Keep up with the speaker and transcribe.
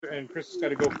and Chris has got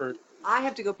to go for. I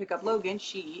have to go pick up Logan.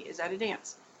 She is at a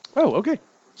dance. Oh, okay.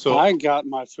 So I got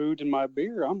my food and my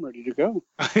beer. I'm ready to go.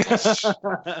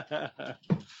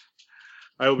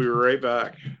 I will be right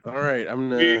back. All right, I'm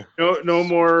gonna. No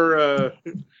more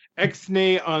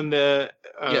X-nay on the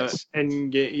yes.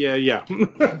 And yeah.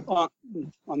 on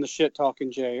the shit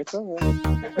talking Jay. It's all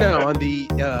right. No, on the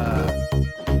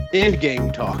end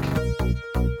game talk.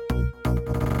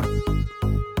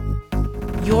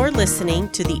 You're listening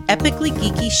to the Epically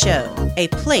Geeky Show, a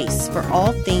place for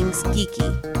all things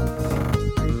geeky.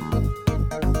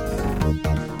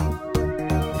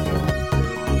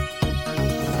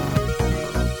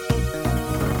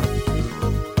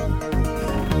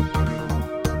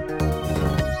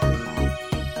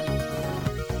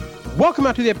 Welcome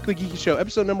out to the Epically Geeky Show,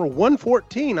 episode number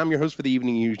 114. I'm your host for the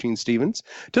evening, Eugene Stevens.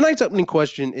 Tonight's opening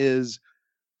question is,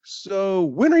 so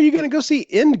when are you going to go see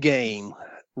Endgame,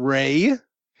 Ray?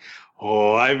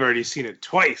 Oh, I've already seen it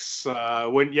twice.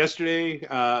 Went yesterday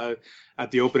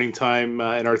at the opening time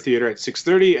in our theater at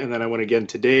 6:30, and then I went again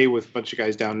today with a bunch of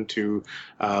guys down to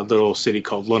a little city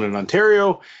called London,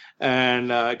 Ontario, and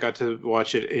got to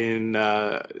watch it in,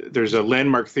 there's a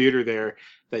Landmark Theater there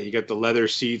that you get the leather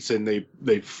seats and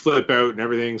they flip out and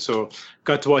everything. So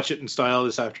got to watch it in style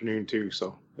this afternoon too.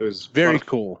 So it was very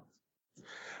cool.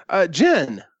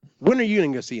 Jen, when are you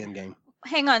going to go see Endgame?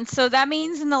 Hang on. So that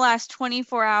means in the last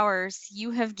 24 hours,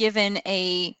 you have given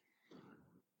a,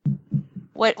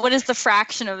 what is the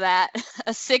fraction of that?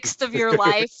 A sixth of your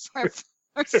life or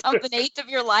something, eighth of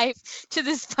your life to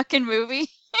this fucking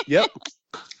movie? Yep.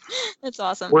 That's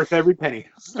awesome. Worth every penny.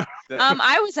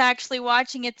 I was actually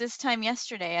watching it this time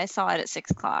yesterday. I saw it at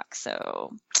 6:00.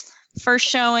 So first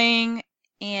showing,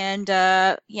 and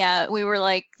yeah, we were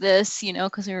like this,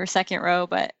 because we were second row,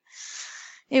 but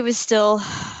it was still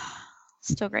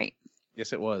great.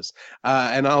 Yes, it was.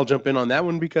 And I'll jump in on that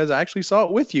one because I actually saw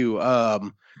it with you.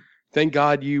 Thank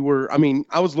God you were. I mean,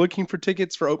 I was looking for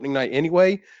tickets for opening night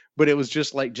anyway, but it was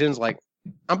just like Jen's like,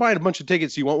 I'm buying a bunch of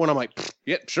tickets. You want one? I'm like,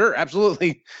 yeah, sure,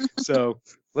 absolutely. So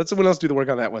let someone else do the work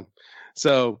on that one.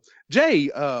 So Jay,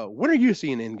 when are you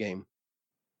seeing Endgame?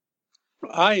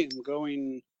 I am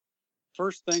going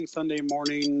first thing Sunday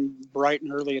morning, bright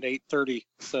and early at 8:30.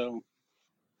 So.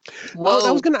 Well,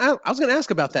 I was gonna ask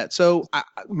about that. So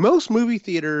most movie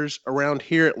theaters around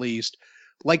here, at least,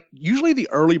 like usually the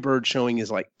early bird showing is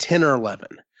like 10 or 11.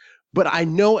 But I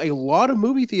know a lot of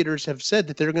movie theaters have said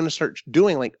that they're going to start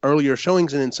doing like earlier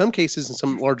showings, and in some cases, in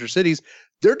some larger cities,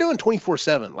 they're doing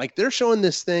 24/7. Like they're showing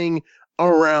this thing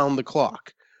around the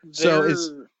clock.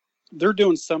 They're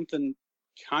doing something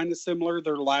kind of similar.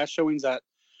 Their last showings at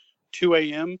 2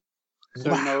 a.m.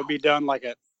 So it'll be done like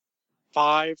at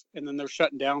 5, and then they're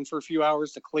shutting down for a few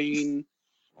hours to clean,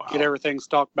 get everything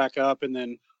stocked back up, and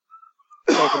then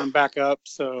open them back up.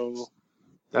 So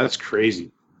that's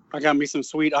crazy. I got me some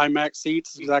sweet IMAX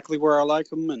seats, exactly where I like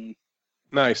them, and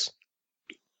nice.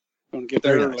 Going to get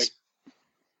there early. Nice.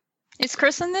 Is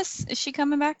Chris in this? Is she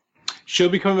coming back? She'll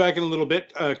be coming back in a little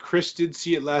bit. Chris did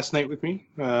see it last night with me.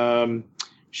 I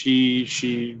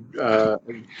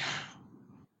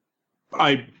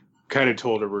kind of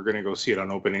told her we're going to go see it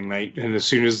on opening night, and as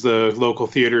soon as the local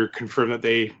theater confirmed that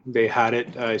they had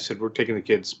it, I said we're taking the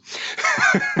kids.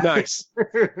 Nice.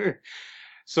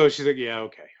 So she's like, yeah,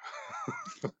 okay.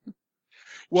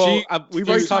 Well, we've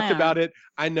already talked about it.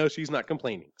 I know she's not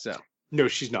complaining, so no,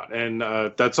 she's not, and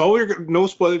that's all. No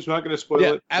spoilers. We're not going to spoil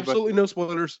it. Absolutely no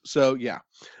spoilers. So yeah.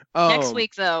 Next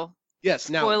week though. Yes.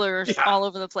 Now spoilers all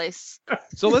over the place.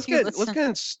 So let's go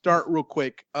and start real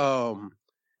quick.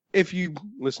 If you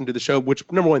listen to the show, which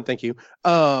number one, thank you.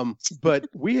 But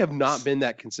we have not been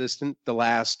that consistent the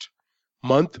last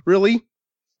month, really.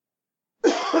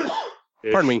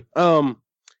 Pardon me.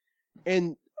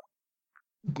 And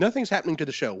nothing's happening to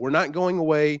the show. We're not going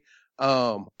away.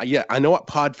 Yeah, I know what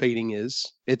pod fading is.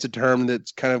 It's a term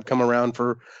that's kind of come around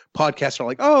for podcasts are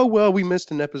like, oh, well, we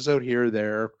missed an episode here or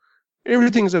there.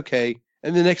 Everything's okay.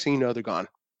 And the next thing you know, they're gone.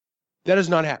 That is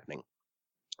not happening.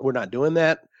 We're not doing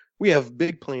that. We have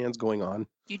big plans going on.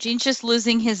 Eugene's just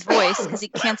losing his voice because he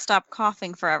can't stop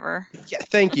coughing forever. Yeah,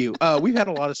 thank you. We've had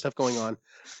a lot of stuff going on.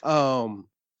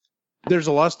 There's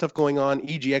a lot of stuff going on.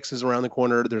 EGX is around the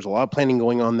corner. There's a lot of planning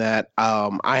going on that.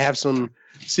 I have some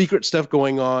secret stuff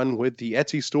going on with the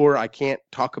Etsy store I can't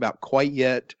talk about quite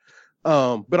yet.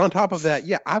 But on top of that,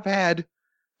 yeah, I've had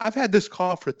this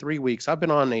cough for 3 weeks. I've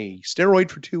been on a steroid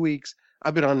for 2 weeks.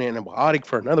 I've been on an antibiotic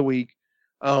for another week.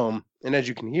 And as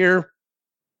you can hear,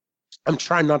 I'm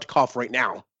trying not to cough right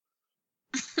now.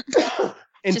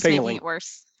 And just failing. Making it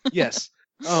worse. Yes.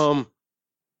 But cough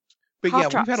yeah,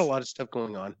 drops. We've had a lot of stuff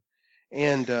going on.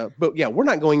 And but yeah, we're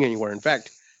not going anywhere. In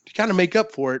fact, to kind of make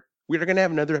up for it, we're going to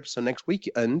have another episode next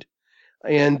weekend.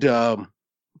 And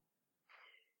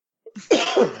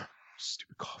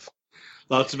stupid cough.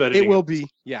 Lots of editing. It will be,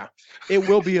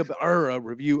 our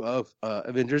review of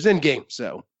Avengers Endgame.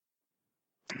 So,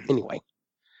 anyway,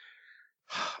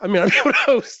 I'm your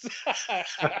host.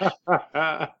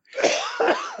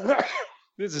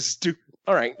 This is stupid.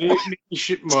 All right. Maybe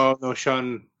well, no,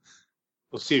 Sean.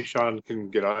 We'll see if Sean can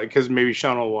get on, because maybe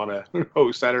Sean will want to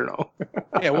host. I don't know.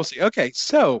 Yeah, we'll see. Okay,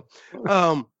 so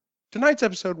tonight's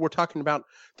episode, we're talking about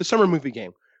the summer movie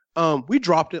game. We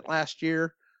dropped it last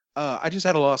year. I just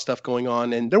had a lot of stuff going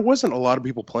on, and there wasn't a lot of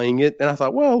people playing it. And I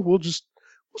thought, well, we'll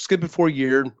skip it for a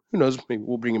year. Who knows? Maybe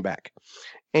we'll bring it back.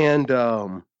 And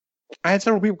I had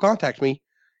several people contact me,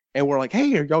 and we're like,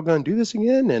 hey, are y'all going to do this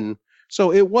again? And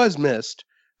so it was missed.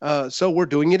 So we're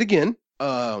doing it again.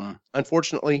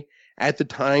 Unfortunately, at the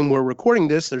time we're recording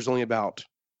this, there's only about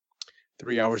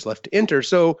 3 hours left to enter.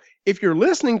 So if you're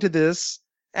listening to this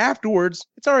afterwards,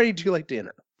 it's already too late to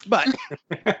enter. But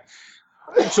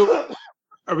so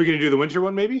are we going to do the winter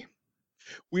one maybe?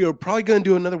 We are probably going to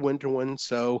do another winter one.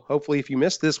 So hopefully if you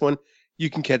missed this one, you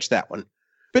can catch that one.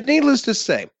 But needless to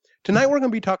say, tonight we're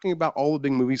going to be talking about all the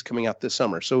big movies coming out this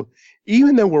summer. So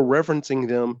even though we're referencing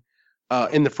them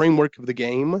in the framework of the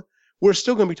game, we're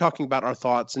still going to be talking about our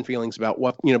thoughts and feelings about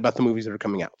about the movies that are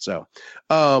coming out. So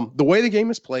the way the game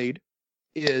is played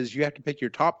is you have to pick your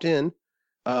top 10,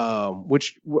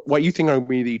 what you think are going to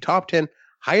be the top 10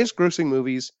 highest grossing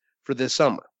movies for this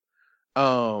summer.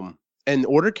 And the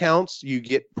order counts. You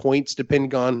get points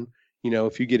depending on,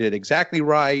 if you get it exactly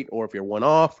right or if you're one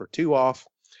off or two off.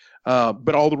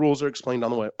 But all the rules are explained on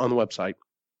the website.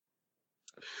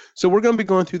 So we're going to be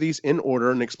going through these in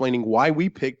order and explaining why we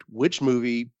picked which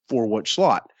movie for which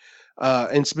slot.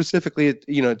 And specifically,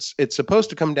 it's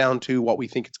supposed to come down to what we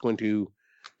think it's going to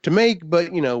make,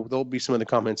 but there'll be some of the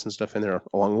comments and stuff in there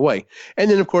along the way.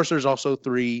 And then of course there's also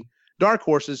 3 dark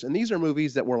horses, and these are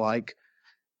movies that were like,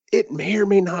 it may or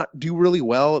may not do really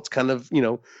well. It's kind of,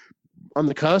 on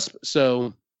the cusp.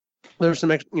 So there's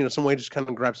some some way to just kind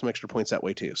of grab some extra points that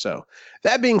way too. So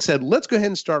that being said, let's go ahead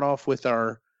and start off with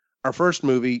our first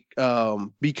movie,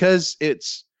 because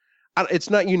it's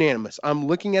not unanimous. I'm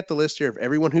looking at the list here of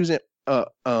everyone who's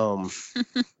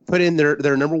put in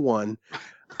their number one.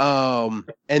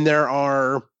 And there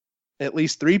are at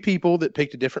least 3 people that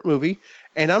picked a different movie,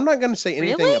 and I'm not going to say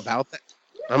anything about that.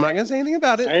 I'm not going to say anything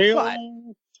about it. But,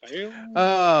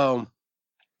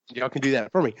 y'all can do that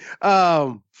for me.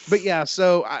 But yeah,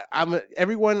 so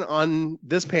everyone on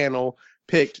this panel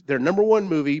picked their number 1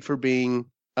 movie for being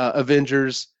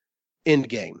Avengers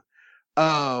Endgame.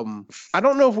 I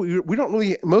don't know if we don't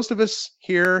really, most of us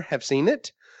here have seen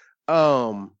it.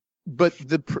 But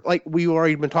like we've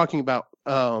already been talking about,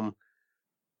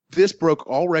 this broke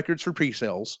all records for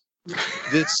pre-sales.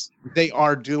 They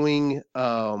are doing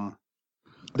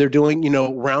they're doing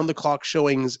round the clock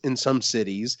showings in some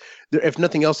cities. If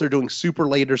nothing else, they're doing super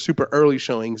late or super early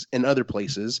showings in other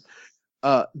places.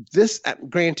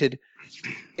 Granted,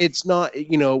 it's not,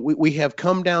 we have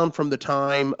come down from the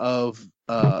time of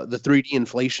the 3D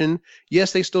inflation.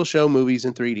 Yes, they still show movies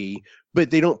in 3D, but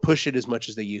they don't push it as much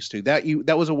as they used to.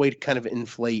 That was a way to kind of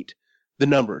inflate the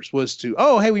numbers, was to,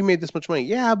 oh, hey, we made this much money.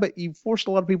 Yeah, but you forced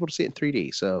a lot of people to see it in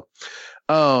 3D. So,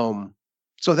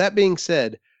 so that being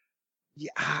said, yeah,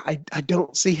 I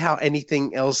don't see how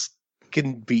anything else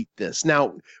can beat this.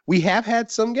 Now, we have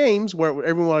had some games where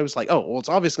everyone was like, oh, well, it's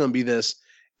obviously going to be this,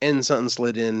 and something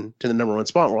slid in to the number 1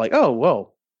 spot. We're like, oh,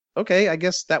 well, okay, I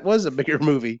guess that was a bigger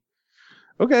movie.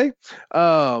 Okay.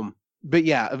 But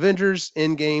yeah, Avengers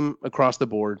Endgame across the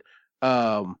board.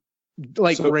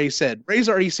 Ray said, Ray's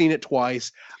already seen it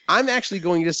twice. I'm actually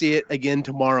going to see it again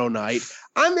tomorrow night.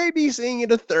 I may be seeing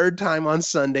it a 3rd time on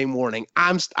Sunday morning.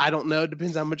 I don't know. It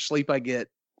depends how much sleep I get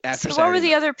after So Saturday what were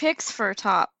the night. other picks for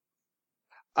top?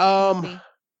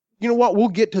 You know what? We'll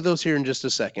get to those here in just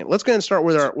a second. Let's go ahead and start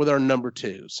with our number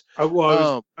 2s. I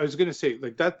was going to say,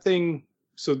 like, that thing.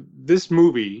 So this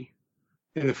movie,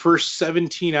 in the first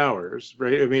 17 hours,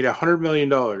 right? It made $100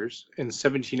 million in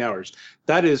 17 hours.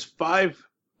 That is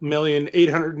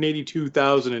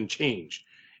 5,882,000 and change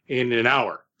in an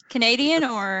hour. Canadian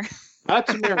or?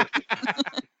 That's American.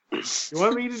 You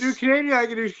want me to do Canadian? I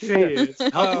can do Canadian. It's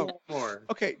a hell more.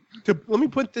 Okay, let me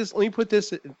put this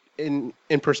in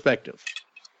perspective.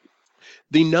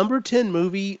 The number 10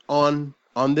 movie on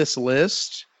this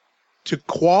list, to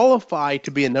qualify to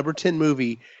be a number 10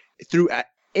 movie through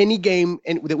any game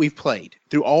that we've played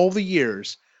through all the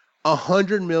years,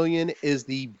 100 million is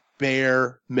the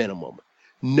bare minimum.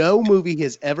 No movie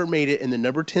has ever made it in the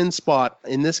number 10 spot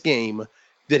in this game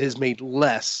that has made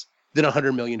less than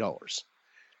 $100 million.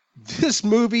 This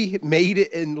movie made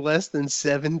it in less than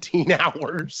 17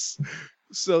 hours.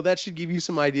 So that should give you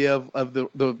some idea of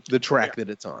the track that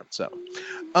it's on. So,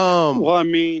 Well, I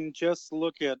mean, just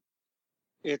look at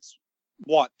it's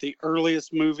the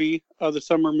earliest movie of the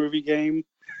summer movie game.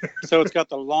 So it's got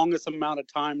the longest amount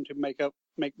of time to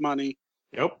make money.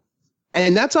 Yep.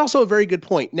 and that's also a very good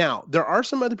point. Now, there are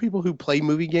some other people who play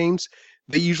movie games.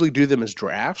 They usually do them as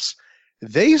drafts.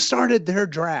 They started their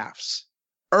drafts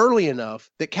early enough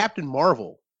that Captain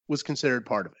Marvel was considered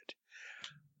part of it.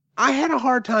 I had a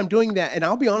hard time doing that, and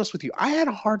I'll be honest with you, I had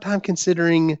a hard time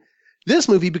considering this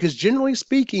movie because generally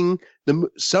speaking, the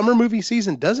summer movie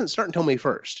season doesn't start until May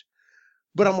 1st.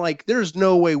 But I'm like, there's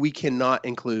no way we cannot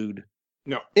include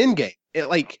Endgame.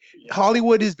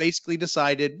 Hollywood has basically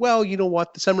decided, well, you know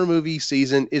what? The summer movie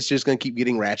season is just going to keep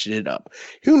getting ratcheted up.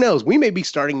 Who knows? We may be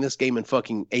starting this game in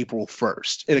fucking April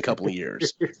 1st in a couple of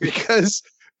years because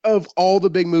of all the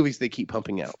big movies they keep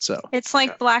pumping out. So it's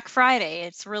like Black Friday.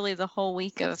 It's really the whole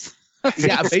week of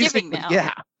yeah, Thanksgiving now.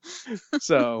 Yeah.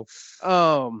 So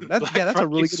that's a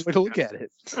really good way to look at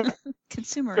it.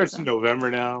 Consumerism. Starts in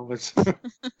November now.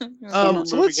 Summer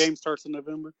so movie game starts in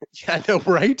November. Yeah, I know,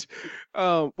 right?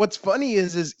 What's funny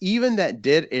is even that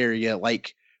dead area,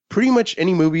 like pretty much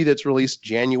any movie that's released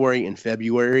January and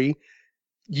February,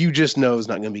 you just know is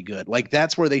not going to be good. Like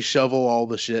that's where they shovel all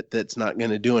the shit that's not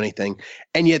going to do anything.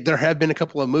 And yet there have been a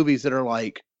couple of movies that are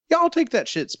like, yeah, I'll take that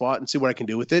shit spot and see what I can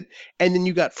do with it. And then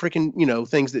you got freaking,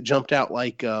 things that jumped out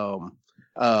like,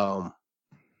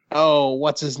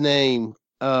 what's his name?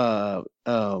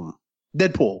 Deadpool.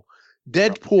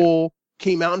 Deadpool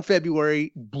came out in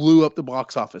February, blew up the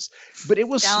box office. But it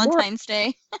was Valentine's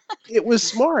Day. It was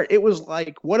smart. It was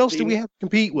like, what else do we have to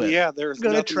compete with? Yeah, there's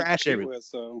going to nothing trash compete everything. with,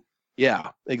 so. Yeah,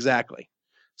 exactly.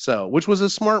 So, which was a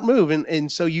smart move.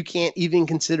 And so you can't even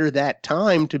consider that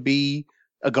time to be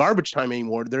a garbage time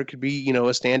anymore. There could be, a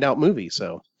standout movie.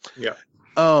 So, yeah.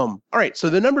 All right. So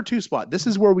the number 2 spot, this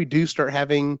is where we do start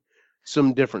having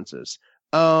some differences.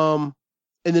 In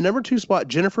the number 2 spot,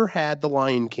 Jennifer had The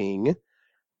Lion King.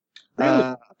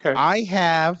 Really? Okay. I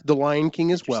have The Lion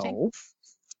King as well.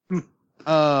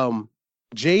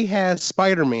 Jay has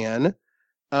Spider-Man.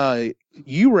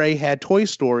 You, Ray, had Toy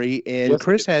Story, and Yes,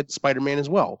 Chris had Spider-Man as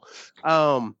well.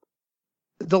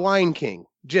 The Lion King.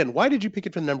 Jen, why did you pick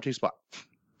it for the number 2 spot?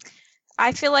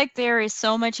 I feel like there is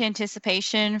so much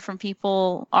anticipation from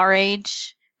people our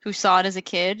age who saw it as a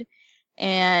kid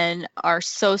and are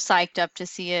so psyched up to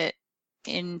see it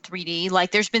in 3D.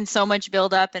 Like there's been so much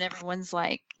build up and everyone's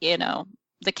like,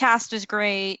 the cast is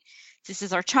great. This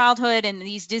is our childhood, and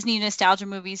these Disney nostalgia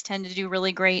movies tend to do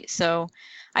really great. So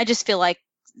I just feel like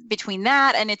between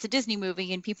that and it's a Disney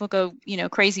movie and people go,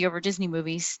 crazy over Disney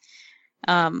movies.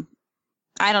 I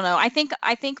don't know. I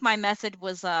think my method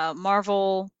was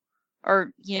Marvel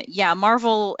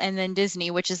Marvel and then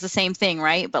Disney, which is the same thing,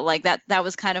 right? But like that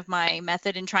was kind of my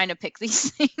method in trying to pick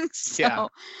these things. So,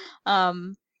 Yeah.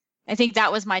 I think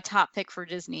that was my top pick for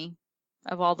Disney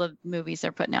of all the movies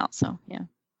they're putting out. So yeah.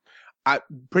 I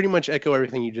pretty much echo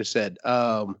everything you just said.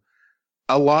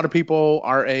 A lot of people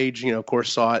our age, of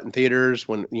course, saw it in theaters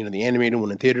when, the animated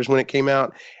one in theaters when it came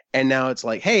out. And now it's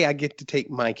like, hey, I get to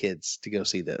take my kids to go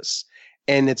see this.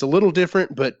 And it's a little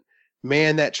different, but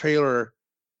man, that trailer,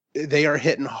 they are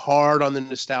hitting hard on the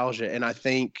nostalgia. And I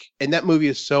think, and that movie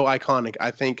is so iconic.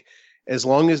 I think as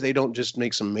long as they don't just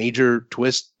make some major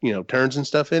twist, turns and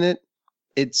stuff in it,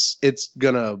 it's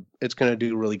gonna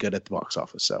do really good at the box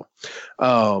office. So,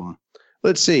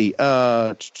 let's see.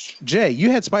 Jay, you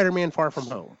had Spider-Man: Far From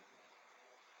Home.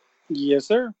 Yes,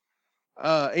 sir.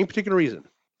 Any particular reason?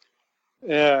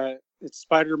 It's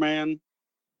Spider-Man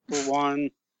for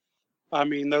one. I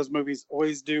mean, those movies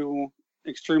always do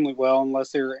extremely well,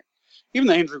 unless even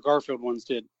the Andrew Garfield ones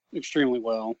did extremely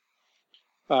well,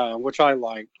 which I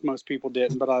liked. Most people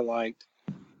didn't, but I liked.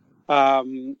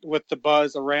 With the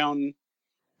buzz around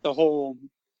the whole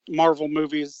Marvel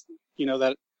movies,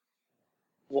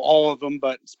 all of them,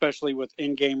 but especially with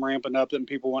Endgame ramping up and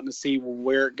people wanting to see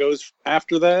where it goes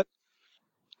after that,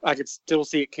 I could still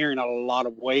see it carrying a lot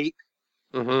of weight.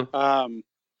 Mm-hmm.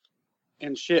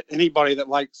 And shit, anybody that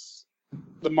likes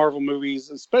the Marvel movies,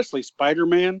 especially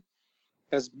Spider-Man,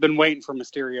 has been waiting for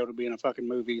Mysterio to be in a fucking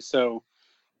movie. So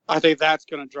I think that's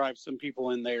going to drive some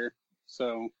people in there.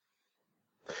 So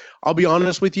I'll be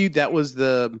honest with you. That was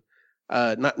the,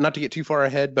 not to get too far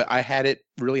ahead, but I had it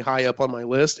really high up on my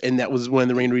list. And that was one of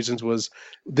the main reasons was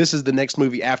this is the next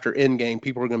movie after Endgame.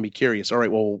 People are going to be curious. All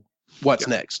right, well, what's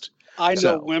next? I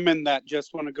know women that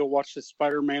just want to go watch the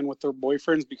Spider-Man with their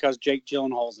boyfriends because Jake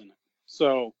Gyllenhaal's in it.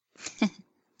 So,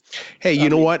 hey, you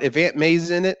know what? If Aunt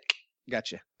May's in it,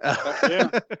 Gotcha.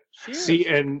 Yeah. She is. See,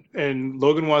 and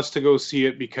Logan wants to go see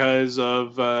it because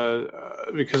of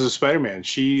Spider-Man.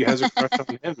 She has a crush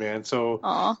on him, man. So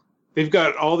Aw. they've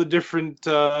got all the different.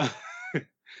 I'm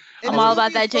all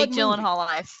about that Jake Gyllenhaal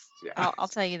life. Yeah. I'll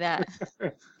tell you that.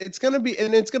 It's gonna be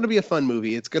a fun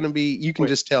movie. It's gonna be. You can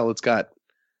just tell it's gonna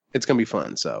be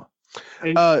fun. So,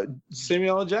 And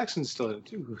Samuel L. Jackson's still in it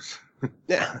too.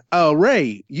 yeah.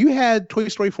 Ray, you had Toy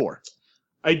Story 4.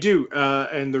 I do,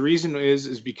 and the reason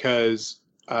is because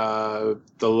the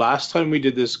last time we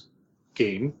did this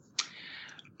game,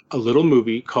 a little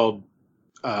movie called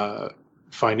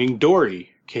Finding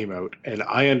Dory came out, and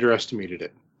I underestimated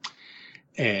it.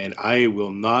 And I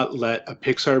will not let a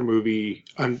Pixar movie.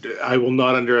 I will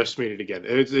not underestimate it again.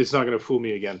 It's not going to fool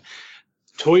me again.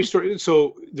 Toy Story.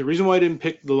 So the reason why I didn't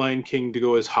pick The Lion King to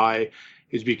go as high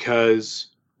is because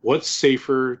what's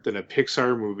safer than a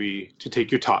Pixar movie to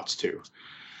take your tots to?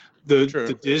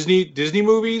 The Disney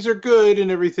movies are good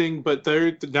and everything, but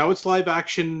now it's live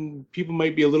action. People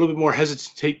might be a little bit more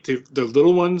hesitant to take the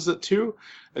little ones too,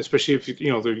 especially if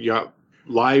you got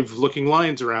live looking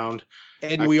lions around.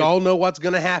 And we all know what's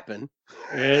going to happen.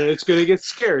 And it's going to get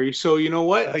scary. So you know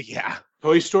what? Yeah.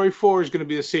 Toy Story 4 is going to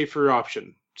be the safer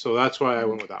option. So that's why I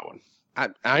went with that one.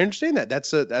 I understand that.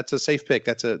 That's a safe pick.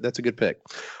 That's a good pick.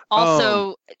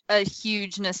 Also, a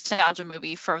huge nostalgia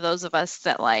movie for those of us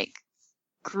that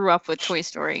grew up with Toy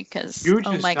Story. Because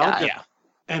oh my god, Yeah.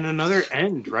 And another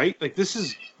end, right? Like this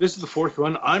is the fourth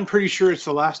one. I'm pretty sure it's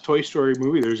the last Toy Story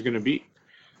movie there's going to be.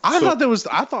 I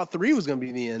thought 3 was going to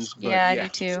be the end. But yeah, I do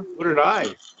too. So did I,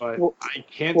 but I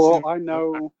can't. Well,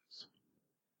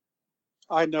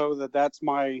 I know that that's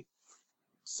my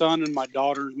son and my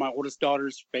oldest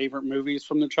daughter's favorite movies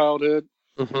from their childhood.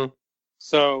 Mm-hmm.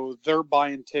 So they're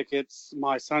buying tickets.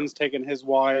 My son's taking his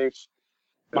wife.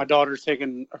 My daughter's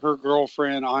taking her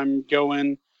girlfriend. I'm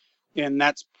going, and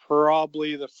that's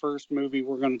probably the first movie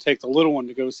we're going to take the little one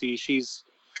to go see. She's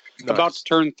about to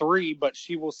turn 3, but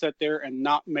she will sit there and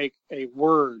not make a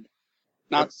word,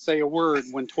 not say a word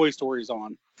when Toy Story's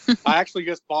on. I actually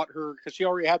just bought her, because she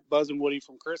already had Buzz and Woody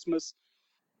from Christmas.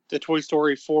 The Toy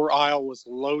Story 4 aisle was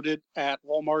loaded at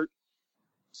Walmart.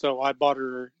 So I bought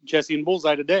her Jessie and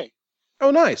Bullseye today.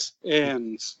 Oh, nice.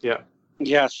 And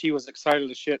yeah, she was excited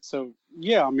as shit. So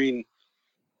yeah, I mean,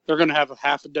 they're going to have a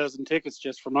half a dozen tickets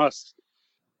just from us.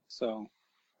 So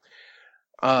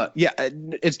yeah,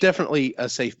 it's definitely a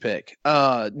safe pick.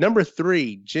 Number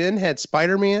 3, Jen had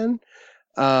Spider-Man.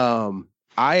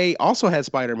 I also had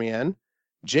Spider-Man.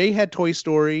 Jay had Toy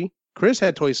Story. Chris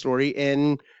had Toy Story,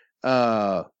 and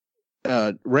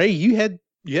Ray, you had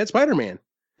Spider-Man.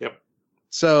 Yep.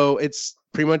 So it's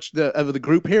pretty much of the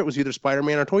group here. It was either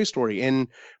Spider-Man or Toy Story, and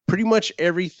pretty much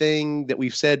everything that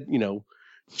we've said,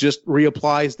 just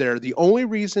reapplies there. The only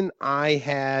reason I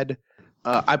had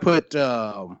I put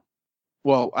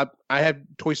well, I had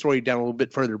Toy Story down a little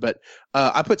bit further, but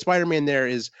I put Spider-Man there.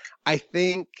 Is I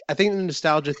think the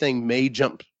nostalgia thing may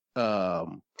jump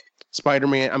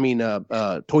Spider-Man. I mean,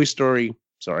 Toy Story.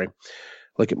 Sorry,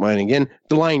 look at mine again.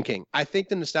 The Lion King. I think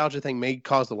the nostalgia thing may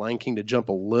cause the Lion King to jump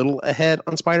a little ahead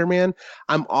on Spider-Man.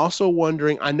 I'm also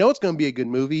wondering. I know it's going to be a good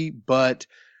movie, but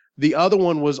the other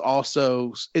one was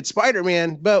also it's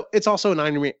Spider-Man, but it's also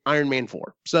an Iron Man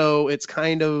 4. So it's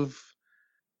kind of,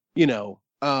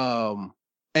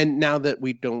 and now that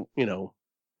we don't,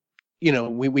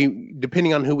 we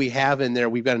depending on who we have in there,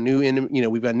 we've got a new enemy.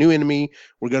 We've got a new enemy.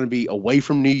 We're going to be away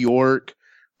from New York.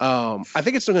 I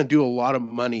think it's still going to do a lot of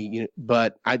money,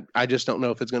 but I just don't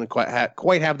know if it's going to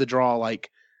quite have the draw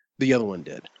like the other one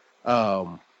did.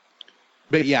 But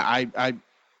yeah,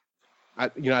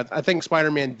 I think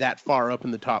Spider-Man that far up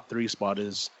in the top 3 spot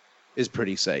is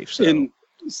pretty safe. So. And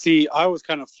see, I was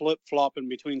kind of flip-flopping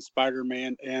between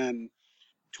Spider-Man and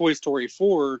Toy Story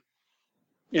 4,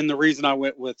 and the reason I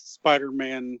went with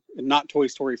Spider-Man and not Toy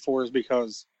Story 4 is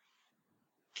because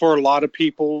for a lot of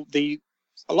people didn't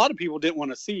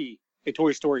want to see a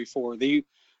Toy Story 4.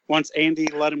 Once Andy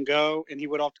let him go and he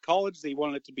went off to college, they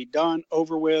wanted it to be done,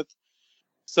 over with.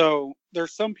 So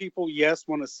there's some people, yes,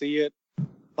 want to see it,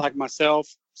 like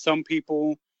myself. Some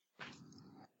people,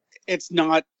 it's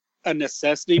not a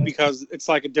necessity because it's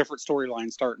like a different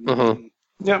storyline starting. Mm-hmm.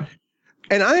 Yeah.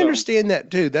 And I understand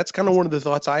that too. That's kind of one of the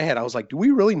thoughts I had. I was like, do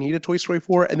we really need a Toy Story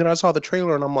 4? And then I saw the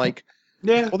trailer and I'm like,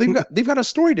 yeah, well, they've got a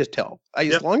story to tell.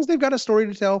 As long as they've got a story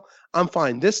to tell, I'm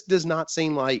fine. This does not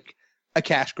seem like a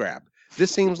cash grab.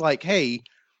 This seems like, hey,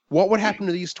 what would happen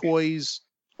to these toys?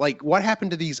 Like, what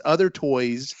happened to these other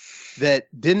toys that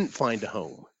didn't find a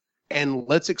home? And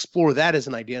let's explore that as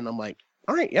an idea. And I'm like,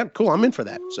 all right, yeah, cool. I'm in for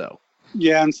that. So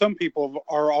yeah, and some people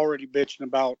are already bitching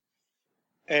about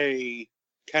a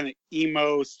kind of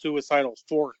emo suicidal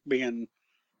fork being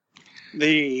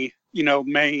the,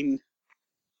 main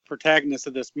protagonist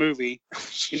of this movie,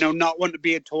 not wanting to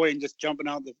be a toy and just jumping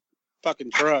out of the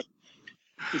fucking truck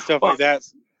and stuff like that.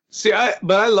 See,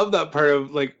 but I love that part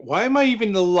of like, why am I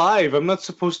even alive? I'm not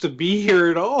supposed to be here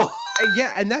at all.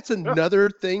 Yeah, and that's another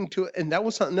thing to it. And that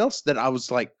was something else that I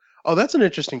was like, oh, that's an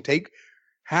interesting take.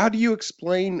 How do you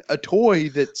explain a toy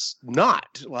that's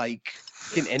not? Like,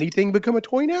 can anything become a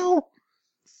toy now?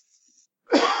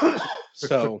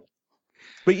 So,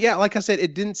 but yeah, like I said,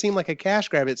 it didn't seem like a cash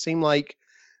grab. It seemed like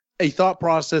a thought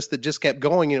process that just kept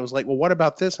going. And it was like, well, what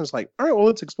about this? And it's like, all right, well,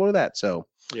 let's explore that. So,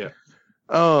 yeah.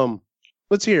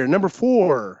 Let's hear number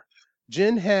 4.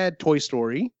 Jen had Toy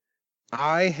Story.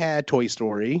 I had Toy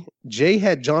Story. Jay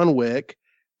had John Wick.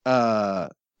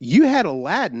 You had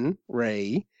Aladdin,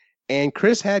 Ray, and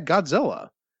Chris had Godzilla.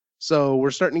 So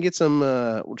we're starting to get some.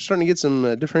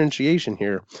 Differentiation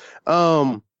here.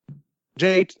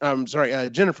 Jay, I'm sorry,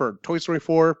 Jennifer. Toy Story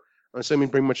 4. I'm assuming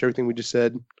pretty much everything we just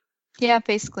said. Yeah,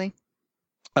 basically.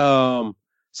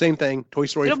 Same thing. Toy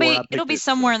Story 4. It'll be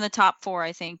somewhere in the top 4,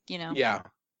 I think. Yeah.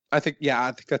 I think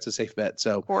that's a safe bet.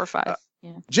 So 4 or 5.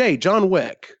 Yeah. Jay, John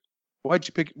Wick. Why'd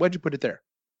you put it there?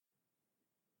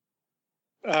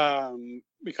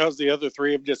 Because the other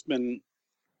 3 have just been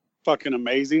fucking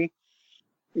amazing.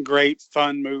 Great,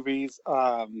 fun movies.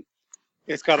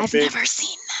 It's got I've never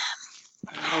seen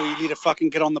them. Oh, you need to fucking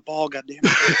get on the ball, goddammit.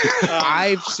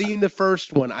 I've seen the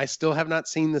first one. I still have not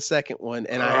seen the second one,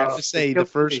 and I have to say the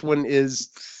first one is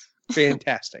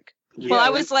fantastic. Well, I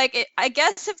was like, I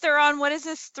guess if they're on, what is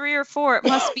this, 3 or 4? It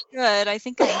must be good. I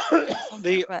think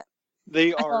they I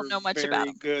are don't know much very about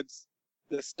them. good.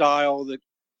 The style, the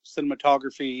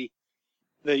cinematography,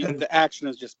 the action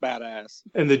is just badass.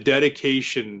 And the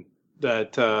dedication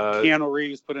that Keanu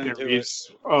Reeves put into it.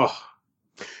 Oh,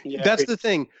 Yeah. That's the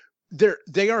thing. They're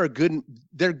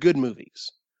good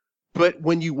movies. But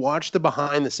when you watch the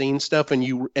behind the scenes stuff and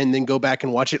then go back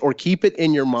and watch it or keep it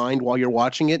in your mind while you're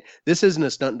watching it, this isn't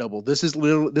a stunt double. This is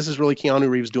really Keanu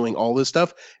Reeves doing all this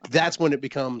stuff. That's when it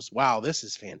becomes, wow, this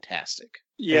is fantastic.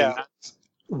 Yeah.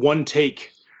 One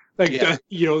take. Like, Yeah.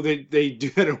 they do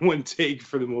that in one take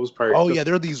for the most part. Oh yeah,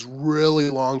 there are these really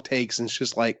long takes, and it's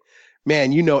just like,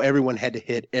 man, everyone had to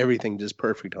hit everything just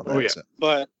perfect on that. Oh, yeah. So.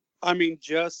 But I mean,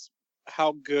 just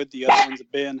how good the other ones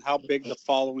have been, how big the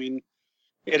following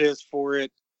it is for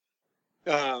it.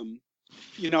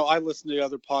 I listen to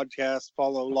other podcasts,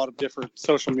 follow a lot of different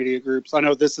social media groups. I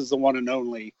know this is the one and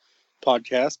only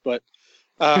podcast, but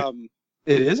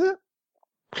It isn't?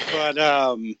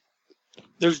 but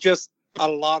there's just a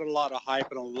lot of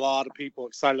hype and a lot of people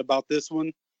excited about this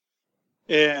one.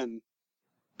 And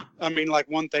I mean, like,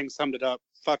 one thing summed it up: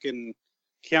 fucking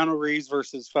Keanu Reeves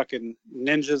versus fucking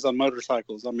ninjas on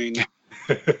motorcycles. I mean,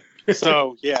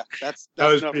 so yeah, that's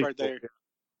enough right there.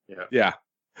 Yeah.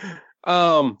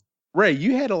 Ray,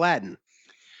 you had Aladdin.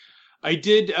 I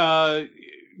did.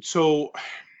 So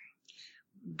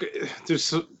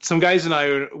there's some guys and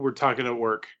I were talking at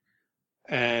work,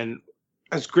 and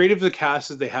as great of the cast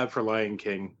as they have for Lion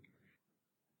King,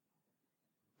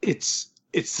 it's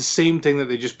the same thing that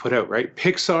they just put out, right?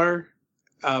 Pixar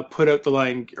put out the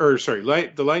Lion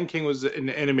King was an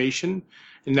animation,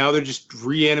 and now they're just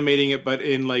reanimating it, but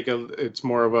in like it's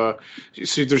more of a,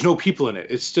 so there's no people in it.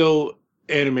 It's still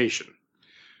animation.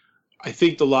 I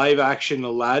think the live action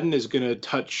Aladdin is going to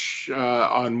touch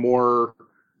on more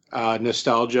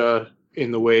nostalgia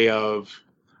in the way of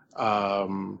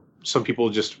some people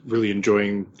just really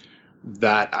enjoying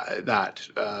that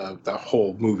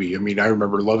whole movie. I mean, I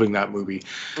remember loving that movie.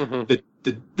 Mm-hmm.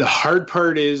 The hard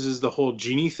part is the whole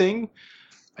genie thing.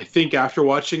 I think after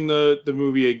watching the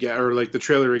movie again, or like the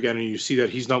trailer again, and you see that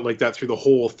he's not like that through the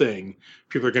whole thing,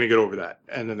 people are going to get over that,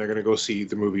 and then they're going to go see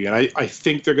the movie. And I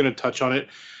think they're going to touch on it.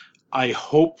 I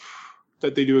hope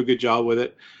that they do a good job with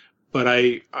it. But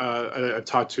I've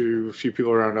talked to a few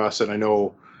people around us, and I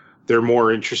know they're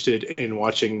more interested in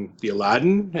watching the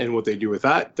Aladdin and what they do with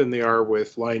that than they are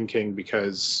with Lion King,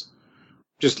 because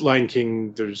just Lion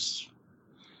King,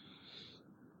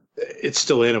 it's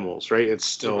still animals, right? It's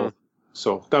still. Mm-hmm.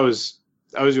 So that was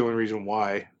the only reason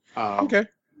why. Okay.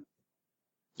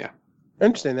 Yeah. I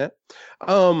understand that.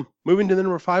 Moving to the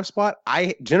number 5 spot,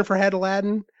 Jennifer had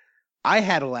Aladdin. I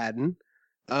had Aladdin.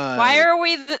 Why are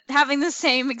we having the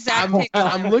same exact picture?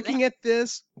 I'm looking at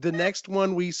this. The next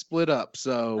one we split up.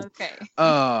 So okay.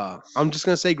 I'm just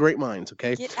gonna say great minds.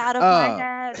 Okay. Get out of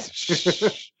my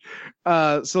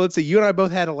head. So let's see. You and I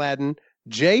both had Aladdin.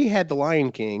 Jay had The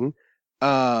Lion King.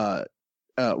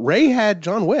 Ray had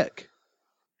John Wick.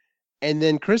 And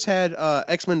then Chris had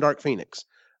X-Men Dark Phoenix.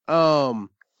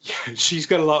 Yeah, she's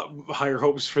got a lot higher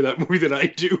hopes for that movie than I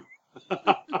do.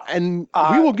 And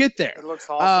we will get there. It looks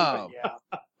awesome,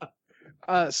 but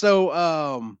yeah.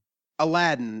 So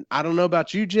Aladdin, I don't know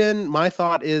about you, Jen. My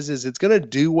thought is it's going to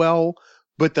do well,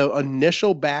 but the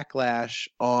initial backlash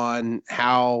on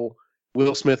how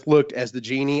Will Smith looked as the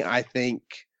genie, I think,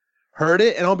 hurt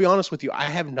it. And I'll be honest with you, I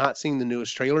have not seen the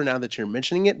newest trailer now that you're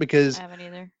mentioning it, because I haven't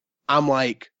either. I'm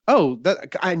like, oh,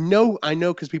 I know,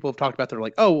 because people have talked about. They're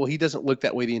like, oh, well, he doesn't look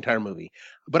that way the entire movie,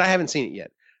 but I haven't seen it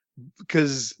yet,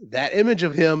 because that image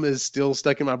of him is still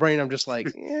stuck in my brain. I'm just like,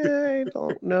 I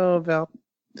don't know about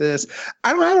this.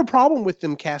 I don't have a problem with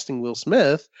them casting Will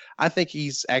Smith. I think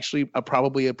he's actually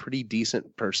probably a pretty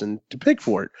decent person to pick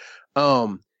for it.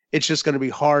 It's just going to be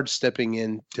hard stepping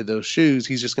into those shoes.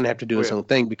 He's just going to have to do his own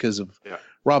thing because of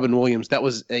Robin Williams. That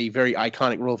was a very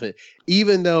iconic role of it,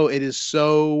 even though it is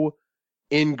so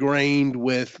ingrained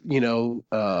with,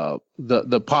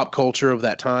 the pop culture of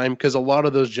that time. Because a lot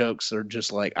of those jokes are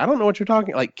just like, I don't know what you're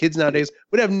talking. Like, kids nowadays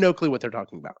would have no clue what they're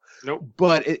talking about. Nope.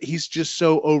 But he's just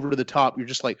so over the top. You're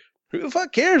just like, who the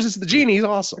fuck cares? It's the genie. He's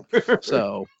awesome.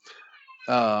 So,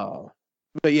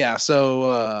 but yeah.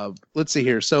 So let's see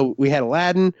here. So we had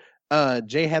Aladdin.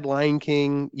 Jay had Lion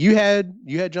King. You had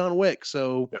John Wick.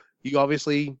 So you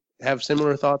obviously have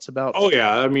similar thoughts about. Oh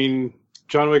yeah, I mean,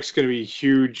 John Wick's going to be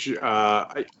huge.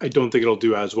 I don't think it'll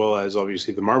do as well as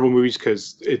obviously the Marvel movies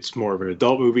because it's more of an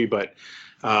adult movie. But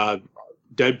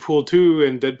Deadpool 2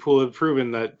 and Deadpool have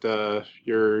proven that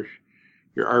your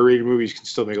R-rated movies can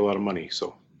still make a lot of money.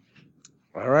 So,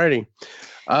 alrighty.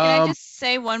 Can I just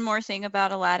say one more thing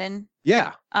about Aladdin?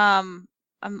 Yeah. I'm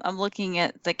looking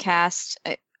at the cast.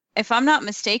 If I'm not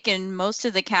mistaken, most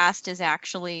of the cast is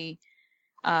actually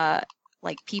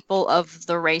like people of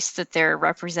the race that they're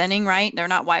representing, right? They're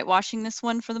not whitewashing this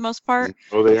one for the most part.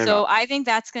 Oh, they are So not. I think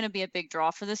that's going to be a big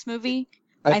draw for this movie.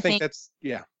 I think that's,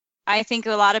 yeah. I think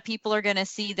a lot of people are going to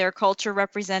see their culture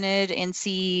represented and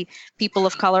see people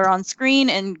of color on screen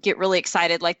and get really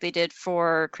excited like they did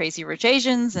for Crazy Rich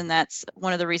Asians. And that's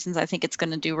one of the reasons I think it's going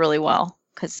to do really well.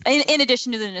 Because in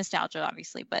addition to the nostalgia,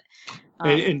 obviously, but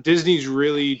and Disney's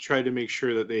really tried to make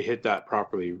sure that they hit that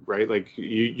properly, right? Like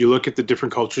you look at the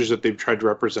different cultures that they've tried to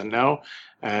represent now,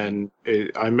 and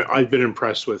I've been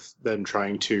impressed with them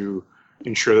trying to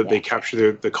ensure that they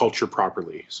capture the culture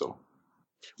properly. So,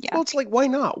 yeah, well, it's like, why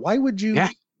not? Why would you?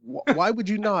 Yeah. Why would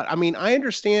you not? I mean, I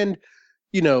understand,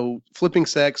 flipping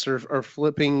sex or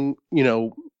flipping,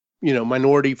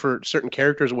 minority for certain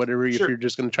characters or whatever, if you're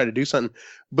just going to try to do something.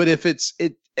 But if it's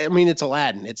it's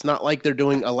Aladdin. It's not like they're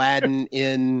doing Aladdin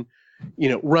in,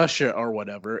 Russia or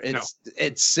whatever.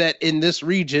 It's set in this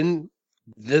region.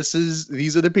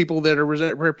 These are the people that are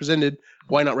represented.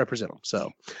 Why not represent them? So,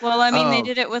 well, I mean, they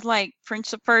did it with like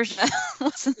Prince of Persia.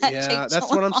 Wasn't that Jake that's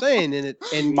what I'm saying. And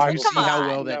you see how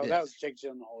well that did. That was Jake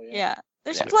Gyllenhaal. Yeah.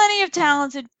 There's plenty of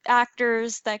talented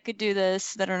actors that could do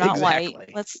this that are not Exactly.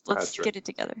 white. Let's That's get it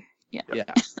together. Yeah.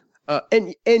 Yeah.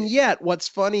 And yet what's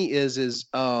funny is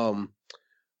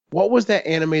what was that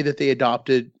anime that they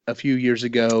adopted a few years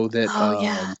ago that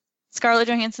Scarlett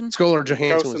Johansson. Scarlett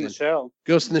Johansson Ghost was in the Shell.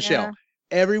 Ghost in the Yeah. Shell.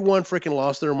 Everyone freaking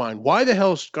lost their mind. Why the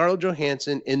hell is Scarlett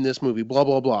Johansson in this movie? Blah,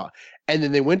 blah, blah. And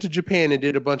then they went to Japan and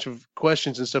did a bunch of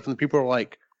questions and stuff, and the people are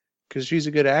like, because she's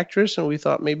a good actress, and we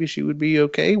thought maybe she would be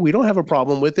okay. We don't have a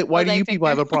problem with it. Why do you people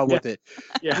have a problem with it?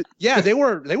 Yeah. They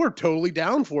were totally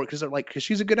down for it because they're like, because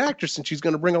she's a good actress and she's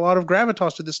going to bring a lot of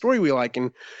gravitas to the story we like, and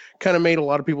kind of made a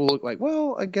lot of people look like,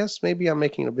 well, I guess maybe I'm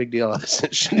making a big deal out of this.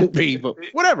 It shouldn't be, but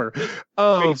whatever.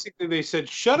 Basically, they said,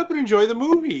 "Shut up and enjoy the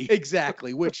movie."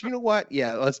 Exactly. Which, you know what?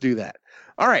 Yeah, let's do that.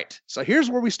 All right. So here's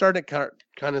where we start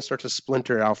to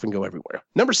splinter off and go everywhere.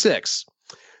 Number 6.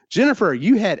 Jennifer,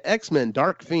 you had X-Men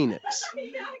Dark Phoenix.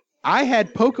 I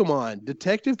had Pokemon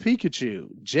Detective Pikachu.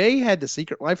 Jay had The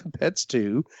Secret Life of Pets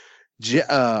 2.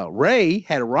 Ray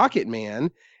had Rocket Man.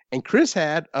 And Chris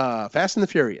had Fast and the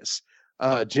Furious.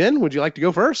 Jen, would you like to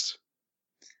go first?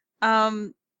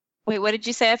 Wait, what did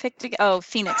you say I picked?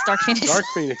 Phoenix, Dark Phoenix. Dark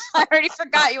Phoenix. I already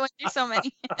forgot you went through so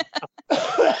many.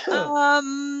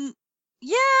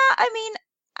 Yeah, I mean,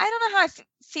 I don't know how I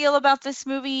feel about this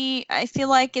movie. I feel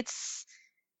like it's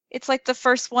like the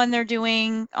first one they're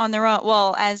doing on their own.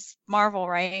 Well, as Marvel,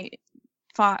 right?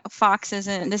 Fox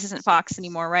isn't Fox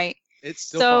anymore, right? It's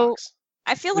still So- Fox.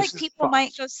 I feel This like is people Fox.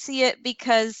 might go see it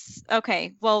because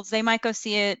they might go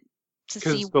see it to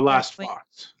Because see it's the last what-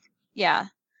 Fox. Yeah.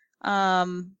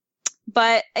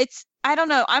 But I don't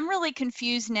know. I'm really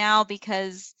confused now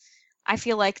because I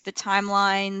feel like the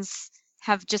timelines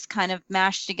have just kind of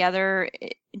mashed together.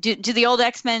 Do the old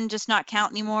X-Men just not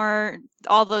count anymore?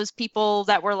 All those people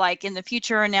that were like in the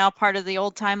future are now part of the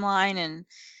old timeline, and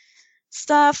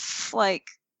stuff. Like,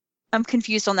 I'm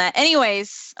confused on that.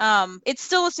 Anyways, it's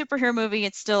still a superhero movie.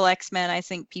 It's still X-Men. I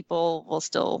think people will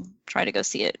still try to go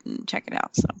see it and check it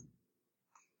out. So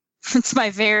it's my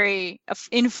very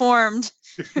informed,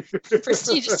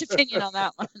 prestigious opinion on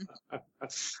that one.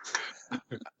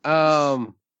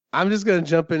 I'm just gonna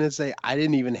jump in and say I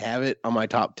didn't even have it on my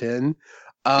top 10.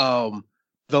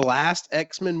 The last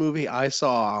X-Men movie I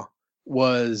saw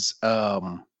was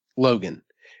Logan.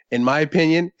 In my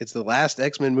opinion, it's the last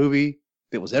X-Men movie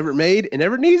that was ever made and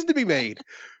ever needs to be made,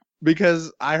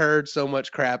 because I heard so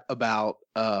much crap about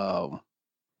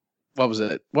what was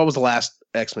it? What was the last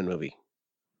X-Men movie?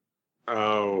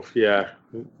 Oh yeah,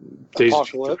 Days of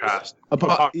Future Past.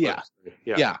 Yeah.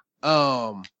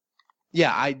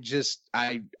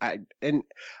 And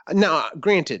now,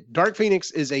 granted, Dark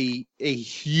Phoenix is a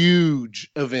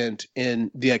huge event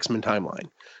in the X-Men timeline,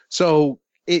 so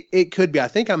it could be. I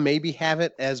think I maybe have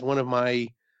it as one of my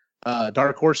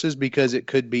dark horses, because it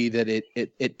could be that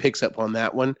it picks up on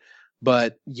that one.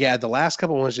 But yeah, the last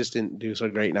couple ones just didn't do so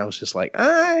great, and I was just like,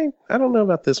 I don't know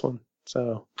about this one.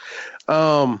 So,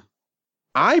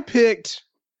 I picked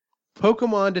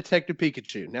Pokemon Detective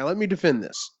Pikachu. Now let me defend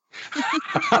this.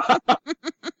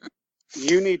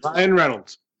 You need Ryan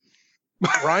Reynolds.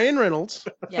 Ryan Reynolds.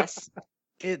 Yes.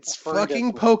 It's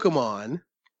fucking Pokemon,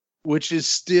 which is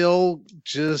still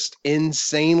just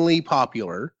insanely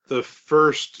popular. The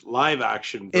first live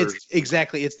action version.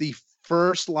 It's the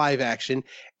first live action.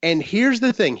 And here's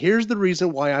the thing. Here's the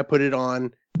reason why I put it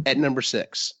on at number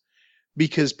 6.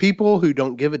 Because people who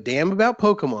don't give a damn about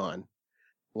Pokemon,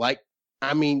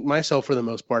 myself for the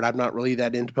most part, I'm not really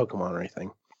that into Pokemon or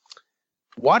anything,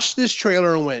 watched this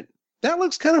trailer and went, that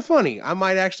looks kind of funny. I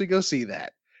might actually go see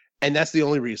that. And that's the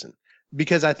only reason.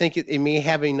 Because I think it may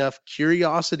have enough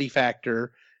curiosity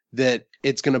factor that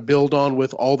it's going to build on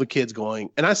with all the kids going.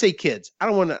 And I say kids. I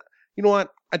don't want to, you know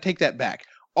what? I take that back.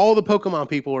 All the Pokemon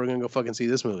people are going to go fucking see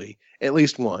this movie at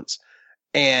least once.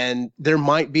 And there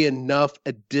might be enough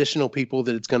additional people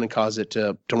that it's going to cause it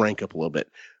to rank up a little bit.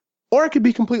 Or it could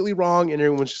be completely wrong and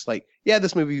everyone's just like, yeah,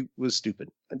 this movie was stupid.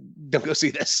 Don't go see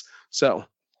this. So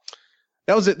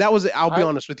that was it. I'll be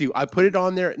honest with you. I put it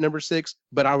on there at number 6,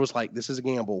 but I was like, this is a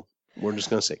gamble. We're just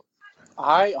going to see.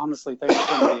 I honestly think it's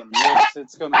going to be a mix.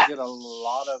 It's going to get a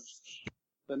lot of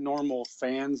the normal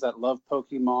fans that love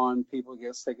Pokemon. People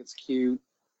think it's cute.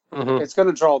 Mm-hmm. It's going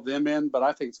to draw them in, but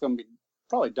I think it's going to be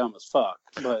probably dumb as fuck.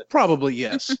 But probably,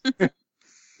 yes.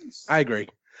 I agree.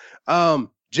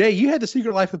 Jay, you had The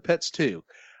Secret Life of Pets too.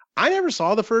 I never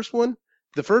saw the first one.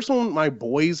 The first one, my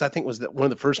boys, I think, was one of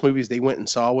the first movies they went and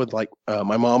saw with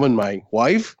my mom and my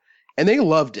wife, and they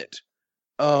loved it.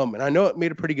 And I know it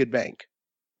made a pretty good bank.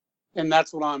 And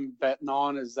that's what I'm betting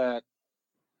on, is that,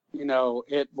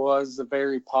 it was a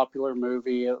very popular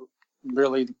movie. It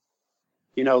really,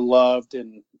 loved,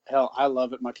 and hell, I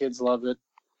love it. My kids love it.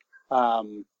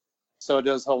 So it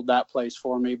does hold that place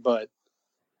for me. But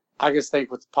I just think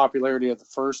with the popularity of the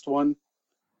first one,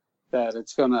 that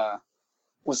it's going to,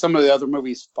 with some of the other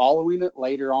movies following it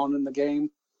later on in the game,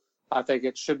 I think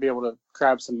it should be able to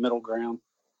grab some middle ground.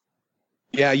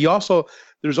 Yeah,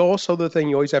 there's also the thing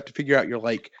you always have to figure out. You're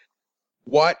like,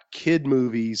 what kid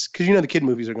movies, because the kid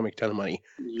movies are going to make a ton of money,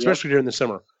 especially during the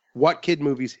summer. What kid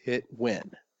movies hit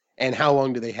when? And how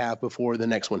long do they have before the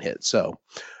next one hits? So,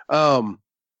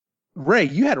 Ray,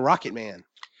 you had Rocket Man.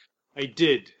 I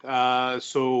did.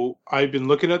 So I've been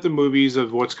looking at the movies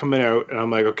of what's coming out, and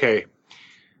I'm like, okay,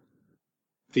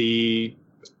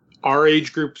 our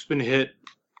age group's been hit.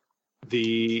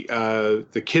 The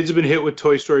kids have been hit with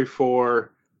Toy Story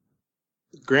 4.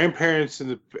 Grandparents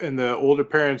and the older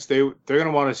parents, they're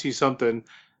gonna want to see something,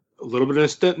 a little bit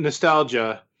of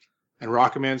nostalgia, and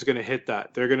Rocket Man's gonna hit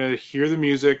that. They're gonna hear the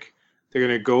music, they're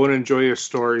gonna go and enjoy a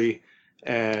story,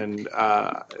 and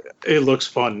it looks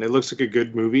fun. It looks like a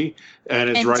good movie, and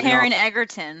it's right. Taron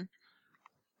Egerton,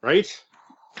 right?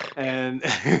 And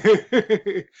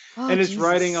and it's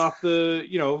riding off the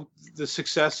the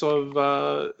success of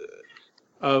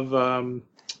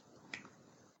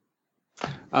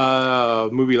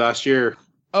movie last year.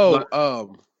 Oh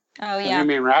yeah,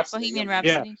 Bohemian Rhapsody. Bohemian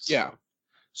Rhapsody. Yeah.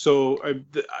 So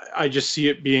I just see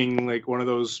it being like one of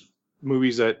those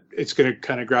movies that it's going to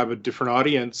kind of grab a different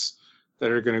audience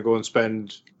that are going to go and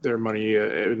spend their money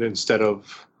instead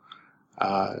of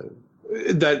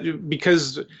that,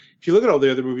 because if you look at all the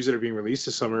other movies that are being released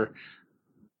this summer,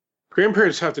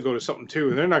 grandparents have to go to something too,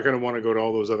 and they're not going to want to go to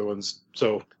all those other ones.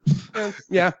 So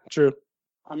yeah, true.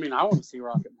 I mean, I want to see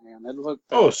Rocket Man. It looked.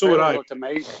 So would I. It looked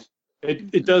amazing.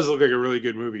 It does look like a really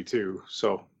good movie too.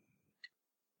 So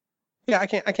yeah, I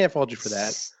can't fault you for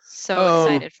that. So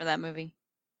excited for that movie.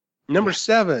 Number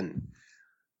 7,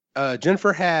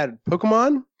 Jennifer had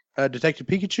Pokemon, Detective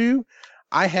Pikachu.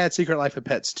 I had Secret Life of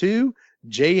Pets 2.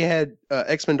 Jay had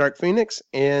X-Men Dark Phoenix,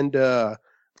 and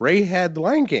Ray had The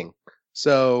Lion King.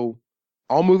 So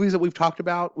all movies that we've talked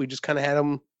about, we just kind of had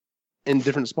them in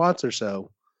different spots or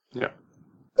so. Yeah.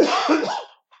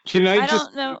 Can I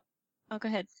just don't know. Oh, go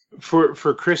ahead. for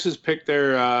Chris's pick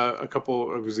there? A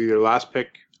couple. It was either last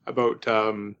pick about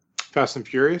Fast and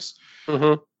Furious.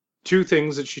 Mm-hmm. Two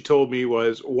things that she told me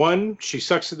was, one, she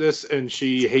sucks at this and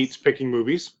she hates picking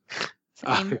movies.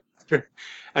 Same.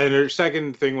 And her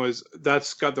second thing was,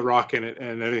 that's got The Rock in it,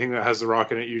 and anything that has The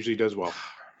Rock in it usually does well.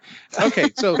 Okay,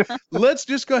 so let's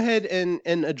just go ahead and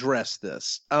address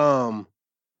this. I'm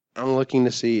looking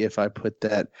to see if I put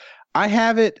that. I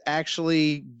have it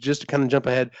actually, just to kind of jump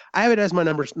ahead, I have it as my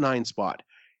number 9 spot.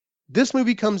 This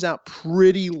movie comes out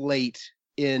pretty late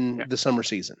in the summer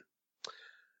season.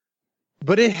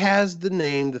 But it has the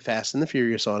name The Fast and the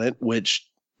Furious on it, which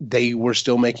they were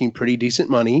still making pretty decent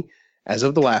money as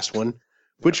of the last one.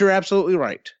 But you're absolutely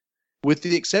right. With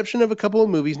the exception of a couple of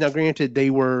movies, now granted,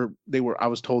 they were I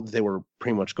was told that they were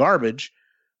pretty much garbage.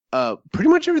 Pretty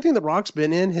much everything that Rock's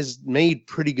been in has made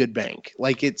pretty good bank.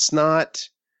 Like, it's not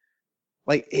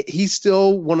like he's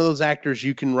still one of those actors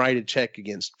you can write a check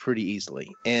against pretty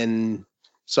easily. And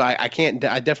so I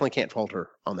definitely can't fault her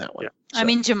on that one. Yeah. I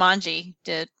mean, Jumanji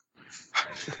did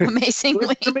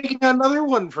amazingly. They're making another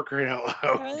one, for crying out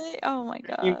loud. Really? Oh my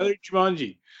god. Another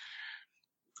Jumanji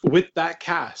with that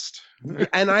cast.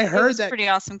 And I It heard was that pretty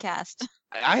awesome cast.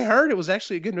 I heard it was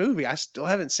actually a good movie. I still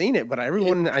haven't seen it, but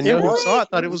everyone I know It who was. saw it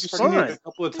thought it was We've seen it fun. a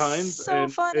couple of It's times, so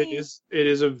and funny. it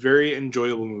is a very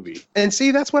enjoyable movie. And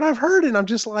see, that's what I've heard, and I'm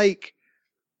just like,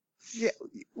 yeah,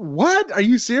 what? Are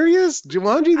you serious?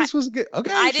 Jumanji, this was good.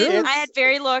 Okay, I sure. didn't. I had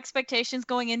very low expectations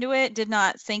going into it. Did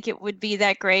not think it would be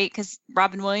that great because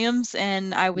Robin Williams,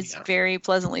 and I was very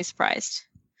pleasantly surprised.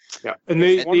 Yeah, and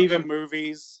they One of even the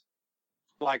movies,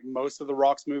 like most of the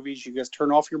Rock's movies, you just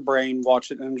turn off your brain,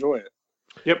 watch it, and enjoy it.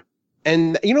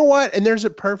 And you know what? And there's a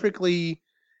perfectly,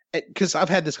 because I've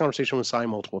had this conversation with Cy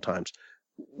multiple times.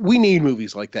 We need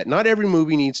movies like that. Not every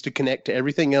movie needs to connect to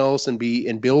everything else and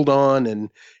build on and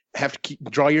have to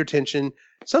draw your attention.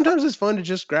 Sometimes it's fun to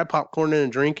just grab popcorn and a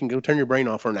drink and go turn your brain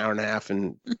off for an hour and a half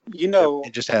and You know,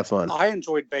 just have fun. I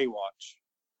enjoyed Baywatch.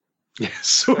 yeah,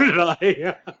 so did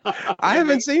I. I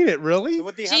haven't seen it really.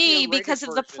 But they have the Gee, unrated because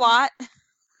of the version. plot.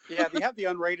 Yeah, they have the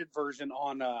unrated version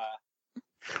on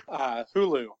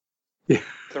Hulu. Yeah.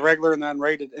 The regular and the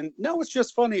unrated. And no, it's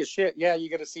just funny as shit. Yeah, you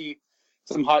get to see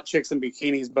some hot chicks in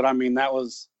bikinis, but I mean, that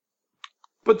was.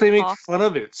 But they make Awesome. fun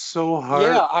of it so hard.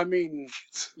 Yeah, I mean,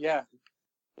 yeah.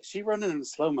 Is she running in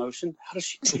slow motion? How does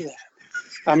she do that?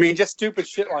 I mean, just stupid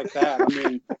shit like that. I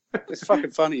mean, it's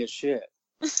fucking funny as shit.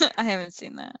 I haven't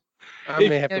seen that. I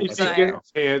may have to If watch If you that get now.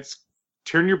 a chance,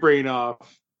 turn your brain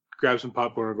off, grab some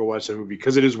popcorn, and go watch that movie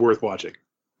because it is worth watching.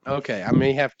 Okay, I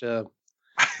may have to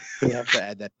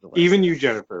add that to the list. Even you,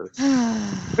 Jennifer.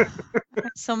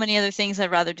 So many other things I'd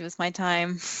rather do with my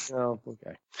time. Oh,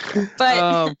 okay.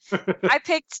 But I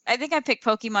think I picked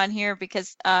Pokemon here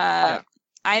because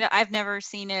I've never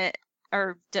seen it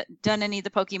or done any of the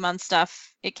Pokemon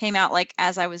stuff. It came out like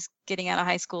as I was getting out of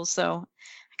high school, so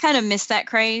I kind of missed that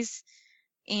craze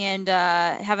and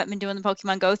haven't been doing the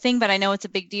Pokemon Go thing, but I know it's a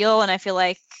big deal and I feel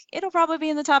like it'll probably be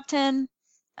in the top 10.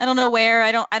 I don't know where.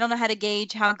 I don't know how to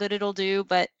gauge how good it'll do,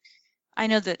 but I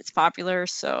know that it's popular,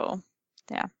 so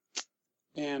yeah.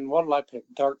 And what did I pick?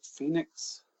 Dark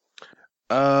Phoenix?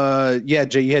 Yeah,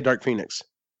 Jay, you had Dark Phoenix.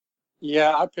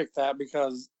 Yeah, I picked that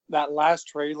because that last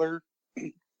trailer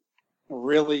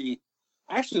really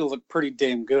actually looked pretty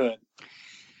damn good.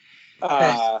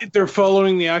 They're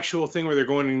following the actual thing where they're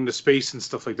going into space and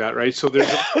stuff like that, right? So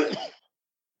there's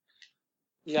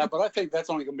Yeah, but I think that's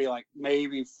only going to be like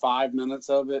maybe 5 minutes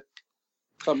of it,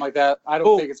 something like that. I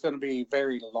don't think it's going to be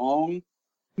very long.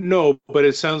 no, but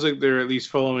it sounds like they're at least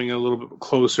following a little bit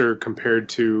closer compared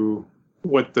to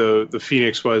what the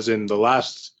Phoenix was in the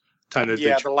last time that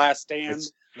Yeah, they. The Last Stand.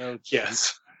 It's- No,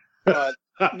 Yes. But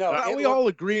no, it we all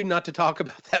agreed not to talk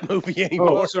about that movie anymore.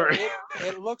 Oh, sorry.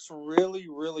 it looks really,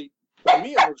 really. To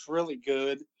me, it looks really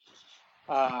good.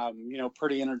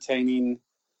 Pretty entertaining.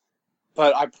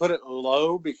 But I put it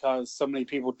low because so many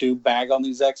people do bag on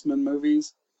these X-Men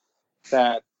movies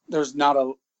that there's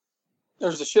a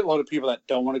shitload of people that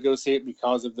don't want to go see it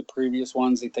because of the previous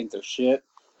ones. They think they're shit,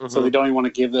 so they don't even want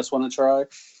to give this one a try.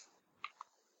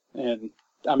 And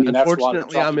I mean, that's why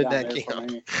Unfortunately, I'm in that camp.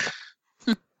 camp.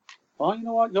 Well, you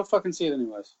know what? You'll fucking see it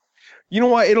anyways. You know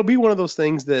what? It'll be one of those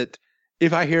things that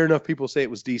if I hear enough people say it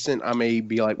was decent, I may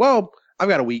be like, well, I've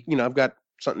got a week, I've got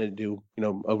something to do,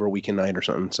 over a weekend night or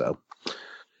something. So,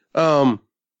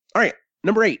 All right,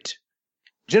 number 8.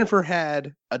 Jennifer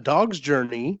had A Dog's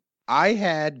Journey. I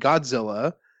had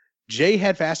Godzilla. Jay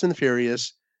had Fast and the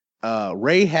Furious.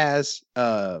 Ray has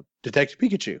Detective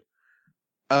Pikachu.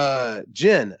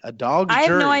 Jen, A Dog's I have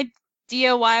Journey. no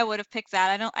idea why I would have picked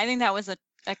that. I think that was a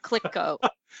Clicko.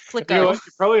 You know what?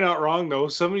 You're probably not wrong though.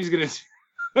 Somebody's gonna.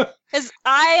 Because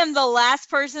I am the last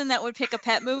person that would pick a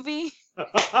pet movie.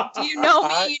 Do you know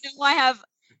me? You know I have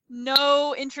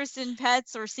no interest in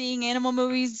pets or seeing animal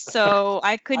movies, so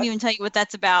I couldn't even tell you what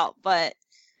that's about. But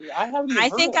Yeah, I haven't. Even I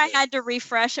heard think of I it. had to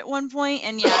refresh at one point,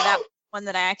 and yeah, that was one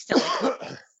that I accidentally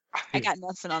clicked. I got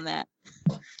nothing on that.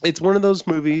 It's one of those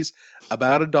movies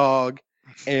about a dog,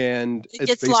 and It it's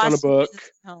gets based on a lost book. in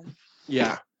its home.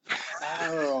 Yeah.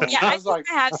 Oh, Yeah, I I was think like,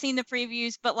 I have seen the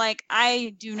previews, but like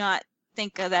I do not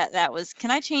think of that. That was.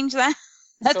 Can I change that?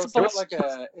 That's so it's not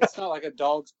bullshit. like a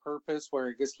dog's purpose where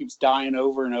it just keeps dying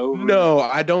over and over. No,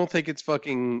 I don't think it's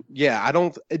fucking. Yeah, I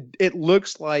don't. It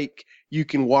looks like you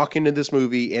can walk into this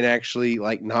movie and actually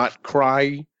like not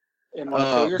cry. And wanna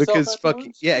kill yourself Because fucking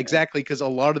afterwards? yeah, exactly. Because a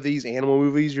lot of these animal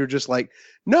movies, you're just like,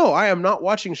 no, I am not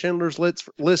watching Schindler's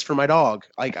List for my dog.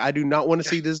 Like, I do not want to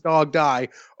see this dog die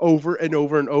over and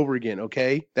over and over again.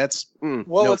 Okay, that's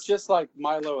Well, no. it's just like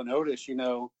Milo and Otis. You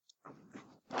know,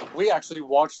 we actually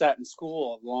watched that in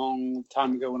school a long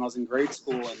time ago when I was in grade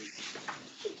school, and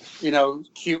you know,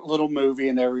 cute little movie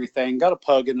and everything. Got a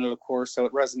pug in it, of course, so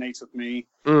it resonates with me.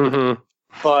 Mm-hmm.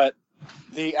 But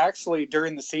actually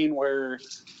during the scene where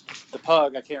the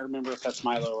pug, I can't remember if that's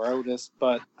Milo or Otis,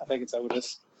 but I think it's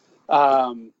Otis.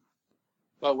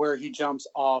 But where he jumps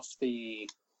off the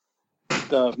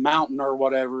mountain or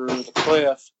whatever, the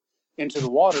cliff, into the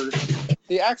water,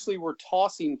 they actually were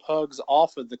tossing pugs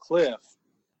off of the cliff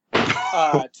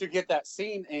to get that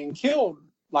scene and killed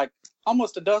like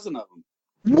almost a dozen of them.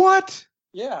 What?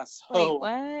 Yeah. So Wait,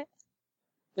 what?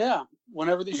 yeah,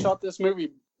 whenever they shot this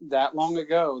movie that long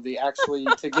ago, they actually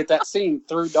to get that scene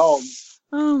threw dogs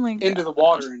Oh my god. into the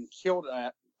water and killed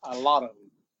a lot of them.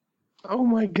 Oh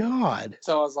my god!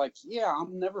 So I was like, yeah,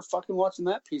 I'm never fucking watching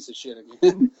that piece of shit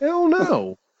again. Hell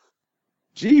no!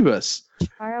 Jeebus.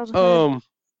 Childhood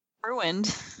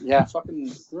ruined. Yeah,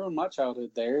 fucking ruined my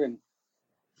childhood there, and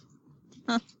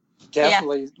Huh.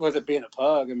 definitely with it being a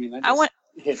pug. I mean, that I just want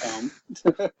hit home.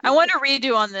 I want a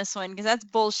redo on this one because that's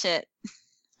bullshit.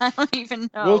 I don't even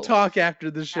know. We'll talk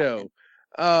after the show.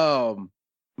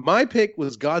 My pick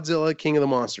was Godzilla, King of the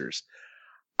Monsters.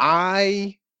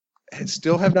 I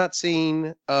still have not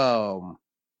seen the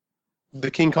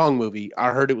King Kong movie.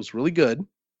 I heard it was really good.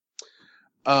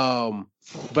 But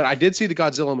I did see the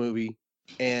Godzilla movie,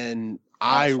 and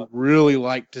I really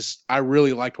liked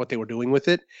what they were doing with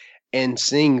it. And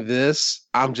seeing this,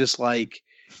 I'm just like,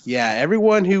 yeah,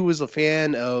 everyone who was a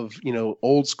fan of,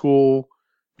 old school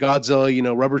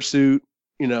Godzilla, rubber suit,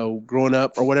 growing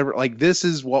up or whatever, like this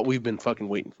is what we've been fucking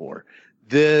waiting for.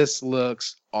 This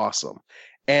looks awesome.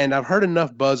 And I've heard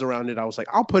enough buzz around it. I was like,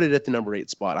 I'll put it at the number 8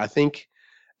 spot. I think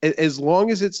as long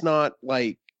as it's not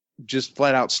like just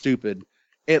flat out stupid,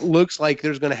 it looks like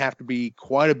there's going to have to be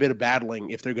quite a bit of battling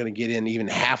if they're going to get in even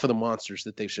half of the monsters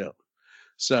that they've shown.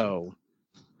 So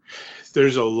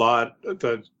there's a lot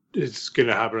that is going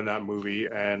to happen in that movie.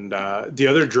 And the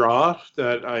other draw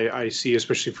that I see,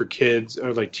 especially for kids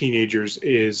or like teenagers,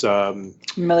 is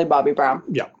Millie Bobby Brown.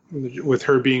 yeah, with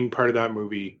her being part of that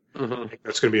movie, I think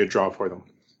that's going to be a draw for them.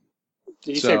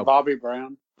 Did you say Bobby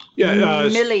Brown? Yeah,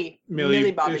 Millie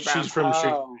Bobby she's Brown. from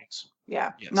Stranger Oh. Things.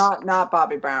 Yeah, Yes. not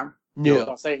Bobby Brown. yeah.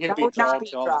 I'll say he'd That be would not drawn be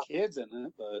to all draw. the kids in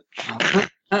it,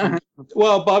 but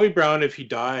Well, Bobby Brown, if he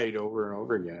died over and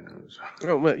over again.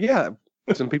 Oh, well, yeah.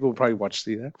 Some people would probably watch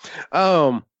see that.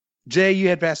 Jay, you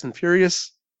had Fast and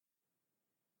Furious.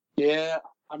 yeah,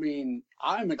 I mean,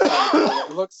 I'm excited. For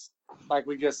it. It looks like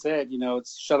we just said,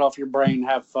 it's shut off your brain,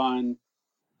 have fun.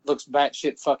 Looks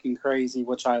batshit fucking crazy,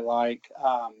 which I like.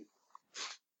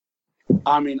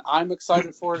 I mean, I'm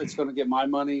excited for it. It's going to get my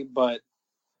money, but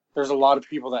there's a lot of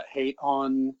people that hate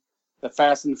on the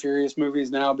Fast and Furious movies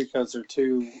now because they're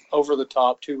too over the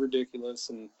top, too ridiculous,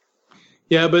 and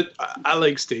Yeah, but I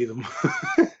like Statham.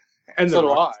 And so The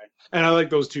do Rock. I. And I like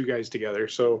those two guys together,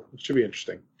 so it should be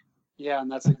interesting. Yeah, and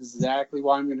that's exactly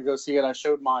why I'm going to go see it. I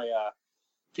showed my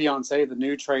fiance the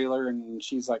new trailer, and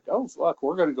she's like, "Oh fuck,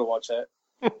 we're going to go watch that."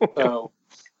 So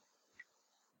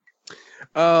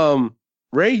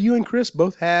Ray, you and Chris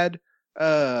both had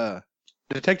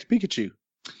Detective Pikachu.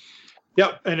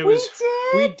 Yep, and it was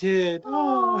we did.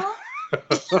 Aw.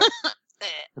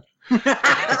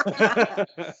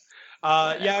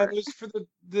 Yeah, it was for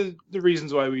the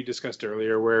reasons why we discussed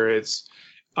earlier, where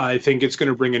I think it's going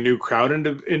to bring a new crowd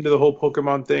into the whole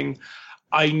Pokemon thing.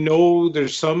 I know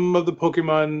there's some of the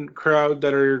Pokemon crowd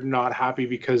that are not happy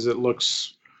because it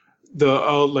looks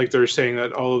like they're saying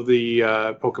that all of the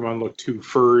Pokemon look too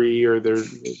furry or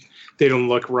they don't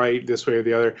look right this way or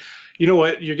the other. You know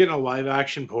what? You're getting a live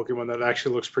action Pokemon that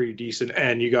actually looks pretty decent,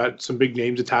 and you got some big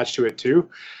names attached to it too.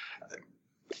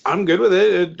 I'm good with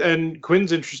it, and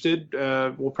Quinn's interested.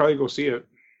 We'll probably go see it.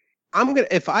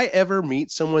 If I ever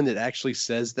meet someone that actually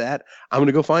says that, I'm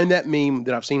gonna go find that meme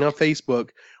that I've seen on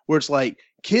Facebook where it's like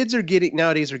kids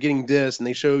nowadays are getting this, and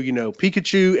they show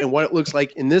Pikachu and what it looks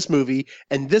like in this movie,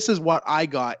 and this is what I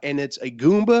got, and it's a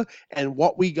Goomba and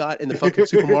what we got in the fucking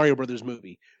Super Mario Brothers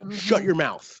movie. Shut your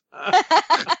mouth.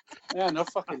 Yeah, no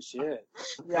fucking shit.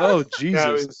 Yeah. Oh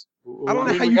Jesus! I don't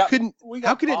know how you couldn't.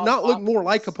 How could it Bob not look more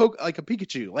Hopkins. like a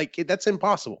Pikachu? Like that's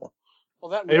impossible.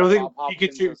 Well, that I don't think Bob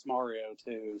Hopkins Pikachu- was Mario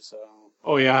too. So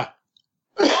Oh yeah,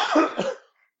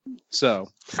 So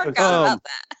Forgot Um, about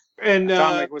that. and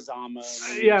John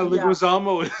Leguizamo.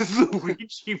 Leguizamo is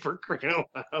Luigi for crying out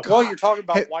loud. Well, you're talking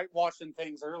about Hey- whitewashing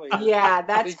things earlier. Yeah,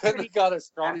 that's He could pretty have got a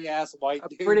scrawny ass white a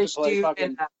dude British to play dude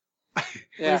fucking.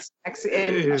 and,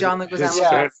 and John Leguizamo.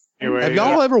 Yeah. Anyway, have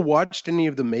y'all ever watched any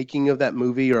of the making of that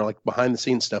movie or like behind the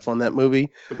scenes stuff on that movie?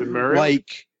 the Mario?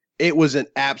 Like it was an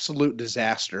absolute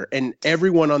disaster, and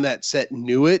everyone on that set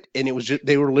knew it, and it was just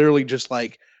they were literally just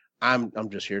like, I'm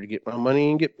just here to get my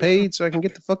money and get paid so I can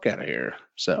get the fuck out of here.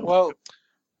 So Well,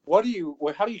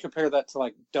 how do you compare that to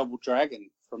like Double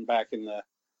Dragon from back in the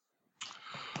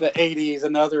 80s?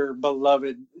 Another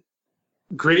beloved,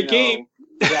 Great game.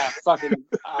 Yeah, fucking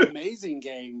amazing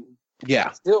game. yeah,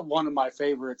 Still one of my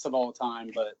favorites of all time.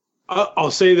 But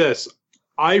I'll say this.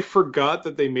 I forgot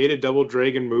that they made a Double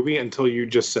Dragon movie until you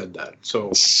just said that. So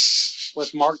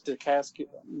with Mark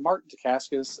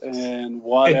Dacascos and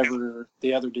whatever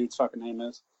the other dude's fucking name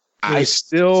is. I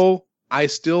still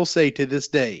say to this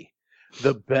day,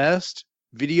 the best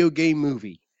video game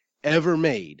movie ever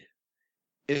made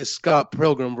is Scott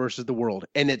Pilgrim versus the World,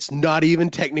 and it's not even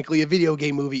technically a video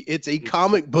game movie. It's a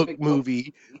comic book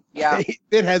movie. Yeah.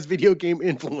 That has video game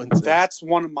influence. That's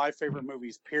one of my favorite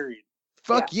movies, period.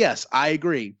 Fuck yes, I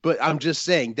agree. But I'm just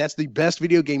saying that's the best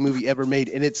video game movie ever made,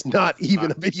 and it's not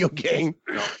even a video game.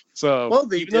 No. So Well,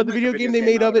 they even though did the make a video game they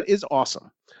made of it is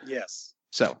awesome. Yes.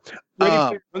 So Ready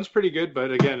Player One's pretty good,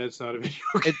 but again, it's not a video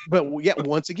game. but yeah,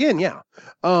 once again, yeah.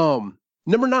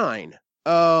 Number 9.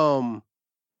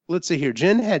 Let's see here.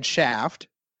 Jen had Shaft.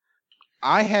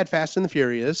 I had Fast and the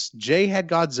Furious. Jay had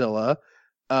Godzilla.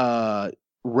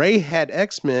 Ray had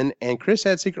X-Men, and Chris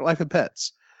had Secret Life of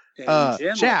Pets. And Jen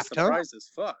was Shaft, huh? surprised as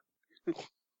fuck.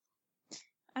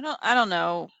 I don't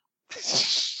know.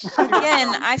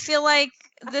 Again, I feel like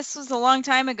this was a long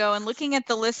time ago, and looking at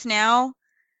the list now,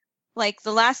 like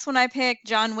the last one I picked,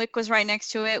 John Wick was right next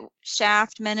to it.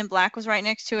 Shaft, Men in Black was right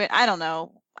next to it. I don't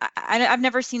know. I've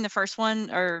never seen the first one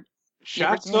or.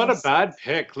 Shaft's not a bad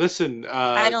pick. Listen,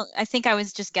 I think I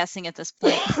was just guessing at this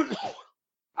point.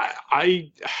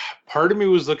 I part of me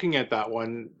was looking at that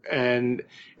one, and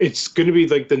it's going to be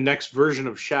like the next version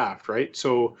of Shaft, right?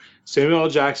 So Samuel L.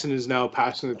 Jackson is now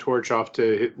passing the torch off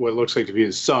to what looks like to be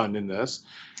his son in this.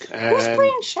 Who's And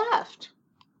playing Shaft?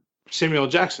 Samuel L.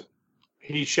 Jackson,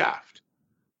 he's Shaft,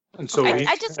 and so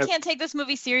I just can't take this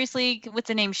movie seriously with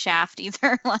the name Shaft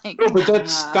either. Like, No, but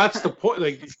that's the point.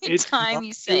 Like, every time not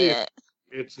you say serious. it.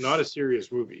 It's not a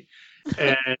serious movie,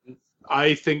 and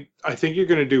I think you're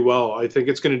going to do well. I think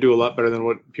it's going to do a lot better than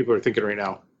what people are thinking right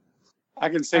now. I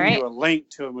can send All you a link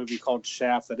to a movie called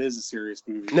Shaft that is a serious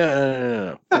movie.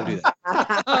 No. Don't do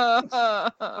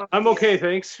that. I'm okay,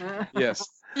 thanks. Yes.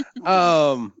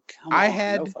 Come I on,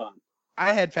 had- no fun.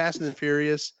 I had Fast and the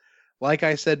Furious. Like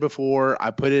I said before, I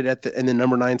put it in the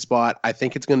number 9 spot. I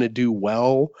think it's going to do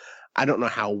well. I don't know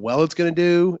how well it's going to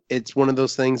do. It's one of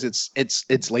those things.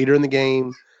 It's later in the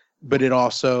game, but it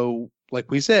also, like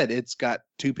we said, it's got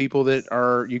 2 people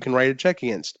that you can write a check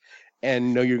against,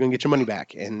 and know you're going to get your money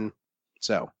back. And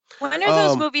so, When are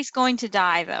those movies going to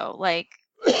die, though? Like,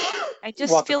 I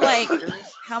just What, the feel Fast like and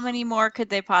Furious? how many more could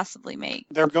they possibly make?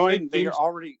 They're James-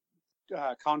 already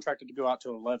contracted to go out to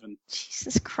 11.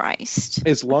 Jesus Christ.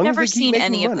 as long Never as they keep seen making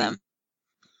any of money. them.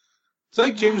 It's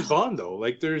like James Bond, though.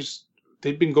 Like,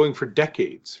 they've been going for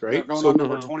decades, They're right? going So on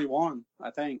number 21,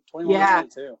 I think. 21 Yeah. or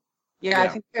 22. Yeah, I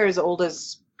think they're as old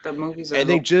as the movies are. And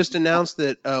they just announced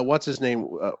that what's his name,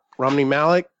 Romney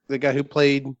Malik, the guy who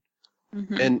played,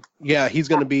 Mhm. and yeah, he's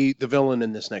going to be the villain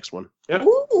in this next one.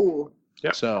 Ooh.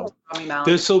 Yep. So Rami Malek.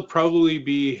 this will probably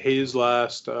be his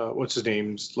last. What's his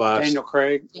name's last? Daniel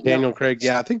Craig. Daniel Craig,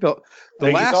 yeah, I think the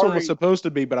He's last one was already- supposed to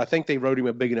be, but I think they wrote him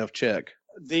a big enough check.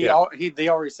 They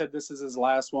already said this is his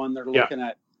last one. They're Yeah. looking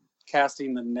at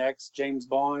casting the next James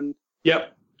Bond.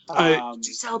 Yep.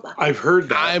 Idris Elba. I've heard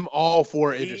that. I'm all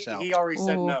for he, Idris Elba. he already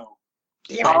said Ooh. no.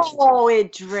 Oh,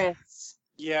 Idris.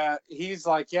 Yeah, he's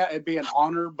like, yeah, it'd be an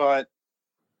honor, but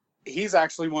he's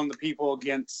actually one of the people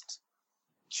against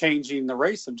changing the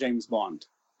race of James Bond.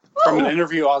 From an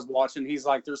interview I was watching, he's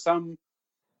like, there's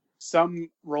some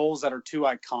roles that are too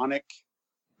iconic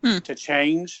to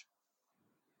change.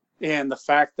 And the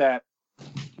fact that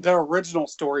the original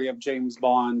story of James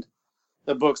Bond,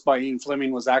 the books by Ian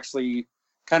Fleming, was actually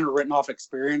kind of written off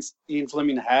experience Ian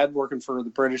Fleming had working for the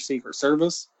British Secret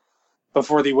Service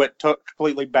before they went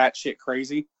completely batshit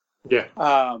crazy. Yeah.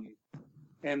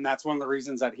 And that's one of the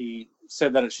reasons that he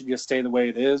said that it should just stay the way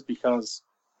it is, because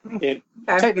it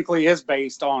Okay. technically is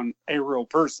based on a real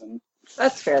person.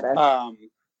 That's fair then.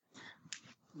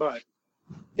 But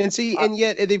And see, and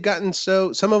yet they've gotten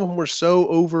so. Some of them were so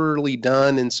overly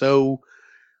done, and so.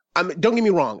 I mean, don't get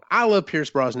me wrong. I love Pierce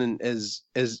Brosnan as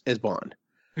Bond,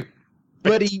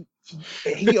 but he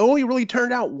only really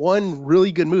turned out one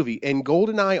really good movie, and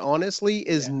GoldenEye honestly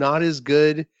is not as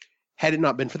good had it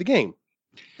not been for the game.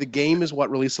 The game is what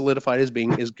really solidified as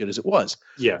being as good as it was.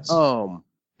 Yes.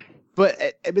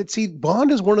 But see, Bond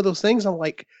is one of those things. I'm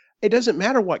like, it doesn't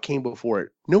matter what came before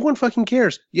it. No one fucking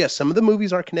cares. Yes, some of the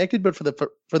movies are connected, but for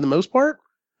the most part,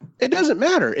 it doesn't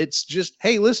matter. It's just,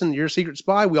 hey, listen, you're a secret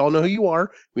spy. We all know who you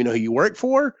are. We know who you work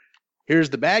for. Here's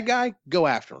the bad guy. Go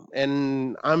after him.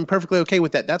 And I'm perfectly okay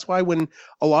with that. That's why when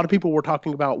a lot of people were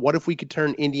talking about what if we could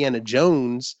turn Indiana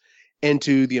Jones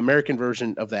into the American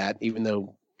version of that, even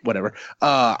though whatever,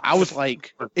 I was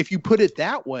like, if you put it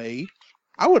that way,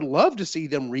 I would love to see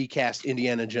them recast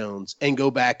Indiana Jones and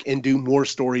go back and do more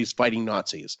stories fighting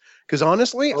Nazis. Because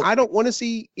honestly, I don't want to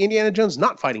see Indiana Jones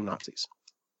not fighting Nazis.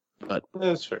 But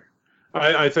that's fair.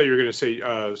 I thought you were going to say,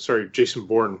 sorry, Jason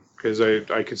Bourne, because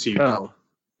I could see,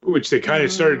 which they kind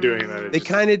of started doing that. They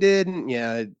kind of did.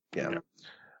 Yeah.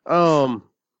 All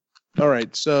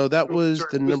right. So that was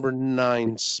the number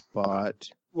 9 spot.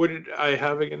 What did I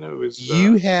have again? It was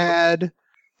you had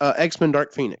X-Men: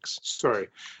 Dark Phoenix. Sorry,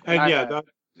 and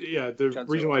the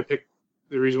reason why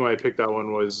I picked that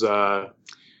one was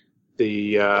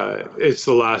it's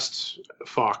the last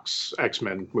Fox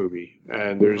X-Men movie,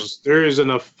 and there is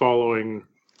enough following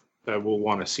that will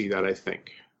want to see that, I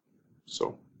think.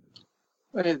 So,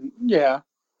 yeah,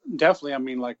 definitely. I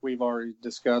mean, like we've already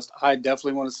discussed, I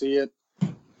definitely want to see it.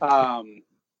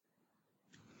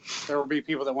 There will be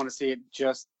people that want to see it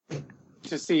just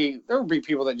to see. There will be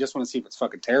people that just want to see if it's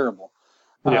fucking terrible.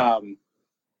 Yeah.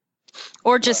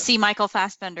 Or just see Michael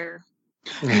Fassbender.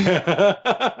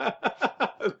 I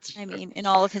mean, in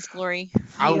all of his glory.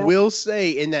 I will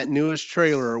say, in that newest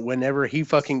trailer, whenever he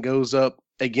fucking goes up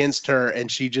against her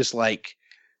and she just like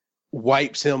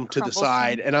wipes him to the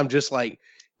side, and I'm just like,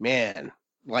 man,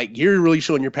 like you're really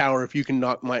showing your power if you can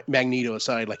knock Magneto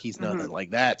aside like he's nothing. Like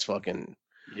that's fucking.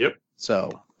 Yep.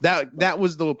 So that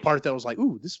was the part that was like,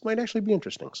 ooh, this might actually be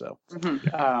interesting. So.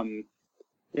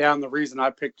 Yeah, and the reason I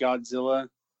picked Godzilla,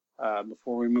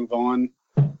 before we move on,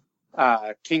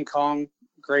 King Kong,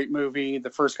 great movie. The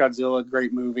first Godzilla,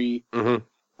 great movie.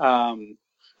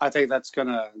 I think that's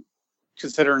gonna,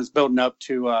 considering it's building up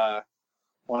to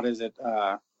what is it?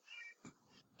 I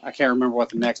can't remember what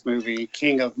the next movie,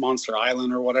 King of Monster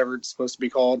Island or whatever it's supposed to be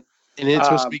called. And it's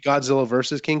supposed to be Godzilla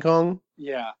versus King Kong.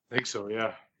 Yeah, I think so.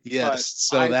 Yeah. Yes. But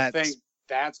So I think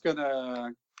that's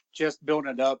gonna just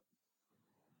building it up.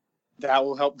 That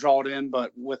will help draw it in,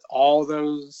 but with all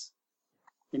those,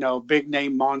 big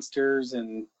name monsters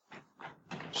and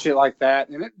shit like that,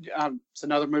 and it's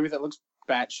another movie that looks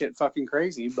batshit fucking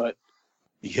crazy, but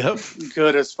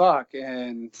good as fuck.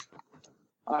 And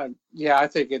I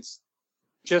think it's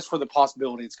just for the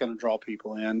possibility it's going to draw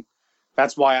people in.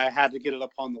 That's why I had to get it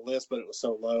up on the list, but it was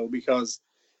so low because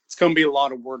it's going to be a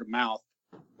lot of word of mouth.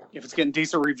 If it's getting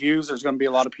decent reviews, there's going to be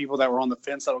a lot of people that were on the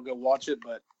fence that'll go watch it,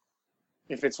 but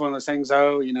if it's one of those things,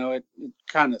 it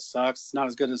kind of sucks. It's not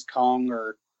as good as Kong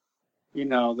or,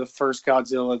 the first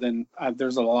Godzilla. Then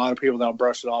there's a lot of people that'll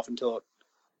brush it off until it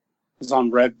is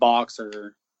on Redbox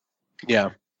or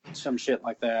some shit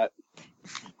like that.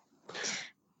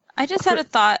 I just had a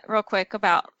thought real quick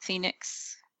about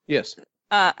Phoenix. Yes.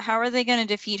 How are they going to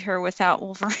defeat her without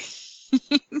Wolverine?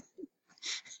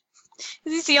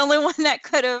 He's the only one that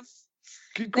could have.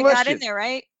 They got in there,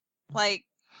 right? Like.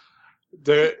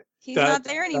 He's not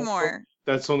there anymore.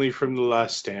 That's only from The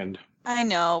Last Stand. I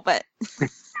know, but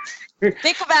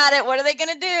think about it. What are they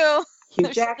going to do?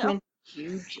 Hugh Jackman.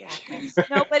 Hugh Jackman.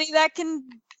 Nobody that can.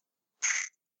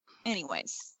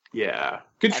 Anyways. Yeah.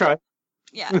 Good try.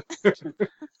 Yeah.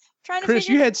 Trying to Chris,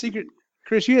 you had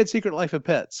Secret Life of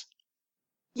Pets.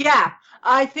 Yeah,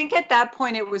 I think at that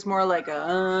point it was more like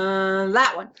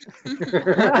that one.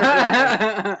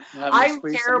 I'm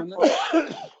terrible,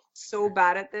 so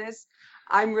bad at this.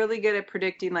 I'm really good at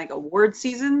predicting like award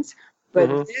seasons, but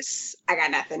this I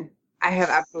got nothing. I have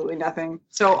absolutely nothing.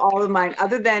 So all of mine,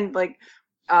 other than like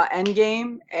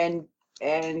Endgame and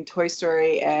Toy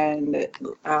Story and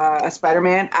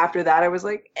Spider-Man. After that, I was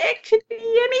like, it could be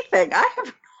anything. I have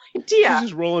no idea. She's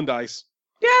just rolling dice.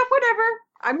 Yeah, whatever.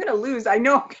 I'm gonna lose. I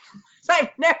know. I've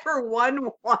never won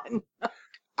one.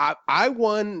 I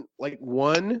won like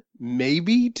one,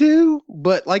 maybe two,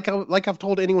 but like I've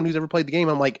told anyone who's ever played the game,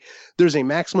 I'm like, there's a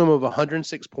maximum of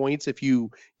 106 points if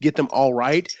you get them all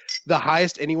right. The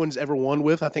highest anyone's ever won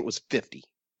with, I think, was 50.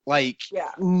 Like,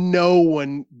 no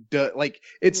one does. Like,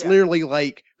 it's literally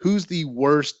like, who's the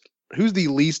worst, who's the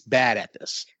least bad at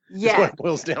this? Yeah, that's what it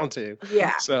boils down to.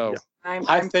 Yeah. So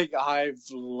I think I've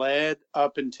led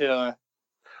up until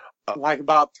like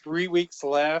about 3 weeks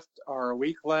left or a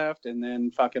week left, and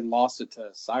then fucking lost it to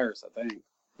Cyrus, I think.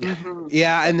 Mm-hmm.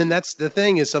 Yeah, and then that's the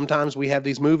thing is sometimes we have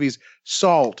these movies.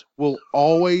 Salt will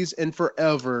always and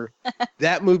forever.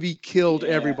 That movie killed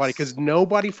everybody because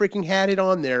nobody freaking had it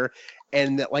on there,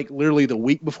 and that like literally the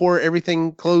week before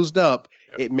everything closed up,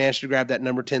 it managed to grab that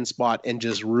number 10 spot and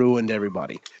just ruined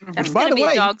everybody. That's Which, by gonna the be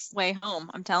way, Dog's Way Home.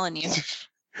 I'm telling you.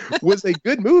 was a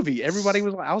good movie. Everybody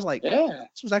was. I was like,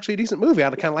 this was actually a decent movie.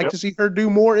 I'd kind of like to see her do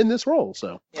more in this role.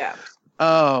 So yeah.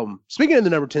 Speaking of the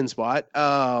number 10 spot,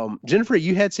 Jennifer,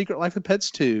 you had Secret Life of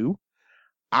Pets 2.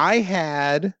 I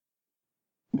had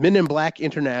Men in Black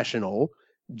International.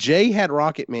 Jay had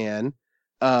Rocket Man.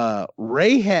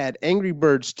 Ray had Angry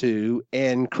Birds 2,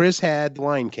 and Chris had The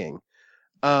Lion King.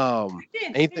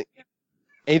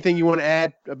 Anything you want to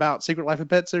add about Secret Life of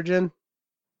Pets there, Jen?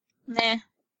 Nah.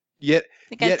 I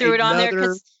think I threw it on there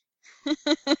because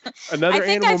another I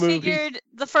think animal I movie. figured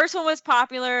the first one was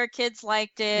popular. Kids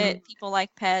liked it. People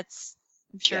like pets.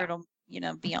 I'm sure it'll,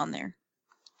 be on there.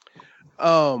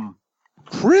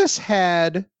 Chris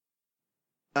had,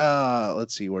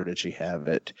 let's see, where did she have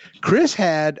it? Chris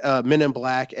had Men in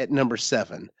Black at number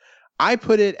 7. I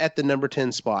put it at the number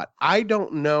 10 spot. I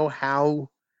don't know how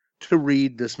to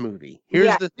read this movie.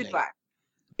 Here's the thing.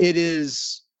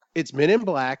 It's Men in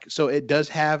Black, so it does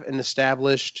have an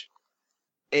established.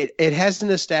 It has an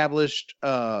established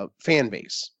fan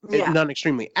base. Not an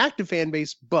extremely active fan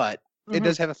base, but it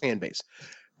does have a fan base.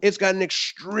 It's got an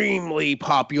extremely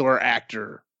popular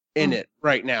actor in it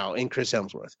right now in Chris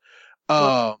Hemsworth.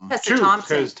 Tessa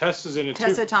Thompson. Because Tessa's in it too.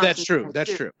 Tessa Thompson. That's true.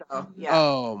 That's true. So,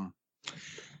 yeah.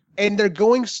 And they're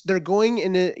going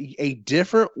in a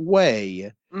different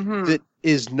way that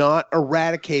is not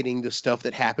eradicating the stuff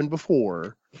that happened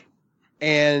before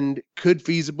and could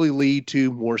feasibly lead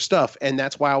to more stuff. And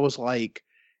that's why I was like,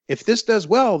 if this does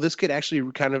well, this could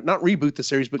actually kind of not reboot the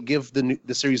series, but give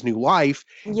the series new life.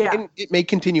 Yeah. And it may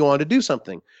continue on to do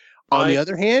something. On the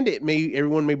other hand,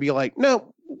 everyone may be like,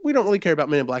 no, we don't really care about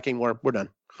Men in Black anymore. We're done.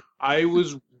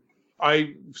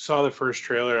 I saw the first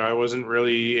trailer. I wasn't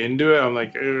really into it. I'm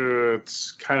like,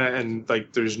 it's kind of, and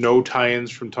like, there's no tie-ins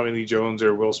from Tommy Lee Jones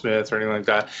or Will Smith or anything like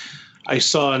that. I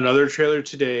saw another trailer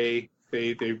today.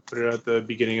 They put it at the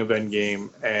beginning of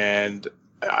Endgame, and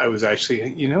I was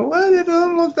actually, you know what? It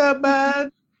doesn't look that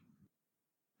bad.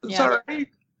 It's all right.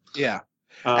 Yeah,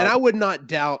 and I would not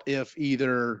doubt if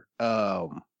either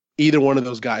one of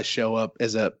those guys show up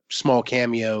as a small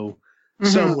cameo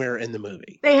somewhere in the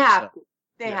movie. They have to.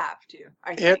 They have to.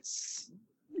 I think. It's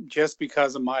just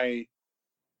because of my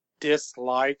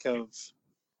dislike of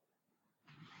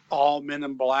all Men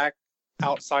in Black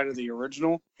outside of the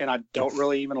original, and I don't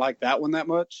really even like that one that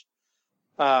much.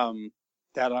 I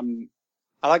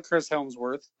like Chris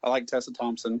Hemsworth. I like Tessa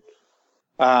Thompson.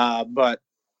 But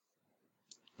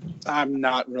I'm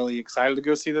not really excited to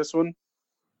go see this one.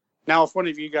 Now, if one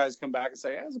of you guys come back and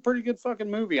say, it's a pretty good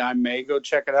fucking movie, I may go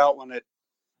check it out when it,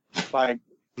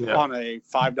 on a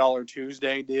 $5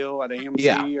 Tuesday deal at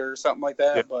AMC or something like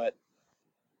that. But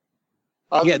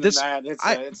other than that,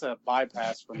 it's a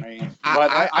bypass for me.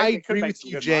 But I agree with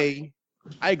you, Jay.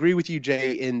 I agree with you,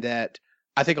 Jay, in that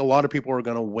I think a lot of people are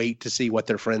going to wait to see what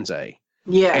their friends say.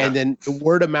 Yeah. And then the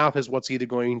word of mouth is what's either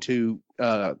going to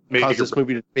cause this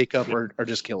movie to pick up or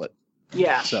just kill it.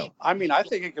 Yeah. So I mean, I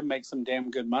think it can make some damn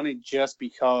good money just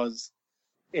because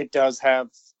it does have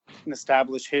an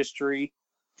established history.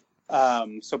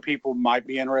 So people might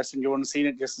be interested in going to see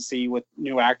it just to see with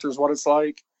new actors what it's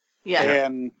like. Yeah.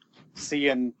 And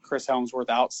seeing Chris Hemsworth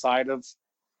outside of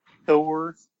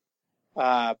Thor,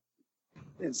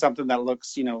 in something that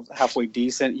looks, halfway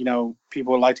decent,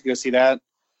 people would like to go see that.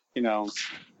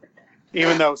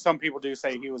 Even though some people do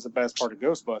say he was the best part of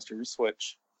Ghostbusters,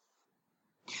 which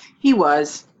He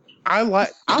was. I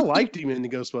liked him in the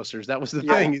Ghostbusters. That was the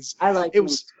thing. I like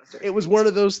It was one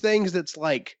of those things that's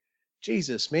like,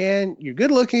 Jesus, man, you're good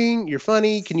looking, you're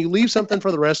funny. Can you leave something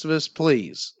for the rest of us,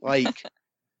 please? Like,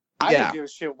 I yeah. don't give a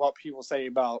shit what people say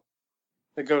about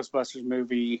the Ghostbusters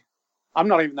movie. I'm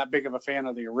not even that big of a fan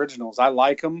of the originals. I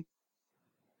like them,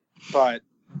 but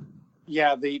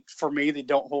yeah, for me they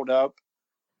don't hold up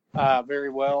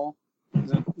very well.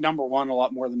 Number one a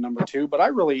lot more than number two, but I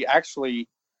really actually,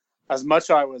 as much as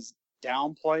I was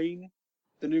downplaying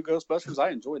the new Ghostbusters,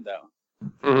 I enjoyed that.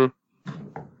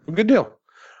 Mm-hmm. Good deal.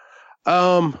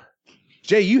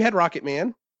 Jay, you had Rocket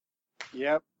Man.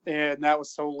 Yep, and that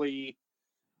was solely.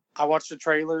 I watched the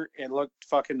trailer. It looked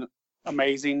fucking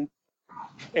amazing,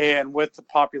 and with the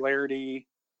popularity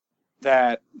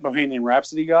that Bohemian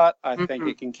Rhapsody got, I think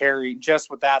it can carry just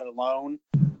with that alone.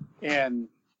 And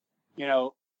you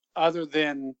know, other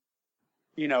than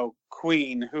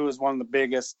Queen, who is one of the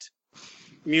biggest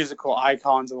musical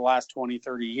icons of the last 20,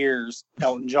 30 years,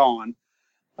 Elton John.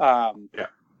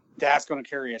 That's going to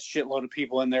carry a shitload of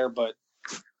people in there, but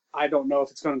I don't know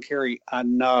if it's going to carry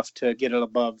enough to get it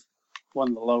above one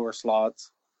of the lower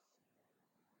slots.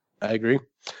 I agree.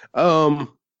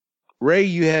 Ray,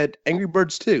 you had Angry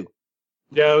Birds 2.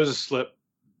 Yeah, it was a slip.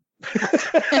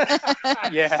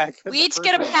 Yeah. We each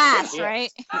get a pass,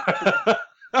 right?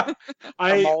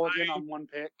 I'm all in on one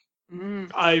pick.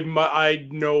 I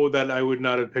know that I would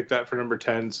not have picked that for number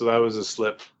 10, so that was a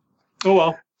slip. Oh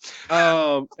well.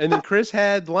 And then Chris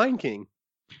had Lion King.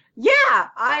 Yeah,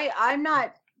 I'm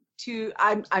not too.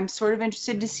 I'm sort of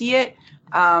interested to see it,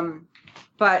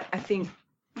 but I think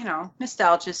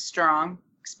nostalgia is strong,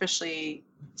 especially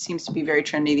seems to be very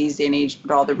trendy these day and age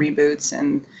with all the reboots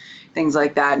and things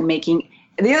like that.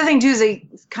 And the other thing too is they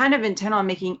kind of intend on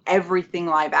making everything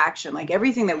live action, like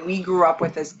everything that we grew up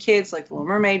with as kids, like The Little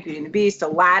Mermaid, Beauty and the Beast,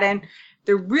 Aladdin.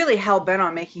 They're really hell bent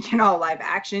on making it all live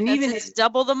action. Even it's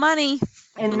double the money.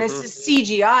 And this is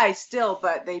CGI still,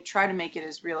 but they try to make it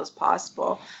as real as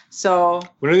possible. So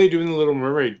when are they doing The Little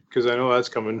Mermaid? Because I know that's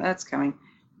coming. That's coming.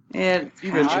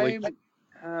 Eventually.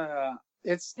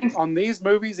 It's on these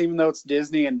movies, even though it's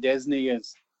Disney, and Disney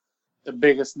is the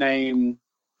biggest name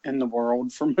in the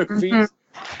world for movies.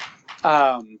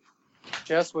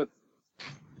 Just with,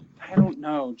 I don't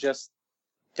know, just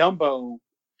Dumbo,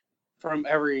 from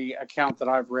every account that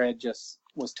I've read, just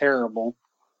was terrible.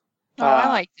 Oh, I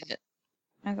liked it.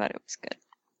 I thought it was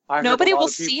good. Nobody will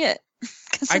see it.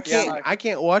 I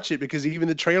can't watch it because even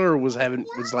the trailer was like,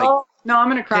 oh, no, I'm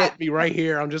gonna cry. Can't be right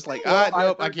here. I'm just like,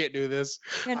 nope, I can't do this.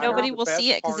 Yeah, nobody will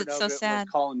see it because it's so sad.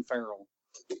 Colin Farrell.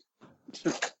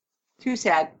 Too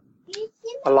sad.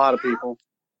 A lot of people.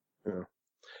 Yeah.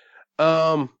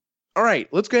 All right,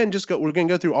 let's go ahead and we're gonna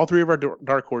go through all three of our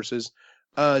dark horses.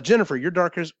 Jennifer, your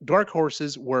dark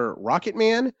horses were Rocket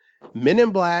Man, Men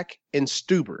in Black, and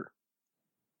Stuber.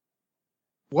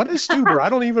 What is Stuber? I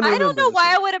don't even remember. I don't know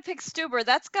why I would have picked Stuber.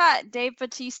 That's got Dave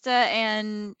Bautista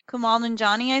and Kumail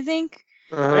Nanjiani, I think.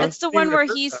 That's the one where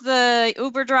he's the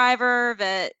Uber driver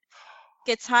that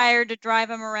gets hired to drive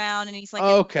him around, and he's like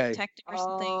a detective or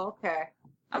something. Oh, okay.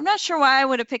 I'm not sure why I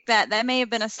would have picked that. That may have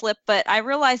been a slip, but I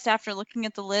realized after looking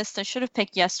at the list, I should have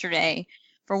picked Yesterday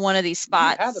for one of these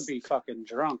spots. You had to be fucking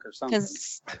drunk or something.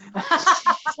 Because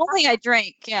only I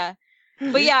drank, yeah.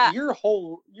 But yeah, your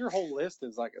whole list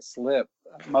is like a slip.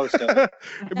 Most of it.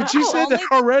 But you said that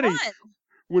already.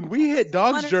 When we hit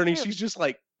Dog's Journey, she's just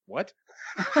like, what?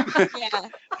 Yeah,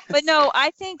 but no,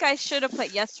 I think I should have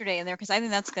put Yesterday in there because I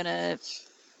think that's gonna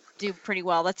do pretty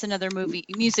well. That's another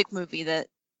music movie that,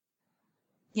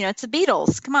 it's the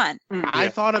Beatles. Come on. I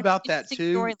thought about that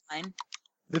too. Storyline.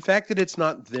 The fact that it's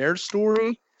not their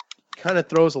story kind of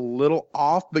throws a little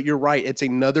off, but you're right. It's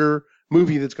another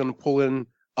movie that's going to pull in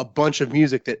a bunch of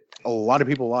music that a lot of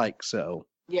people like. So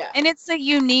yeah, and it's a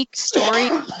unique story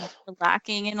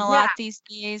lacking in a lot these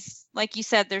days. Like you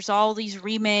said, there's all these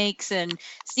remakes and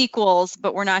sequels,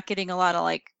 but we're not getting a lot of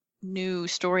like new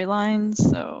storylines.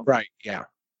 So right, yeah.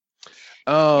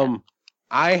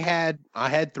 I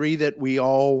had three that we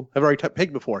all have already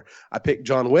picked before. I picked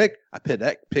John Wick, I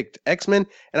picked X-Men,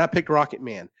 and I picked Rocket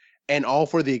Man, and all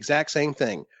for the exact same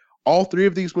thing. All three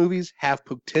of these movies have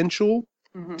potential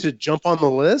to jump on the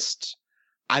list.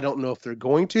 I don't know if they're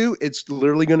going to. It's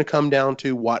literally going to come down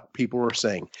to what people are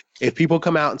saying. If people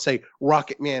come out and say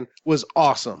Rocket Man was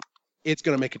awesome, it's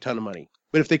going to make a ton of money.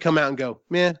 But if they come out and go,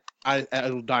 man,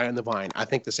 it'll die on the vine. I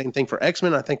think the same thing for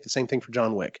X-Men. I think the same thing for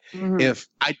John Wick. If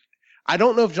I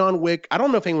don't know if I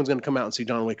don't know if anyone's going to come out and say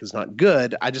John Wick is not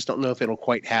good. I just don't know if it'll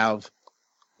quite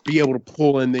be able to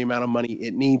pull in the amount of money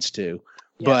it needs to.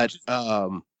 Yeah.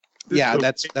 But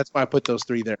that's why I put those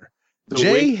three there.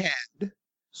 Jay had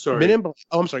Sorry. Men in Black.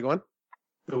 Oh, I'm sorry. Go on.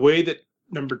 The way that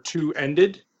number 2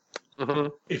 ended, Mm-hmm.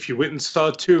 if you went and saw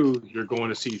 2, you're going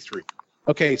to see 3.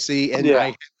 Okay, see, and Yeah. I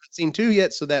haven't seen 2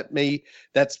 yet, so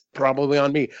that's probably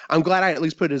on me. I'm glad I at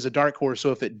least put it as a dark horse,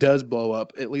 so if it does blow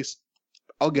up, at least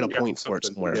I'll get a Yeah, point for it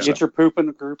something. somewhere. Yeah. so. Get your poop in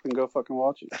the group and go fucking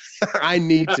watch it. I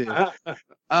need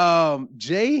to.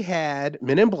 Jay had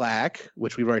Men in Black,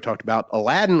 which we've already talked about,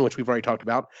 Aladdin, which we've already talked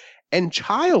about, and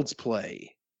Child's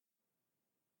Play.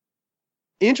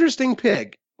 Interesting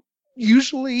pick.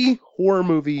 Usually horror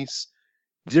movies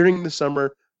during the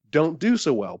summer don't do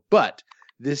so well, but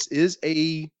this is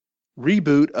a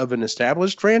reboot of an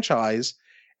established franchise,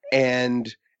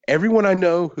 and everyone I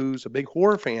know who's a big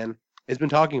horror fan has been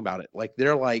talking about it. Like,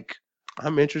 they're like,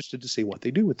 I'm interested to see what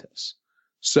they do with this.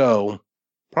 So,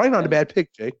 probably not a bad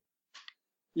pick, Jay.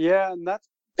 Yeah, and that's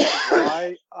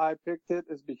why I picked it,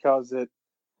 is because it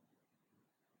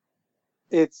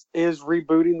is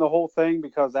rebooting the whole thing,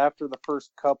 because after the first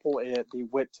couple it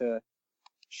went to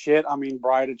shit. I mean,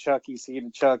 Bride of Chucky, Seed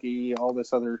of Chucky, all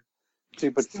this other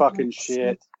stupid fucking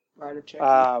shit. Right, a check.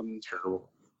 Terrible.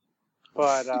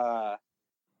 But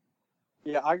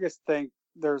yeah, I just think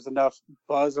there's enough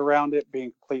buzz around it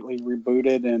being completely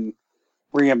rebooted and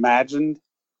reimagined.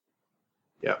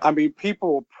 Yeah. I mean,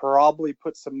 people will probably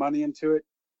put some money into it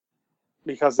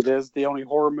because it is the only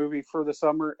horror movie for the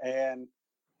summer, and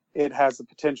it has the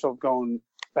potential of going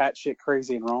batshit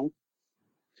crazy and wrong.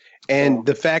 And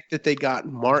the fact that they got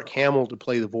Mark Hamill to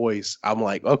play the voice, I'm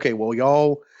like, okay, well,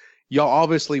 y'all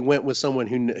obviously went with someone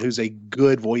who's a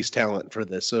good voice talent for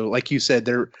this. So, like you said,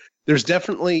 there's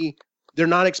definitely, they're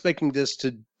not expecting this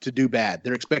to do bad.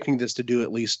 They're expecting this to do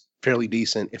at least fairly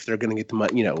decent if they're going to get the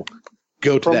money,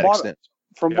 go to that extent.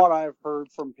 From what I've heard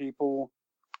from people,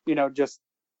 just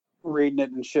reading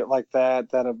it and shit like that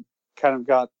have kind of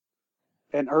got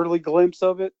an early glimpse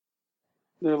of it.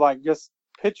 They're like, just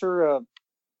picture a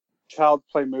Child's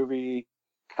Play movie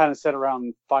kind of set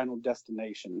around Final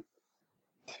Destination.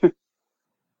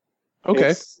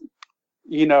 Okay.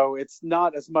 It's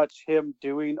not as much him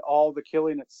doing all the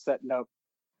killing, it's setting up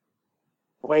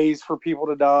ways for people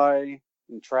to die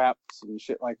and traps and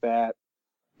shit like that.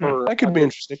 That could be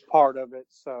interesting. Part of it,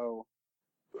 so.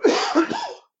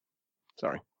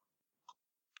 Sorry.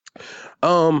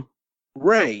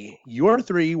 Ray, your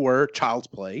 3 were Child's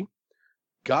Play,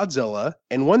 Godzilla,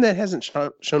 and one that hasn't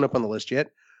shown up on the list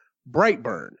yet,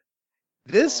 Brightburn.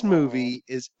 This movie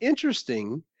is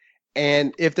interesting,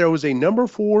 and if there was a number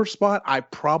 4 spot, I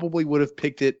probably would have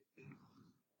picked it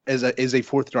as a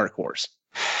fourth dark horse.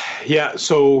 Yeah,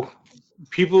 so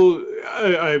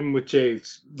I'm with Jay.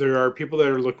 There are people that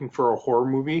are looking for a horror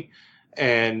movie,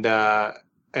 and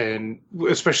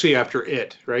especially after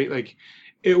it, right? Like,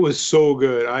 it was so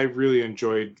good. I really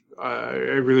enjoyed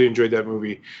that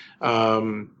movie.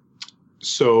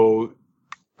 So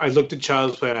I looked at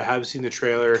Child's Play. I have seen the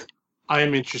trailer. I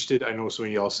am interested. I know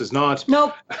somebody else is not.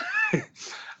 Nope.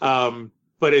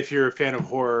 But if you're a fan of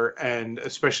horror, and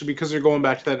especially because they're going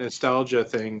back to that nostalgia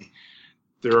thing,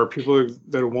 there are people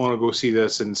that want to go see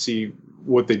this and see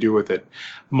what they do with it.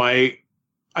 I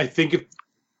think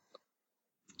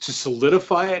to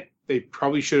solidify it, they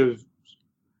probably should have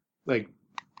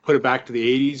put it back to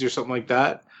the 80s or something like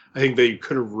that. I think they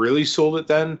could have really sold it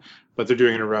then, but they're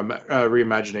doing a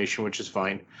reimagination, which is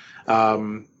fine.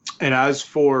 And as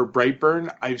for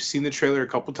Brightburn, I've seen the trailer a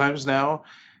couple times now.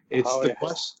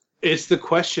 It's the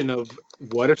question of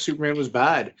what if Superman was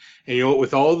bad? And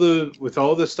with all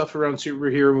the stuff around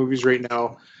superhero movies right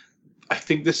now, I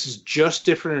think this is just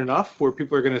different enough where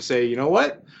people are going to say, you know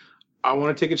what, I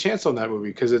want to take a chance on that movie,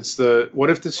 because it's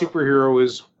what if the superhero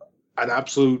is an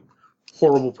absolute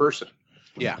horrible person?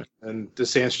 Yeah, and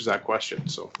this answers that question.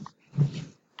 So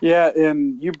yeah,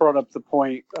 and you brought up the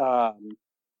point, and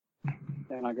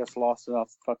I guess lost it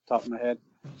off the top of my head.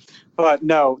 But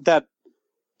no, that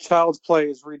Child's Play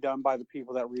is redone by the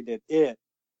people that redid it.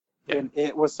 Yeah. And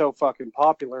it was so fucking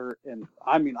popular. And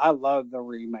I mean, I love the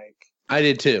remake. I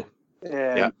did too.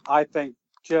 And I think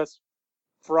just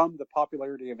from the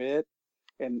popularity of it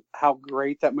and how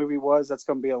great that movie was, that's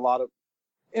going to be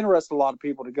interest a lot of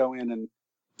people to go in and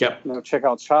check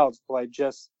out Child's Play.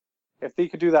 Just if they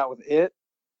could do that with it,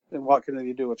 then what can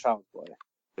they do with Child's Play?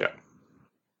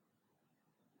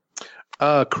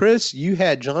 Yeah. Chris, you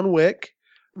had John Wick,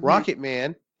 Rocket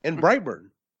Man, and Brightburn.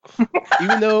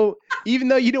 even though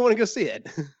you don't want to go see it.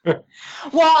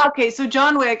 Well, okay, so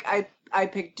John Wick, I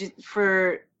picked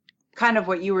for kind of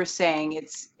what you were saying.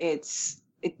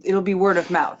 It'll be word of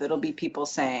mouth. It'll be people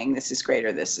saying this is great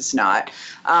or this is not.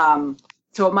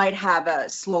 So it might have a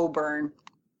slow burn.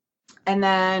 And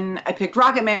then I picked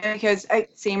Rocket Man because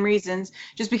same reasons.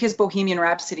 Just because Bohemian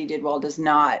Rhapsody did well does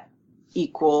not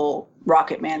equal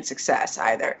Rocket Man's success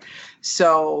either.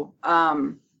 So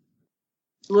I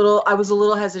was a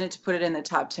little hesitant to put it in the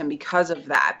top 10 because of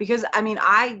that. Because I mean,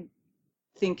 I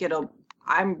think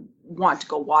I want to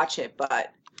go watch it,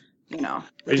 but it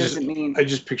doesn't mean. I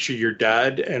just picture your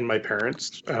dad and my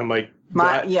parents. I'm like,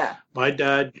 my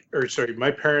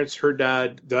parents, her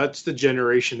dad. That's the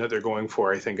generation that they're going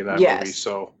for, I think, in that Yes. movie.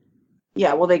 So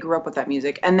Yeah, well, they grew up with that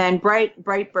music. And then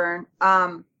Brightburn.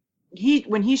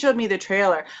 When he showed me the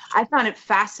trailer, I found it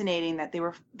fascinating that they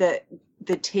were the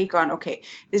take on, okay,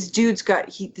 this dude's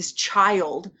this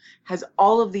child has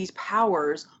all of these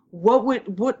powers. What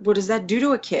does that do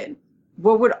to a kid?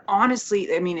 What would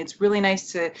honestly, I mean, it's really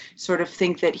nice to sort of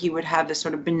think that he would have this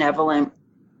sort of benevolent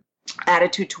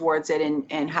attitude towards it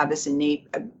and have this innate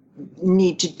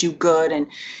need to do good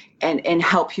and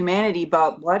help humanity.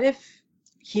 But what if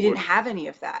he didn't have any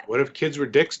of that? what if kids were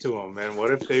dicks to him? And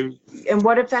what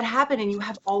if that happened and you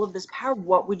have all of this power?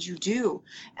 What would you do?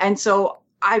 And so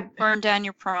I Burn down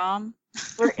your prom.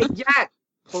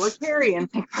 pull a Carrie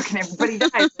and think fucking everybody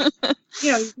dies.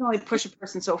 You can only push a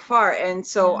person so far. And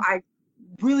so I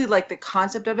really like the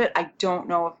concept of it. I don't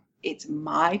know if it's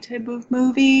my type of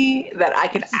movie that I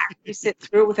could actually sit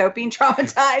through without being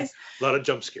traumatized. a lot of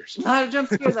jump scares? I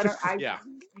Yeah.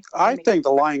 I think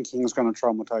The Lion King is going to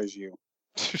traumatize you.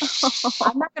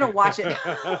 I'm not going to watch it.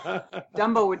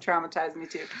 Dumbo would traumatize me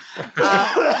too.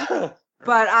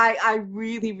 But I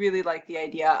really, really like the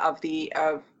idea of the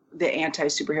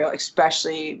anti-superhero,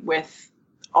 especially with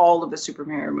all of the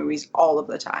superhero movies all of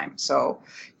the time. So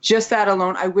just that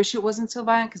alone, I wish it wasn't so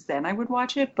violent because then I would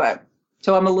watch it. But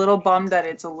so I'm a little bummed that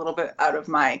it's a little bit out of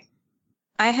my.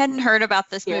 I hadn't heard about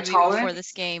this You're movie tolerant? before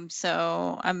this game,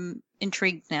 so I'm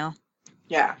intrigued now.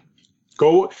 Yeah.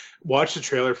 Go watch the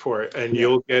trailer for it, and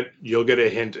you'll get a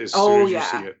hint as soon as you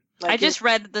see it. I just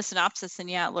read the synopsis, and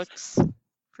yeah, it looks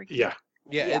freaky. Yeah.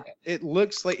 Yeah, it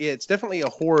looks like it's definitely a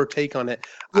horror take on it.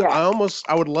 Yeah.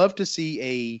 I would love to see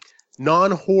a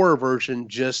non-horror version.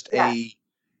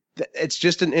 It's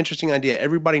just an interesting idea.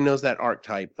 Everybody knows that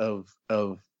archetype of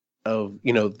the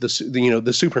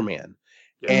Superman,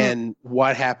 Yeah. and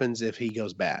what happens if he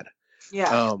goes bad.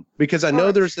 Yeah. Because I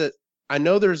know there's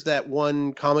that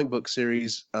one comic book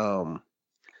series.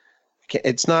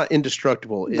 It's not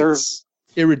indestructible. It's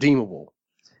irredeemable,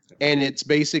 and it's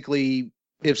basically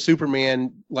if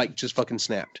Superman just fucking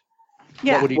snapped.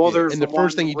 Yeah. What would he Well, do? there's And the the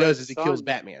first one thing he Red does is he kills Sun.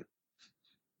 Batman.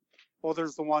 Well,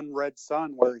 there's the one Red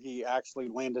Sun where he actually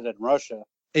landed in Russia.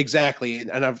 Exactly,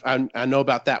 and I know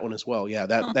about that one as well. Yeah,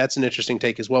 that's an interesting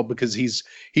take as well because he's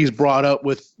brought up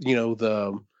with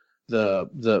the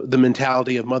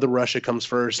mentality of Mother Russia comes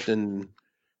first and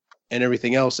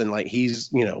everything else, and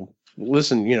he's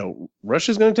listen,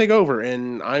 Russia's going to take over,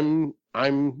 and I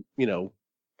am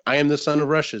the son of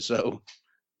Russia, so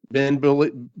bend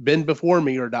before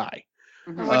me or die.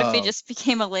 Mhm. What if he just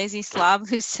became a lazy slob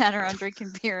who sat around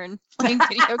drinking beer and playing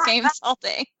video games all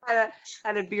day?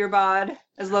 Had a beer bod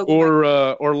as Logan.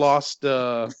 Or lost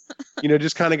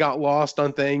just kind of got lost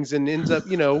on things and ends up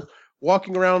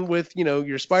walking around with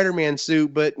your Spider-Man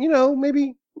suit, but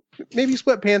maybe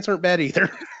sweatpants aren't bad either.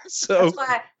 So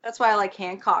that's why I like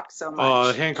Hancock so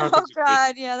much. Hancock. Oh was good.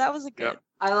 God, yeah, that was a good. Yep.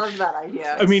 I love that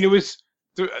idea. I mean, it was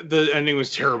the ending was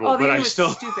terrible, Oh, the but ending I was still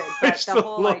stupid, I but the still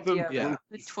whole love them. idea. Yeah.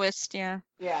 The twist, yeah.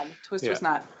 Yeah, the twist Yeah. was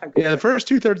not a good. yeah, the first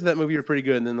 2/3 of that movie are pretty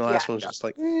good, and then the last Yeah. one was just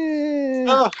like,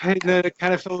 Oh, and then it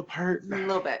kind of fell apart. A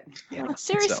little bit. Yeah.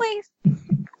 Seriously?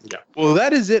 Well,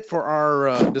 that is it for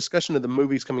our discussion of the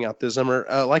movies coming out this summer.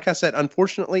 Like I said,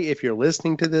 unfortunately, if you're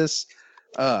listening to this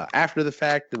after the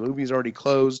fact, the movie's already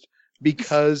closed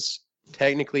because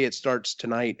technically it starts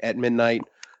tonight at midnight.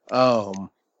 I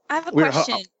have a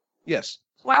question. Yes.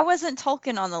 Why wasn't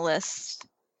Tolkien on the list?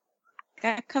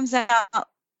 That comes out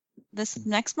this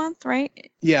next month,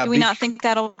 right? Yeah. Do we not think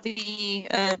that'll be?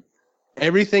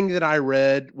 Everything that I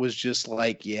read was just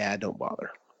like, yeah, don't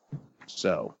bother.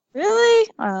 So Really?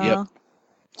 Yep.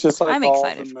 Just like I'm all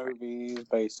excited the for it. movies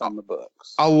based on the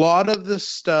books. a lot of the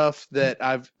stuff that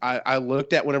I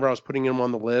looked at whenever I was putting them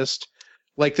on the list,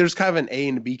 there's kind of an A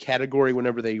and a B category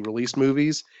whenever they release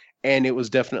movies, and it was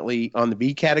definitely on the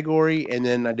B category. And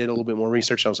then I did a little bit more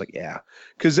research. I was like, yeah,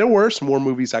 because there were some more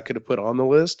movies I could have put on the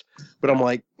list, but I'm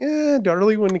like, do I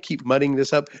really want to keep mudding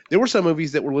this up? There were some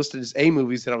movies that were listed as A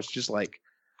movies that I was just like,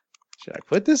 should I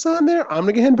put this on there? I'm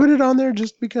gonna go ahead and put it on there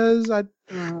just because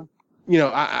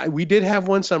we did have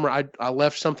one summer I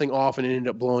left something off and it ended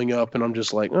up blowing up, and I'm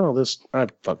just like, I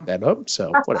fucked that up,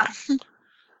 so whatever.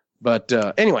 But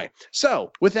anyway,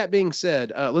 so with that being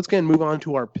said, let's go ahead and move on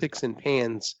to our picks and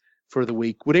pans for the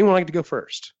week. Would anyone like to go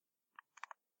first?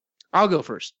 I'll go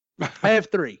first. I have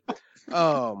 3.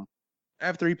 I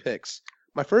have 3 picks.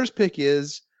 My first pick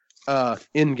is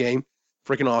Endgame.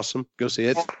 Freaking awesome. Go see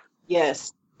it.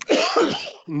 Yes.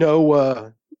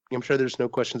 No, I'm sure there's no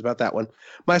questions about that one.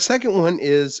 My second one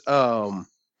is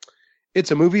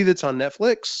it's a movie that's on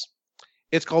Netflix.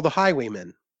 It's called The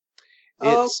Highwaymen.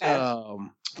 It's Okay.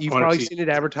 you've Wanna probably see- seen it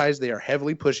advertised. They are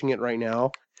heavily pushing it right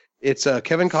now. It's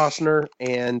Kevin Costner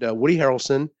and Woody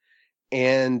Harrelson,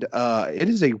 and it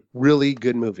is a really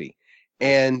good movie.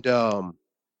 And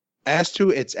as to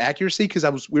its accuracy,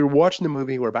 because we were watching the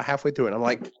movie, we're about halfway through it, and I'm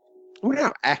like, I wonder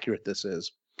how accurate this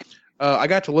is. I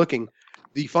got to looking.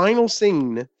 The final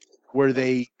scene where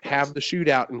they have the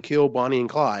shootout and kill Bonnie and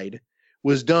Clyde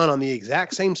was done on the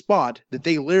exact same spot that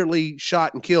they literally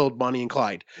shot and killed Bonnie and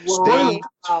Clyde.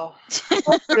 Wow.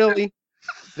 Really,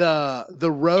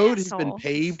 the road has been Asshole.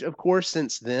 paved, of course,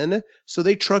 since then. So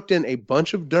they trucked in a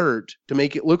bunch of dirt to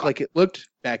make it look like it looked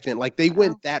back then. Like they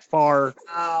went that far,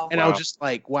 Wow. and I was just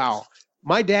like, wow.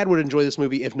 My dad would enjoy this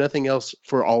movie if nothing else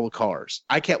for all the cars.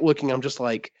 I kept looking. I'm just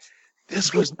like,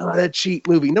 this was not a cheap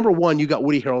movie. Number one, you got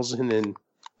Woody Harrelson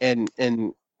and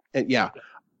yeah.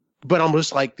 But I'm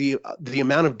just like the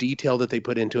amount of detail that they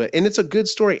put into it, and it's a good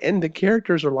story, and the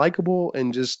characters are likable,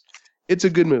 and just it's a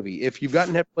good movie. If you've got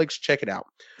Netflix, check it out.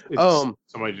 It's Um,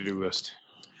 on my to-do list.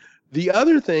 The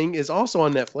other thing is also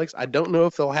on Netflix. I don't know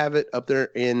if they'll have it up there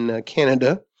in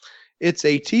Canada. It's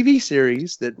a TV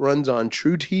series that runs on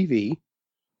True TV.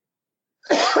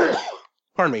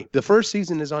 Pardon me. The first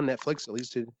season is on Netflix, at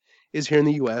least it is here in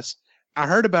the U.S. I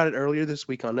heard about it earlier this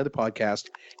week on another podcast.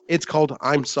 It's called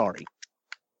I'm Sorry.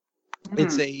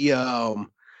 It's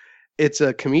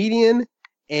a comedian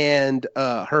and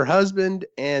her husband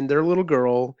and their little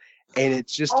girl, and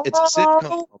it's a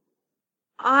sitcom.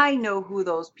 I know who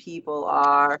those people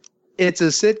are. It's a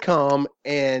sitcom,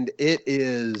 and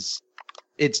it's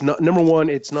not number one.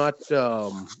 It's not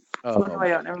Oh,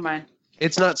 yeah, never mind.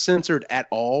 it's not censored at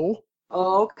all.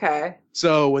 Oh, okay.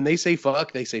 So when they say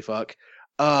fuck, they say fuck.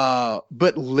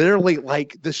 But literally,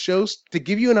 like the show's to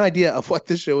give you an idea of what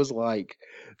the show is like.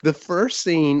 The first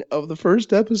scene of the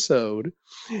first episode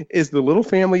is the little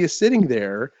family is sitting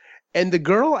there, and the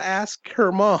girl asks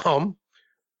her mom,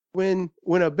 when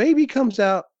a baby comes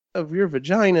out of your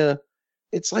vagina,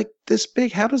 it's like this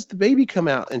big. How does the baby come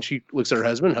out? And she looks at her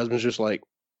husband. Husband's just like,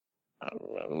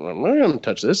 I'm not going to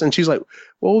touch this. And she's like,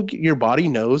 well, your body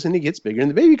knows, and it gets bigger, and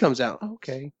the baby comes out.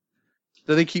 Okay.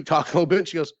 So they keep talking a little bit, and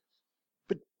she goes,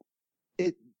 but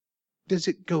does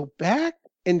it go back?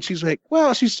 And she's like,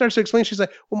 well, she starts to explain. She's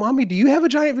like, well, mommy, do you have a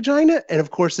giant vagina? And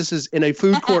of course, this is in a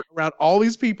food court around all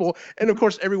these people. And of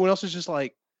course, everyone else is just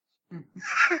like,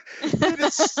 it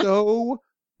is so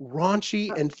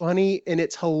raunchy and funny, and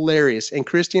it's hilarious. And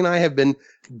Christy and I have been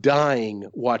dying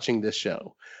watching this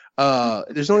show.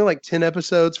 There's only like 10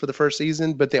 episodes for the first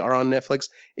season, but they are on Netflix.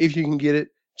 If you can get it,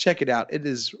 check it out. It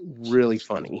is really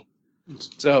funny.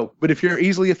 So, but if you're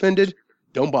easily offended,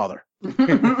 don't bother.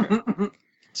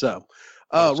 So,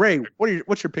 Ray,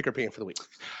 what's your pick or pan for the week?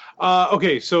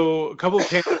 Okay, so a couple of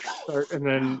pans to start, and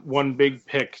then one big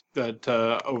pick that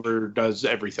overdoes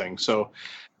everything. So,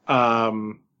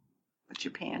 What's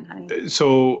your pan, honey?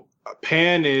 so a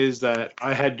pan is that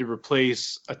I had to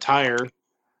replace a tire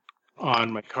on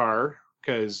my car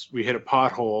because we hit a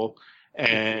pothole,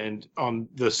 and on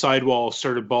the sidewall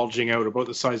started bulging out about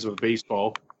the size of a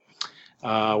baseball,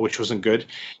 which wasn't good.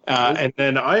 And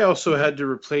then I also had to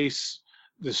replace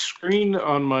the screen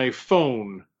on my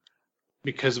phone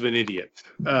because of an idiot.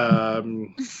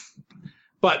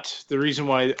 But the reason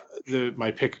why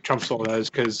my pick trumps all that is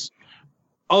because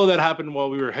all of that happened while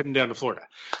we were heading down to Florida.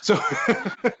 So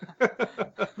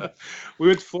we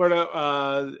went to Florida.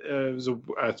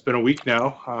 It's been a week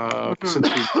now since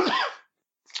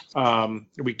a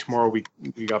week tomorrow we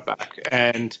got back,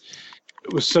 and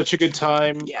it was such a good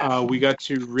time. Yeah. We got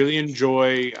to really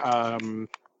enjoy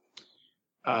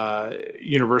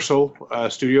Universal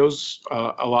Studios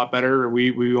a lot better.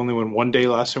 We only went one day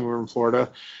last time we were in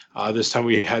Florida. This time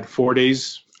we had 4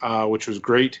 days, which was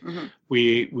great. Mm-hmm.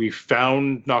 We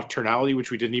found Nocturnality,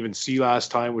 which we didn't even see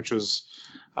last time, which was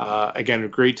again a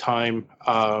great time.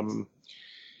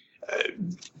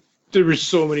 There were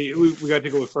so many. We got to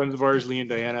go with friends of ours, Lee and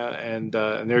Diana, and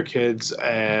their kids,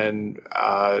 and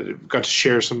got to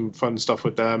share some fun stuff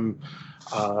with them.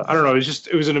 I don't know.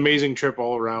 It was an amazing trip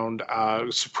all around.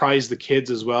 Surprised the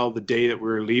kids as well the day that we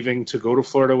were leaving to go to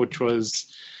Florida, which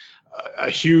was a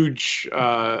huge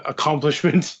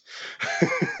accomplishment.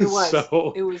 It was.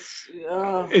 So It was.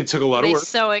 it took a lot of They're work.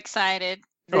 so excited.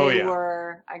 They Oh, yeah.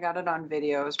 were. I got it on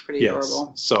video. It was pretty Yes.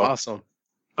 adorable. So Awesome.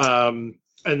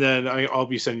 and then I'll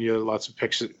be sending you lots of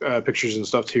pictures and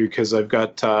stuff too, because I've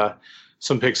got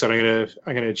some pics that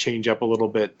I'm gonna change up a little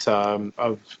bit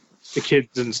of the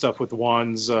kids and stuff with the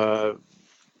wands while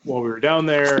we were down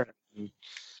there.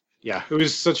 Yeah, it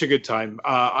was such a good time.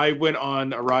 I went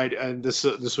on a ride, and this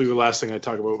will be the last thing I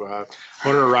talk about.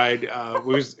 Went on a ride.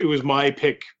 It was my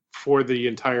pick for the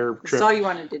entire trip. That's all you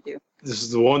wanted to do. This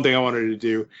is the one thing I wanted to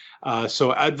do.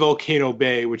 So at Volcano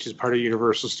Bay, which is part of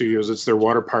Universal Studios, it's their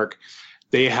water park.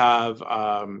 They have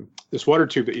this water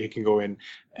tube that you can go in,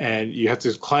 and you have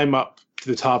to climb up to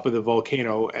the top of the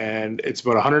volcano, and it's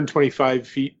about 125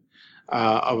 feet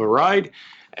of a ride.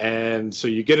 And so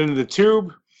you get into the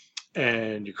tube,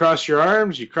 and you cross your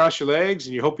arms, you cross your legs,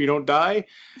 and you hope you don't die.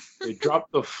 They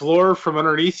drop the floor from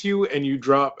underneath you, and you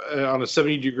drop on a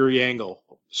 70-degree angle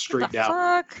straight What the down.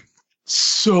 fuck?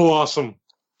 So awesome.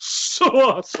 So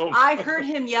awesome. I heard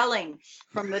him yelling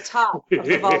from the top of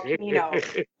the volcano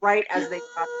right as they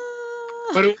got.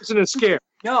 But it wasn't a scare.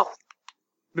 No,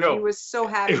 he No. was so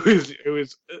happy. It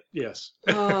was yes.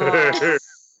 Oh.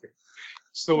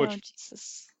 So Oh, much.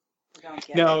 Jesus. I don't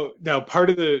get it. Now part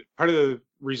of the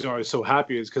reason I was so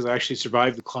happy is because I actually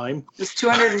survived the climb. It was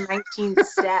 219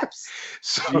 steps.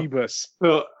 So Jeebus.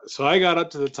 so I got up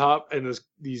to the top, and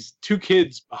these two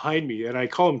kids behind me, and I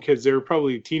call them kids. They were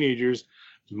probably teenagers,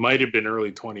 might have been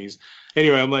early 20s.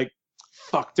 Anyway, I'm like,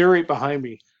 fuck, they're right behind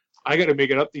me. I got to make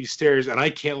it up these stairs, and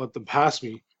I can't let them pass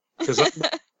me because I'm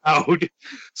out.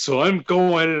 So I'm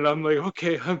going, and I'm like,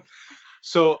 okay.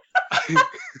 So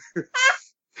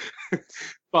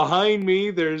behind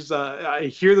me, there's I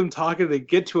hear them talking. They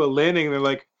get to a landing, and they're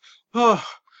like, oh,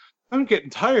 I'm getting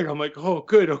tired. I'm like, oh,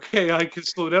 good, okay, I can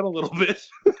slow down a little bit.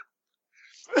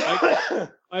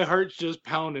 My heart's just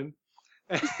pounding.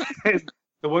 And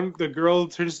the girl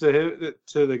turns to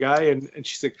the guy, and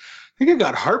she's like, I think I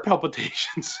got heart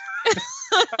palpitations.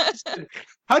 I said,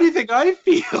 how do you think I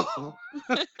feel?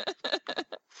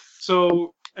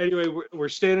 So anyway, we're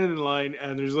standing in line,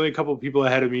 and there's only a couple of people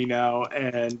ahead of me now,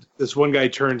 and this one guy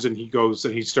turns, and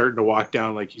he's starting to walk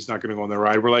down like he's not going to go on the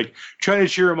ride. We're like trying to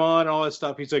cheer him on, all that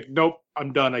stuff. He's like, nope,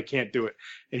 I'm done. I can't do it.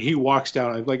 And he walks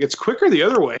down. I'm like, it's quicker the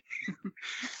other way.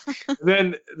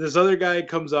 Then this other guy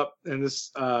comes up, and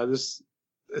this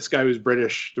guy was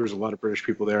British. There was a lot of British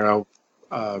people there. We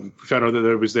found out that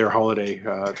it was their holiday.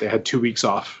 They had 2 weeks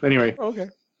off. Anyway. Okay.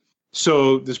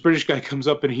 So this British guy comes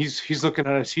up, and he's looking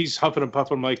at us. He's huffing and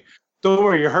puffing. I'm like, don't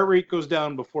worry, your heart rate goes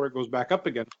down before it goes back up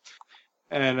again.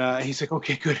 And he's like,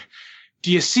 okay, good.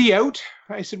 Do you see out?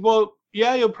 I said, well,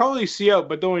 yeah, you'll probably see out,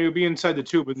 but don't worry, you'll be inside the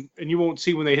tube, and you won't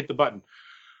see when they hit the button.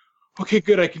 Okay,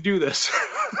 good, I can do this.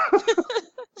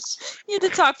 You had to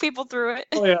talk people through it.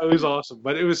 Oh yeah, it was awesome.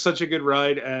 But it was such a good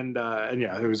ride, and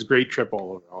yeah, it was a great trip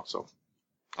all over. Also,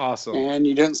 Awesome. And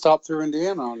you didn't stop through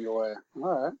Indiana on your way.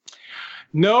 All right.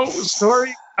 no,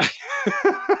 sorry.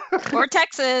 Or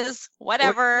Texas,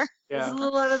 whatever. It's Yeah, a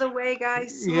little out of the way,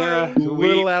 guys. Sorry. yeah. A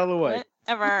little out of the way.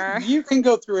 Whatever. You can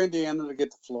go through Indiana to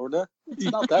get to Florida. It's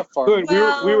not that far. Good.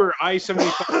 Well- we were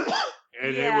I-75,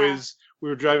 and Yeah. we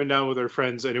were driving down with our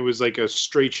friends, and it was like a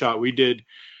straight shot. We did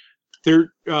it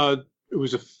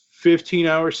was a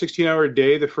 15-hour, 16-hour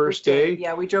day the first day.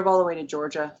 Yeah, we drove all the way to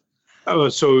Georgia.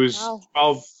 So it was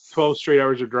Wow. 12 straight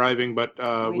hours of driving, but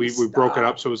we broke it stopped.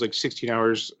 up, so it was like 16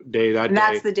 hours a day that And day.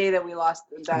 that's the day that we lost.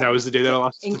 That was the day that I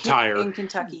lost the tire. in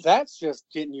Kentucky. That's just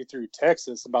getting you through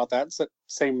Texas about that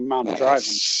same amount of driving.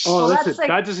 Oh, Well, that's that's it. like-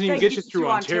 That doesn't even that get you gets you through through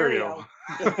Ontario.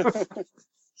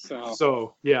 So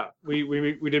So yeah, we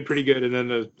did pretty good, and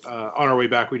then on our way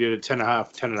back we did a 10 and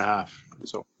a half.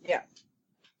 So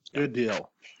Good deal.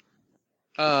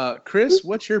 Chris,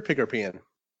 what's your pick or pan?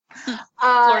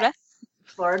 Florida.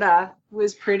 Florida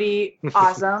was pretty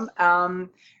awesome.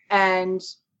 And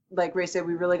like Ray said,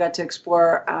 we really got to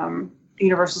explore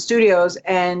Universal Studios,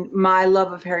 and my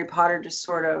love of Harry Potter just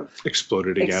sort of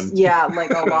exploded again.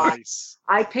 like a lot. Nice.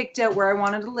 I picked out where I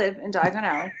wanted to live in Diagon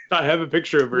Alley. I have a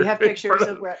picture of her. We have pictures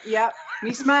of where,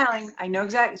 me smiling. I know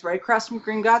exactly. It's right across from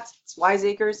Gringotts. It's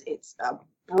Wiseacres. It's a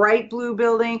bright blue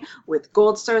building with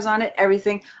gold stars on it,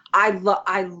 everything. I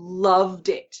loved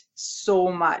it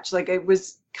so much. Like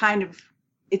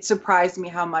it surprised me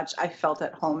how much I felt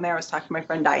at home there. I was talking to my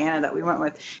friend Diana that we went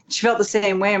with. She felt the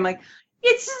same way. I'm like,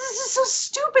 this is so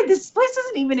stupid. This place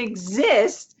doesn't even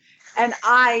exist. And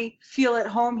I feel at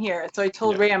home here. So I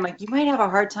told Ray, I'm like, you might have a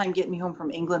hard time getting me home from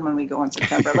England when we go in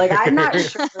September. Like, I'm not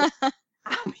sure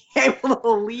I'll be able to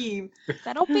leave.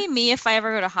 That'll be me if I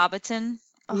ever go to Hobbiton.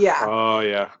 Yeah. Oh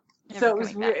yeah. So it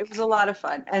was it was a lot of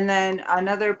fun. And then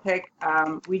another pick,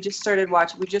 we just started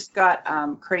watching. We just got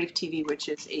Crave TV, which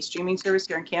is a streaming service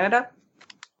here in Canada.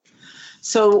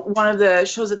 So one of the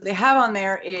shows that they have on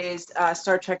there is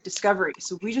Star Trek Discovery.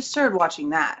 So we just started watching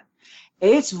that.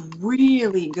 It's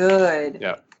really good.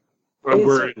 Yeah.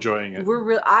 We're enjoying it.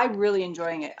 I'm really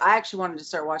enjoying it. I actually wanted to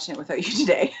start watching it without you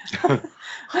today.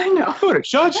 I know. I would have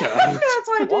shot you. That's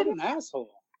why I What did. an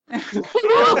asshole.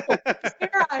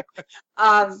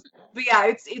 But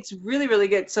yeah, it's really, really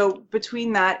good. So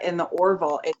between that and the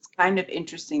Orville, it's kind of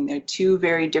interesting. They're two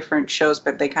very different shows,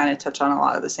 but they kind of touch on a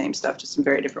lot of the same stuff, just in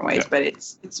very different ways. Yeah. But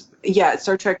it's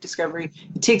Star Trek Discovery.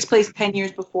 It takes place 10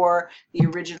 years before the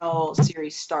original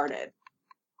series started.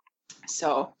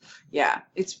 So yeah,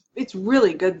 it's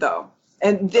really good though.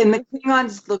 And then the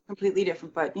Klingons look completely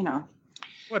different, but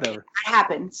Whatever. that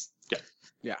happens.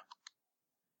 Yeah.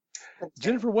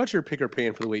 Jennifer, what's your pick or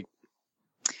pan for the week?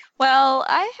 Well,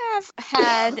 I have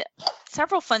had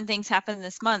several fun things happen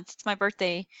this month. It's my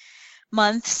birthday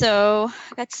month, so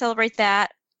I got to celebrate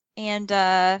that.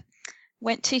 And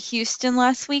went to Houston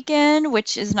last weekend,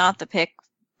 which is not the pick,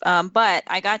 but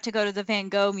I got to go to the Van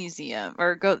Gogh Museum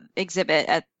or exhibit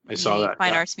at I saw the that.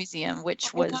 Fine Yeah. Arts Museum,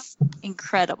 which was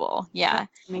incredible. Yeah.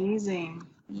 Amazing.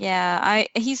 Yeah,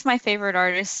 he's my favorite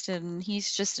artist, and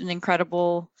he's just an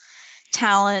incredible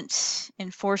talent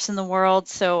and force in the world.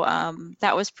 So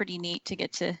that was pretty neat to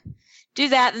get to do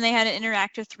that. And they had an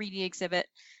interactive 3D exhibit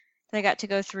that I got to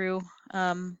go through.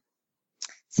 So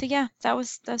yeah, that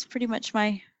was pretty much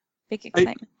my big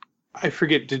excitement. I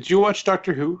forget. Did you watch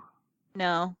Doctor Who?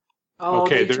 No, Oh,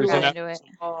 Okay, they there's drew an into it.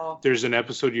 There's an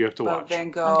episode you have to about watch. Van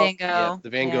On Gogh. Van Gogh. Yeah, the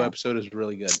Van Gogh Yeah. episode is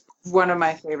really good. One of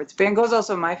my favorites. Van Gogh's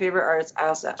also my favorite artist.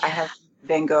 I have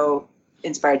Van Gogh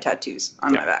inspired tattoos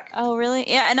on my back. Oh, really?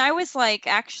 Yeah, and I was like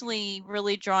actually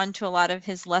really drawn to a lot of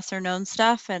his lesser known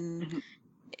stuff, and Mhm.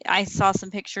 I saw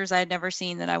some pictures I had never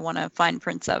seen that I want to find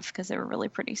prints of because they were really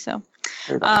pretty. So,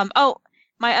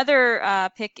 my other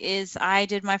pick is I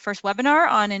did my first webinar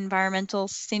on environmental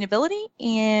sustainability,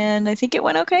 and I think it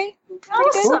went okay. Pretty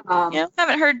good. Awesome. Yeah,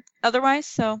 haven't heard otherwise.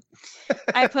 So,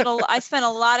 I spent a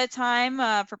lot of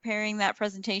time preparing that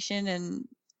presentation, and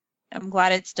I'm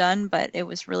glad it's done. But it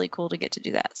was really cool to get to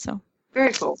do that. So,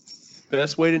 Very cool.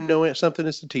 Best way to know something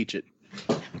is to teach it.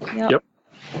 yep.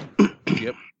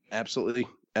 Yep. Absolutely.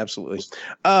 Absolutely.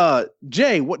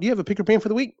 Jay, what do you have a pick or pan for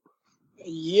the week?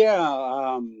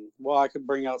 Yeah, well, I could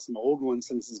bring out some old ones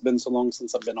since it's been so long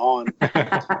since I've been on.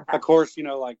 Of course,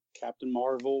 like Captain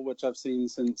Marvel, which I've seen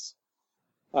since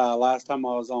last time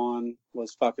I was on,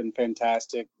 was fucking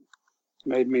fantastic.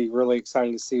 Made me really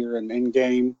excited to see her in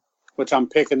Endgame, which I'm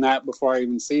picking that before I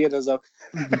even see it as a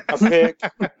pick,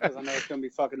 because I know it's going to be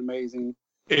fucking amazing.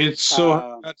 It's so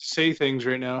hard not to say things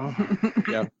right now.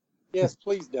 Yes,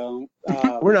 please don't.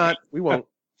 We're not. We won't.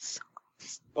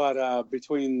 But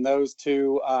between those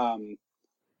two,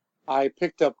 I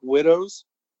picked up Widows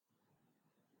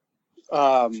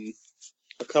a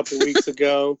couple weeks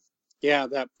ago. Yeah,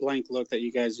 that blank look that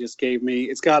you guys just gave me.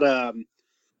 It's got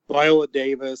Viola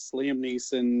Davis, Liam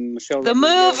Neeson, Michelle The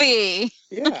Rodriguez. movie,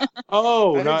 Yeah.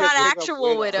 Oh, I didn't not pick up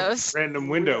actual widows. random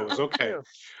windows. Okay.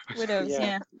 Widows.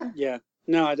 Yeah. Yeah, Yeah.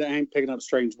 No, I ain't picking up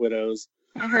Strange Widows.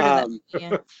 I heard of that.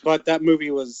 Yeah. But that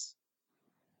movie was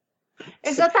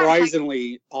Is that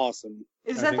surprisingly awesome.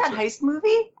 Is I that think that so. heist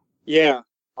movie? Yeah.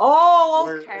 Oh,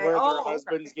 Where okay. their Oh,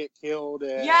 husbands get killed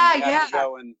and Yeah, they have to yeah.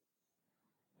 go and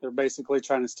they're basically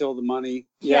trying to steal the money.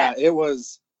 Yeah, it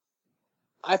was.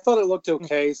 I thought it looked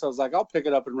okay, so I was like, I'll pick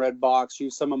it up in Redbox,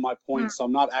 use some of my points, so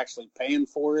I'm not actually paying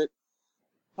for it.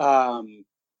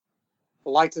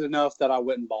 Liked it enough that I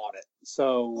went and bought it.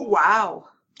 So wow.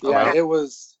 yeah, wow. it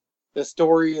was. The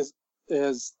story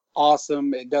is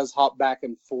awesome. It does hop back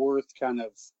and forth, kind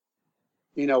of,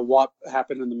 what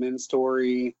happened in the men's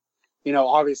story.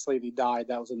 Obviously he died.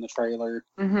 That was in the trailer.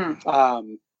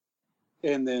 Mm-hmm.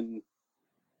 And then,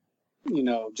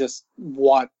 just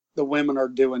what the women are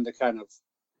doing to kind of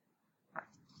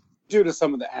due to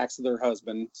some of the acts of their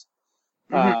husbands.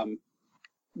 Mhm.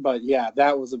 But yeah,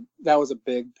 that was a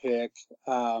big pick.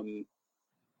 But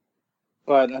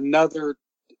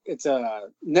it's a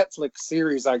Netflix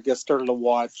series I just started to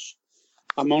watch.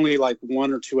 I'm only like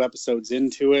 1 or 2 episodes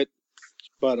into it,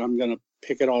 but I'm gonna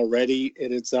pick it already.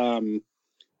 It's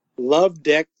Love,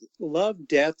 Death,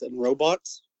 and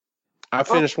Robots. I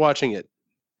finished watching it.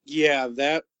 Yeah,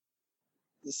 that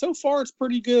so far it's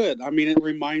pretty good. I mean, it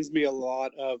reminds me a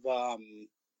lot of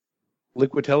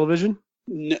Liquid Television?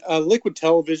 Liquid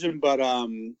Television, but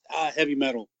heavy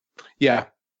metal. Yeah.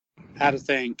 How to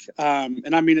think.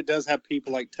 And I mean, it does have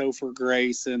people like Topher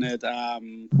Grace in it,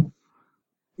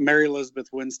 Mary Elizabeth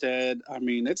Winstead. I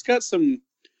mean, it's got some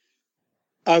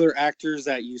other actors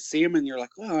that you see them and you're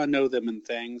like, well, I know them and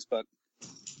things, but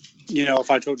if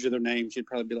I told you their names, you'd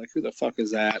probably be like, who the fuck is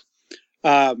that?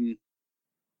 And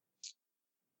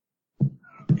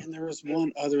there was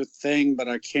one other thing, but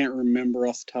I can't remember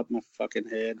off the top of my fucking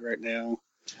head right now.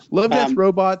 Love, Death,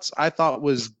 Robots, I thought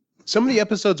was, some of the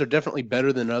episodes are definitely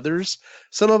better than others.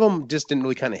 Some of them just didn't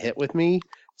really kind of hit with me.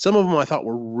 Some of them I thought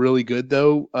were really good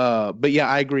though. But yeah,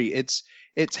 I agree.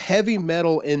 It's heavy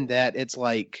metal in that it's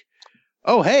like,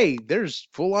 oh hey, there's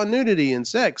full on nudity and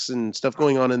sex and stuff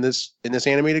going on in this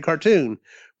animated cartoon.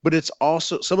 But it's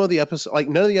also some of the episodes, like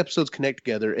none of the episodes connect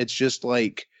together. It's just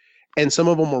like, and some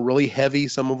of them are really heavy.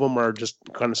 Some of them are just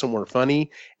kind of somewhere funny.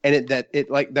 And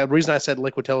the reason I said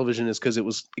Liquid Television is because it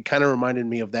kind of reminded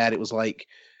me of that. It was like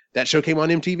that show came on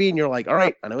MTV and you're like, all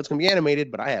right, I know it's going to be animated,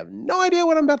 but I have no idea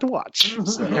what I'm about to watch.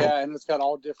 So, yeah, and it's got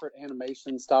all different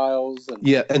animation styles. And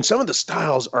yeah, and some of the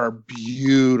styles are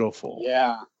beautiful.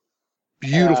 Yeah.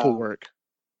 Beautiful work.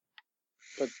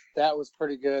 But that was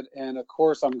pretty good. And of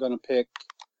course, I'm going to pick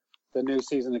the new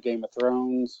season of Game of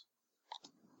Thrones.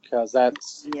 Because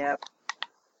that's... Yep.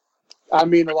 I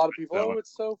mean, a lot of people, oh,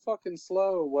 it's so fucking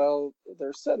slow. Well,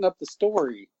 they're setting up the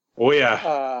story. Oh,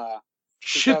 yeah.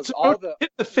 Shit's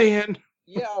hit the fan.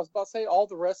 Yeah, I was about to say, all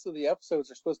the rest of the episodes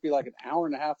are supposed to be like an hour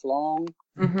and a half long.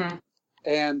 Mm-hmm.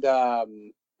 And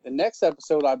the next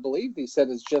episode, I believe he said,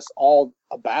 is just all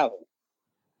a battle.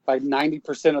 Like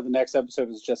 90% of the next episode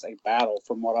is just a battle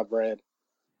from what I've read.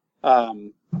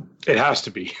 It has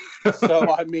to be.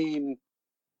 So, I mean...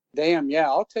 Damn, yeah,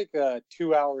 I'll take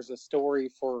 2 hours of story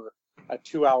for a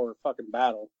 2 hour fucking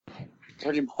battle.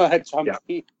 Pretty much. I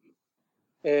mean,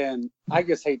 and I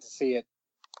just hate to see it.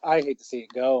 I hate to see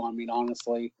it go, I mean,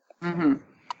 honestly. Mm-hmm.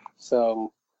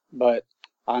 So, but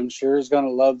I'm sure is going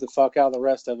to love the fuck out of the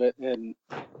rest of it. And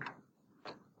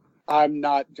I'm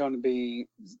not going to be,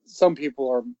 some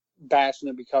people are bashing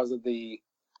it because of the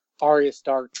Arya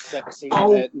Stark sex scene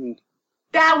of it. And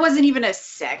that wasn't even a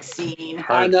sex scene.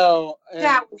 I know. And,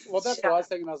 that's what I was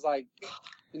thinking. I was like,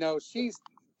 you know, she's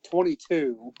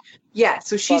 22. Yeah,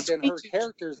 so she's fucking, her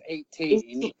character's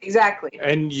 18. Exactly.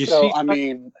 And you so, see, I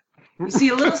mean, you see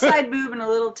a little side boob and a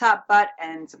little top butt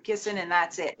and some kissing, and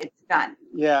that's it. It's done.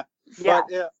 Yeah. Yeah.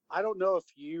 But I don't know if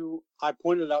I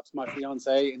pointed it out to my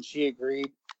fiance and she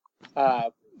agreed.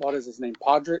 What is his name?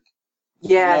 Podrick?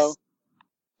 Yes. You know?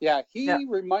 Yeah, he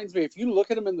reminds me, if you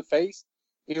look at him in the face,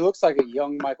 he looks like a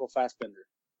young Michael Fassbender.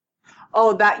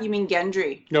 Oh, that you mean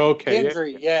Gendry? Okay.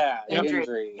 Gendry, yeah.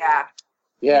 Gendry. Yeah.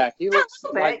 Yeah, he looks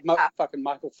bit, like fucking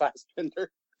Michael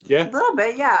Fassbender. Yeah. A little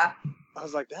bit, yeah. I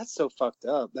was like, that's so fucked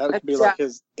up. That would be like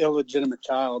his illegitimate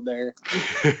child there.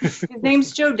 His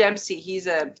name's Joe Dempsey. He's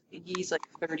like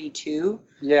 32.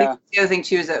 Yeah. The other thing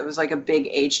too is that it was like a big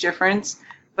age difference.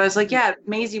 But I was like, yeah,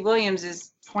 Maisie Williams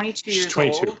is 22 years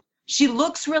 22. Old. She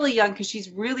looks really young because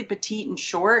she's really petite and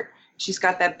short. She's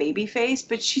got that baby face,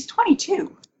 but she's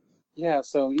 22. Yeah,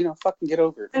 so, you know, fucking get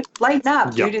over it. Lighten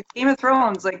up, dude. It's Game of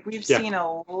Thrones. Like, we've seen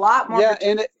a lot more. Yeah,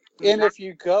 and if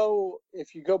you go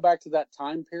back to that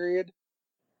time period,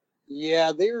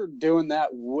 yeah, they were doing that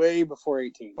way before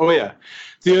 18. Oh, yeah.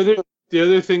 The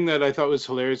other thing that I thought was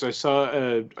hilarious, I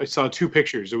saw two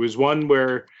pictures. It was one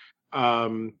where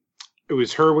it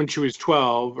was her when she was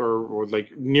 12 or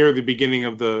like near the beginning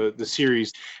of the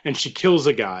series, and she kills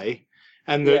a guy.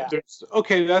 And there's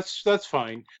okay, that's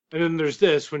fine. And then there's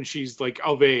this when she's like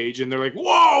of age, and they're like,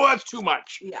 "Whoa, that's too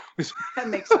much." Yeah, that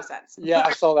makes no sense. Yeah,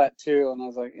 I saw that too, and I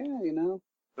was like, "Yeah, you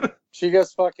know, she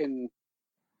just fucking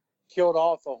killed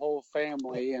off a whole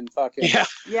family and fucking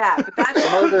yeah, but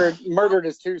that's murdered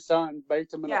his two sons, baked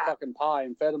them in a fucking pie,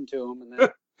 and fed them to him, and then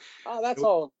that's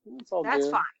all that's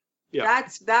good. fine. Yeah,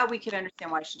 that we can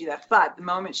understand why she do that. But the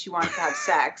moment she wants to have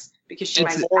sex because she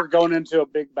might or going into a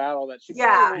big battle that she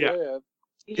live.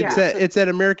 It's that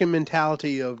American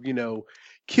mentality of, you know,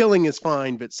 killing is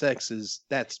fine, but that's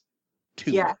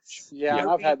too much. Yeah, and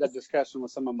I've had that discussion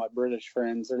with some of my British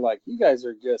friends. They're like, "You guys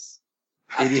are just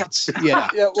idiots." Yeah.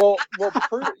 Yeah. Well,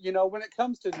 you know, when it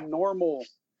comes to normal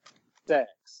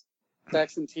sex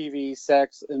in TV,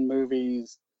 sex in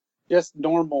movies, just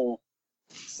normal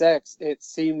sex, it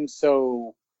seems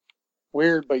so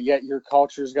weird, but yet your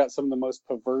culture's got some of the most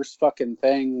perverse fucking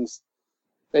things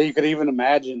that you could even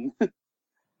imagine.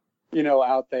 You know,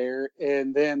 out there,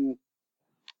 and then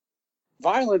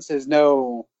violence is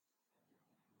no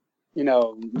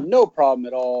problem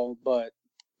at all. But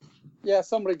yeah,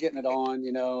 somebody getting it on,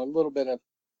 you know, a little bit of,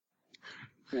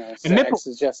 you know, sex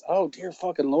is just, oh dear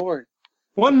fucking Lord.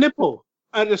 One nipple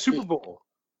at a Super Bowl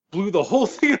blew the whole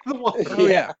thing out of the water. Oh,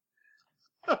 yeah.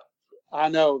 I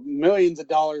know, millions of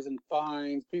dollars in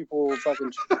fines. People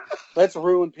fucking let's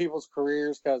ruin people's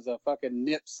careers because a fucking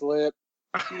nip slip.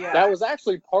 Yeah. That was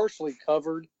actually partially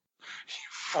covered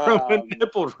from a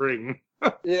nipple ring.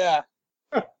 Yeah.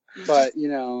 But you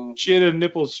know, She had a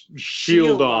nipple shield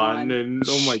Shield on, on. and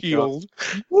oh my god. Shield.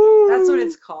 That's what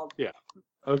it's called.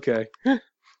 Okay.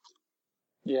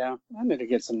 yeah, I need to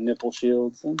get some nipple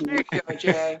shields. There you go,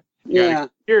 Jay. Yeah,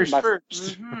 Here's My-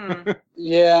 first. Mhm.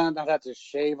 yeah, and I'd have to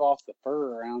shave off the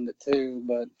fur around it too.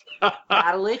 But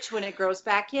That'll itch when it grows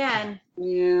back in.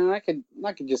 yeah, I could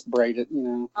just braid it. You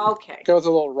know, Okay. go with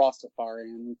a little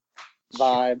Rastafarian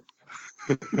vibe.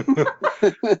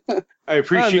 I I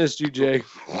appreciate missed you, Jay.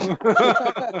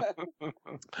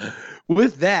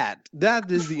 With that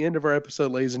is the end of our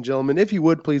episode, ladies and gentlemen. If you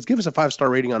would, please give us a 5-star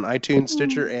rating on iTunes,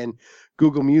 Stitcher, and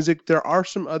Google Music. There are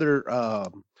some other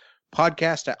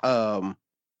podcast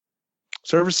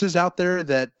services out there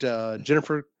that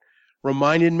Jennifer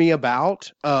reminded me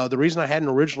about. The reason I hadn't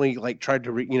originally tried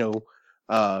to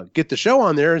get the show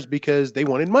on there is because they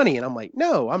wanted money, and I'm like,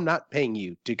 no, I'm not paying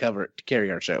you to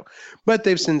carry our show. But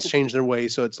they've since changed their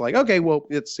ways, so it's like, okay, well,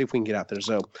 let's see if we can get out there.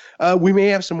 So we may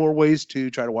have some more ways to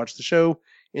try to watch the show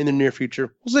in the near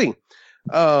future. We'll see.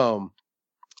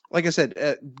 Like I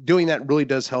said, doing that really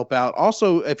does help out.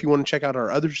 Also, if you want to check out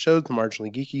our other shows, the Marginally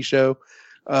Geeky Show,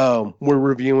 we're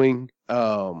reviewing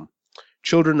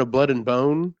Children of Blood and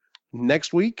Bone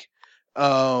next week,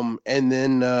 and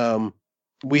then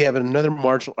we have another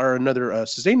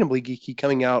Sustainably Geeky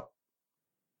coming out.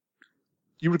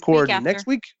 You record Week after. next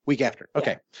week? Week after.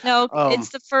 Okay. No, Um, it's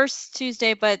the first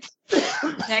Tuesday, but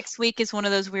next week is one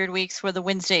of those weird weeks where the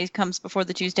Wednesday comes before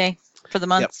the Tuesday for the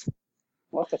months.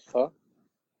 What the fuck?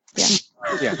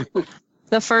 Yeah.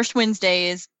 The first Wednesday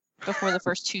is before the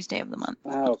first Tuesday of the month.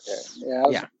 Okay. Yeah. I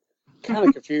was Yeah. kind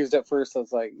of confused at first. I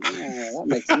was like, yeah, that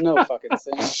makes no fucking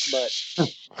sense. But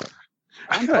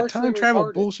I'm What kind of partially time travel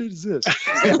retarded. bullshit is this?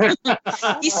 I'm You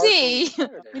partially see,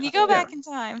 retarded. when you go back in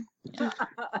time,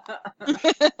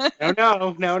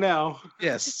 now.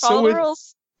 Yes. just follow the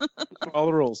rules. all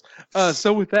the rules.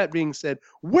 So with that being said,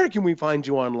 where can we find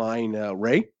you online,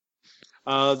 Ray?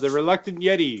 The Reluctant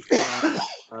Yeti,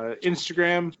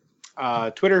 Instagram,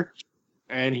 Twitter,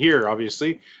 and here,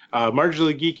 obviously,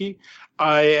 Marginally Geeky.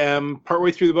 I am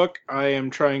partway through the book. I am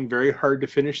trying very hard to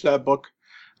finish that book.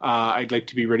 I'd like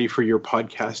to be ready for your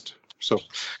podcast. So,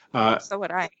 So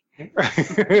would I.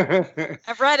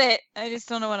 I've read it. I just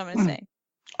don't know what I'm going to say.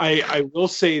 I will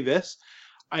say this.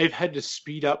 I've had to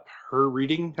speed up her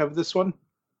reading of this one.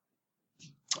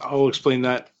 I'll explain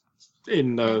that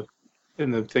in the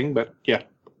thing, but yeah.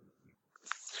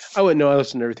 I wouldn't know. I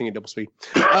listen to everything at double speed.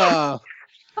 Yeah,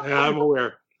 I'm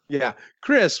aware. Yeah.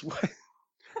 Chris,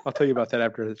 I'll tell you about that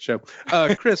after the show.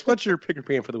 Chris, what's your pick or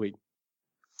pan for the week?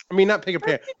 I mean, not pick or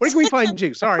pan. Where can we find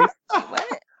you? Sorry.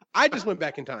 What? I just went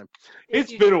back in time.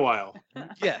 It's been a while.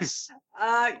 Yes.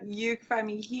 You can find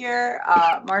me here,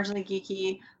 Marginally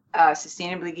Geeky,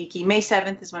 Sustainably Geeky. May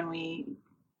 7th is when we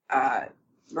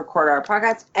record our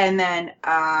podcast. And then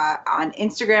on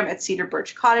Instagram at Cedar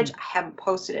Birch Cottage. I haven't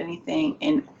posted anything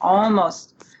in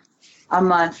almost a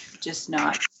month, just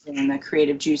not in the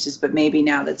creative juices. But maybe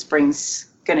now that spring's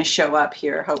going to show up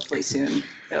here, hopefully soon,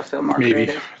 it'll feel more Maybe.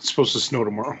 creative. It's supposed to snow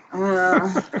tomorrow.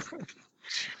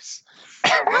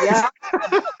 Yeah.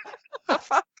 The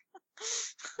fuck?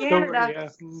 Don't worry,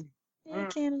 Canada. yeah. Yeah,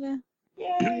 Canada.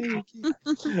 Yay.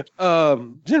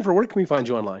 Jennifer, where can we find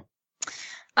you online?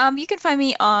 You can find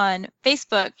me on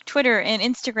Facebook, Twitter, and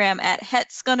Instagram at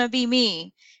Het's Gonna Be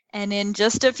Me. And in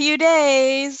just a few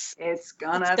days, It's it's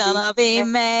gonna be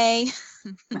May.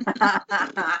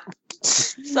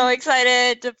 So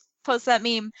excited to post that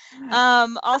meme.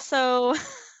 Also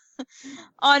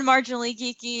on Marginally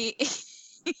Geeky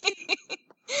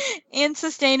and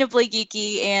Sustainably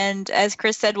Geeky. And as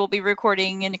Chris said, we'll be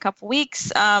recording in a couple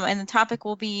weeks. And the topic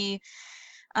will be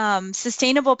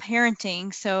sustainable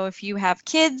parenting. So if you have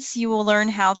kids, you will learn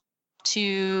how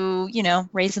to,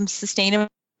 raise them sustainably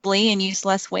and use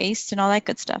less waste and all that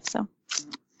good stuff. So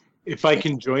If I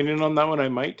can join in on that one, I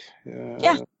might.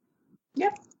 Yeah.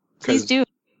 Yep. Please do.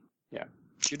 Yeah.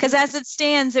 Because as it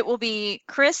stands, it will be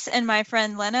Chris and my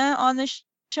friend Lena on the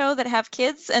show that have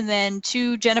kids, and then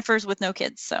 2 Jennifers with no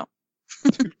kids. So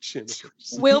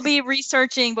we'll be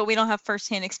researching, but we don't have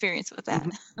firsthand experience with that.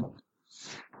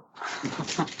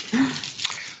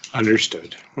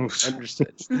 Understood.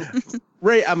 Understood.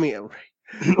 Ray,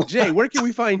 Jay, where can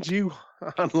we find you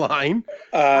online?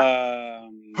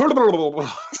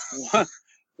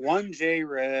 One J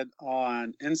Red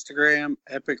on Instagram,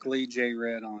 Epically J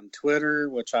Red on Twitter,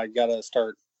 which I gotta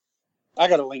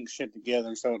link shit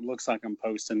together so it looks like I'm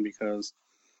posting because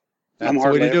I'm That's the way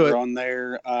hardly to do ever it. on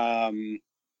there.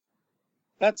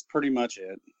 That's pretty much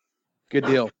it. Good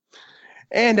deal.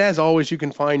 And as always, you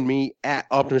can find me at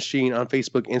Optimus Gene on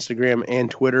Facebook, Instagram,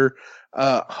 and Twitter.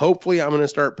 Hopefully, I'm going to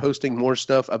start posting more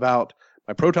stuff about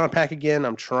my Proton Pack again.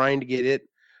 I'm trying to get it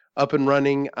up and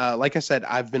running. Like I said,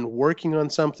 I've been working on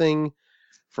something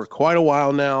for quite a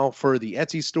while now for the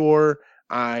Etsy store.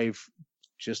 I've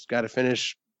just got to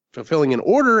finish fulfilling an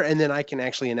order, and then I can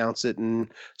actually announce it and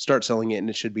start selling it, and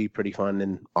it should be pretty fun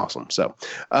and awesome. So,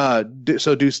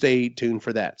 do stay tuned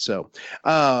for that. So,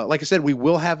 like I said, we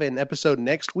will have an episode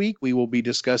next week. We will be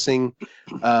discussing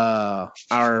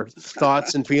our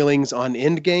thoughts and feelings on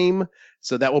Endgame.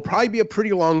 So that will probably be a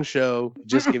pretty long show.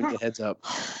 Just giving you a heads up,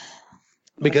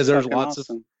 because there's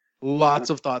lots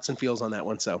of thoughts and feels on that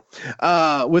one. So,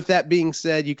 with that being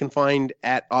said, you can find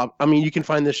the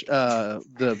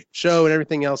show and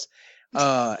everything else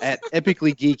at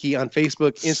Epically Geeky on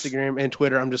Facebook, Instagram, and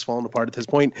Twitter. I'm just falling apart at this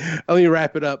point. Let me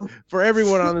wrap it up. For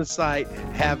everyone on the site,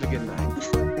 have a good night.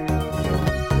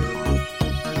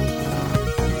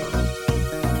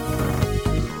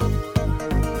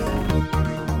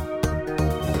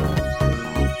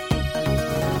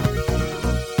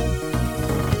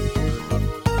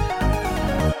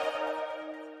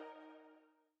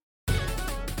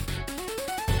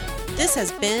 This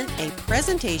has been a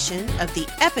presentation of the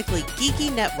Epically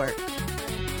Geeky Network.